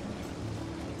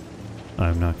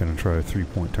 I'm not going to try a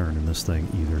 3-point turn in this thing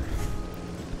either.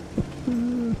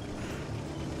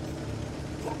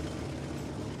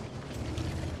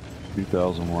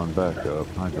 2001 backup.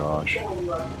 My gosh. You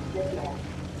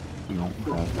don't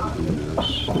have to do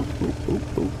this.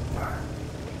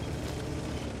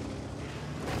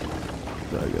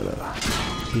 I gotta...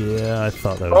 Yeah, I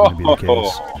thought that was going to be the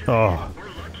case. Oh.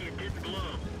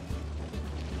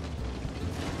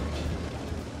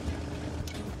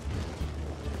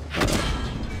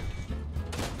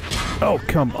 Oh,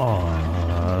 come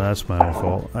on. That's my own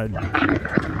fault. I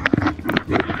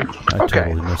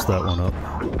totally messed that one up.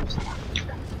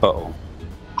 Uh-oh.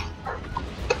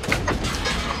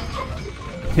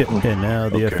 And now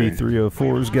the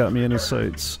FE304's got me in his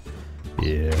sights.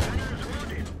 Yeah.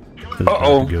 This is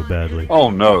about to go badly. Oh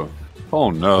no. Oh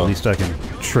no. At least I can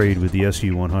trade with the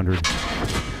SU-100.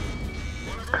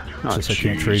 Oh, Since I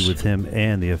can't trade with him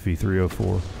and the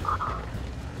FE304.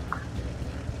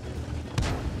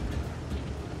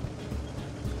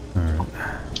 Alright.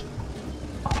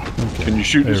 Okay. Can you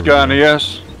shoot this guy in the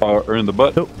ass? Or in the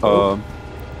butt? Nope. Oh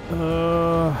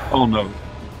no.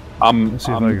 I'm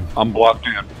blocked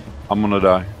in. I'm gonna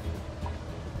die.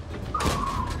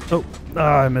 Oh,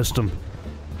 I missed him.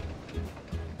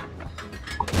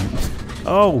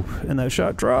 Oh, and that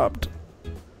shot dropped.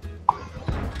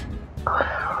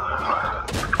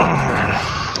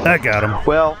 That got him.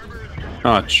 Well.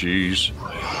 Ah, jeez.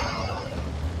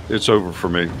 It's over for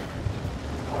me.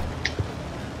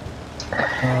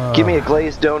 Give me a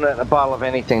glazed donut and a bottle of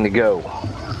anything to go.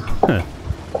 Huh.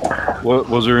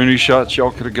 Was there any shots y'all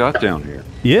could have got down here?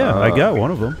 Yeah, I got one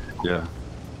of them. Yeah.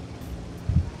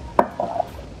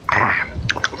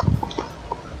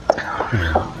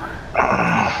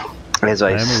 As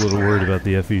I am a little worried about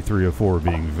the FE304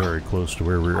 being very close to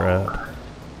where we're at.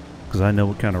 Because I know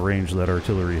what kind of range that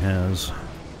artillery has.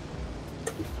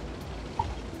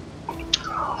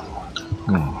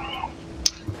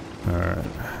 Alright.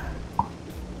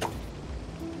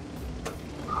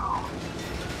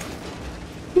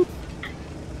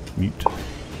 Mute.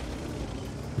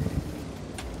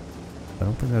 I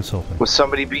don't think that's helping. Was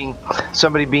somebody being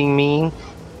mean?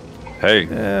 Hey,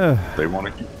 Yeah. they want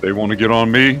to get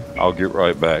on me. I'll get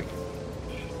right back.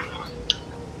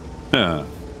 Yeah.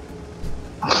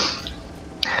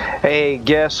 Hey,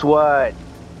 guess what,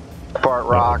 Fart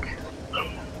Rock?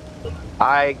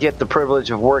 I get the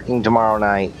privilege of working tomorrow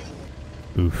night.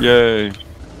 Oof. Yay.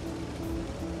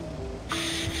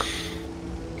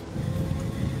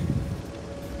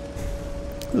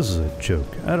 This is a joke.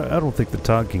 I don't think the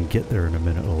Todd can get there in a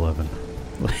minute 11.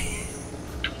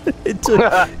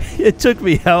 It took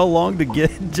me how long to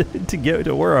get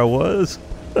to where I was?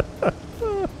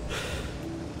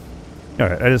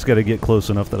 Alright, I just got to get close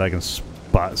enough that I can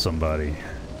spot somebody.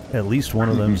 At least one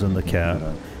of them's in the cap.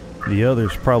 The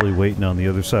other's probably waiting on the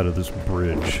other side of this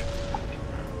bridge.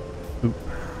 Oop.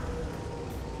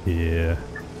 Yeah.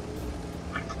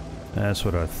 That's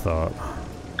what I thought.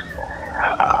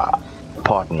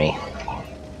 Pardon me.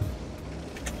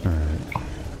 Alright.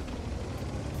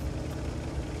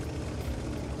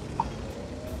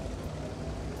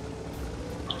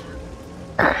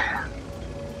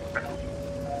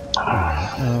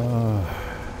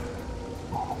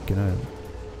 Can I...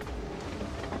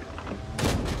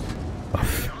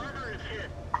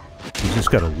 You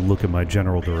just gotta look at my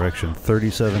general direction.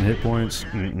 37 hit points?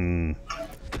 Mm-mm.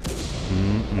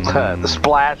 The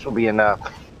splash will be enough.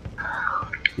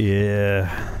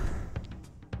 Yeah.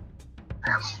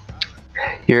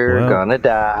 You're gonna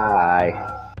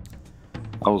die.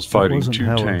 I was fighting wasn't two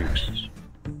how tanks.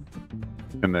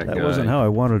 And that guy wasn't how I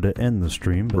wanted to end the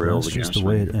stream, but railed that's just against the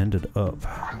way me. it ended up.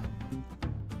 I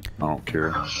don't care.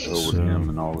 Go with So, him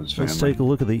and all his family. Let's take a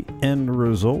look at the end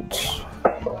results.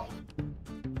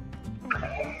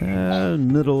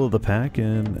 Middle of the pack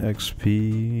in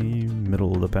XP,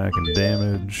 middle of the pack in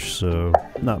damage, so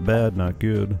not bad, not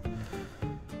good.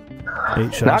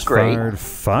 8 shots fired,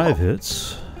 5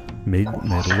 hits. Made a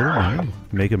little money.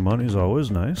 Making money is always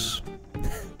nice.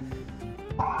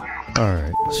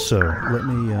 Alright, so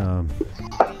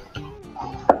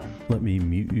let me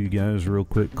mute you guys real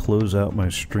quick, close out my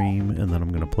stream, and then I'm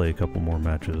going to play a couple more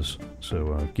matches.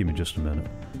 So give me just a minute.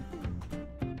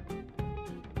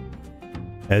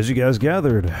 As you guys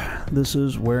gathered, this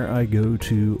is where I go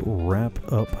to wrap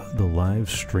up the live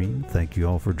stream. Thank you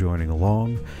all for joining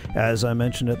along. As I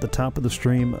mentioned at the top of the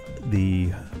stream,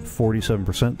 the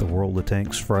 47%, the World of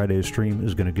Tanks Friday stream,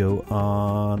 is going to go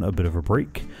on a bit of a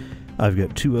break. I've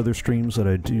got 2 other streams that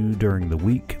I do during the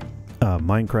week.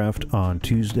 Minecraft on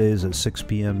Tuesdays at 6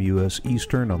 p.m. U.S.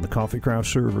 Eastern on the CoffeeCraft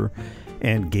server,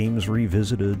 and Games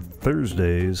Revisited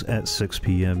Thursdays at 6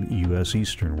 p.m. U.S.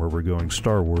 Eastern, where we're going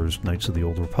Star Wars Knights of the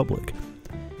Old Republic,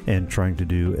 and trying to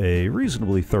do a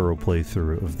reasonably thorough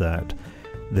playthrough of that.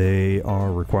 They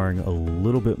are requiring a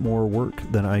little bit more work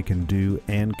than I can do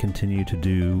and continue to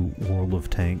do World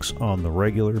of Tanks on the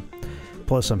regular.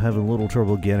 Plus, I'm having a little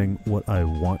trouble getting what I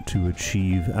want to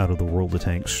achieve out of the World of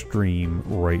Tanks stream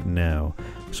right now.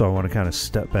 So I want to kind of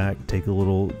step back, take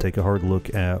a hard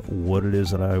look at what it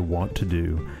is that I want to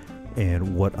do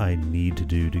and what I need to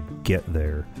do to get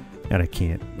there. And I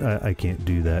can't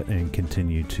do that and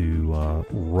continue to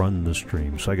run the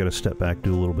stream. So I got to step back,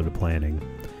 do a little bit of planning,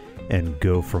 and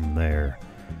go from there.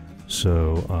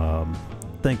 So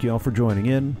thank you all for joining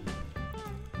in.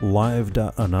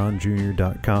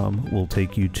 Live.anonjr.com will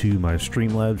take you to my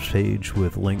Streamlabs page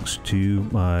with links to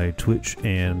my Twitch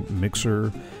and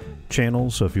Mixer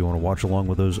channels. So if you want to watch along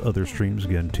with those other streams,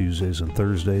 again, Tuesdays and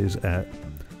Thursdays at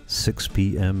 6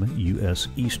 p.m. U.S.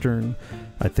 Eastern.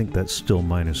 I think that's still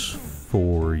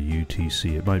 -4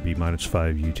 UTC. It might be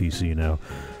 -5 UTC now.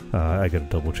 I got to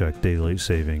double check. Daylight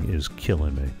saving is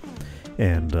killing me.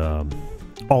 And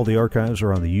all the archives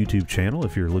are on the YouTube channel.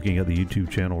 If you're looking at the YouTube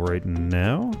channel right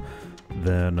now,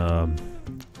 then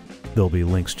there'll be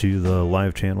links to the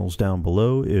live channels down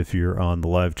below. If you're on the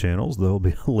live channels, there'll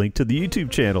be a link to the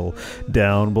YouTube channel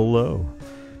down below.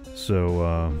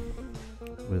 So,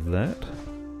 with that,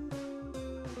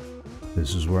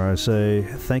 this is where I say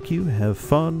thank you, have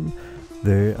fun.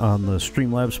 There on the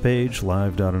Streamlabs page,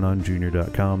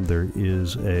 live.anonjr.com, there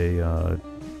is a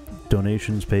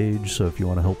donations page, so if you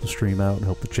want to help the stream out and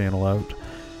help the channel out,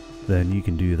 then you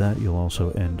can do that. You'll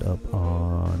also end up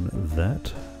on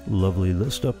that lovely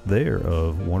list up there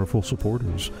of wonderful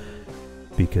supporters,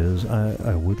 because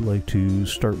I would like to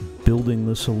start building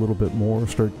this a little bit more,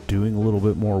 start doing a little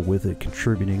bit more with it,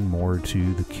 contributing more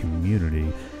to the community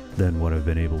than what I've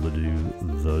been able to do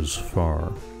thus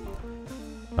far.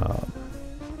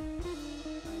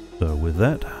 So with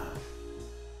that,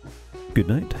 good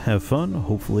night, have fun.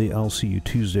 Hopefully I'll see you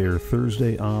Tuesday or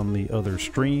Thursday on the other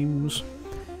streams,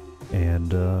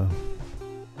 and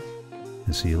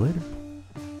see you later.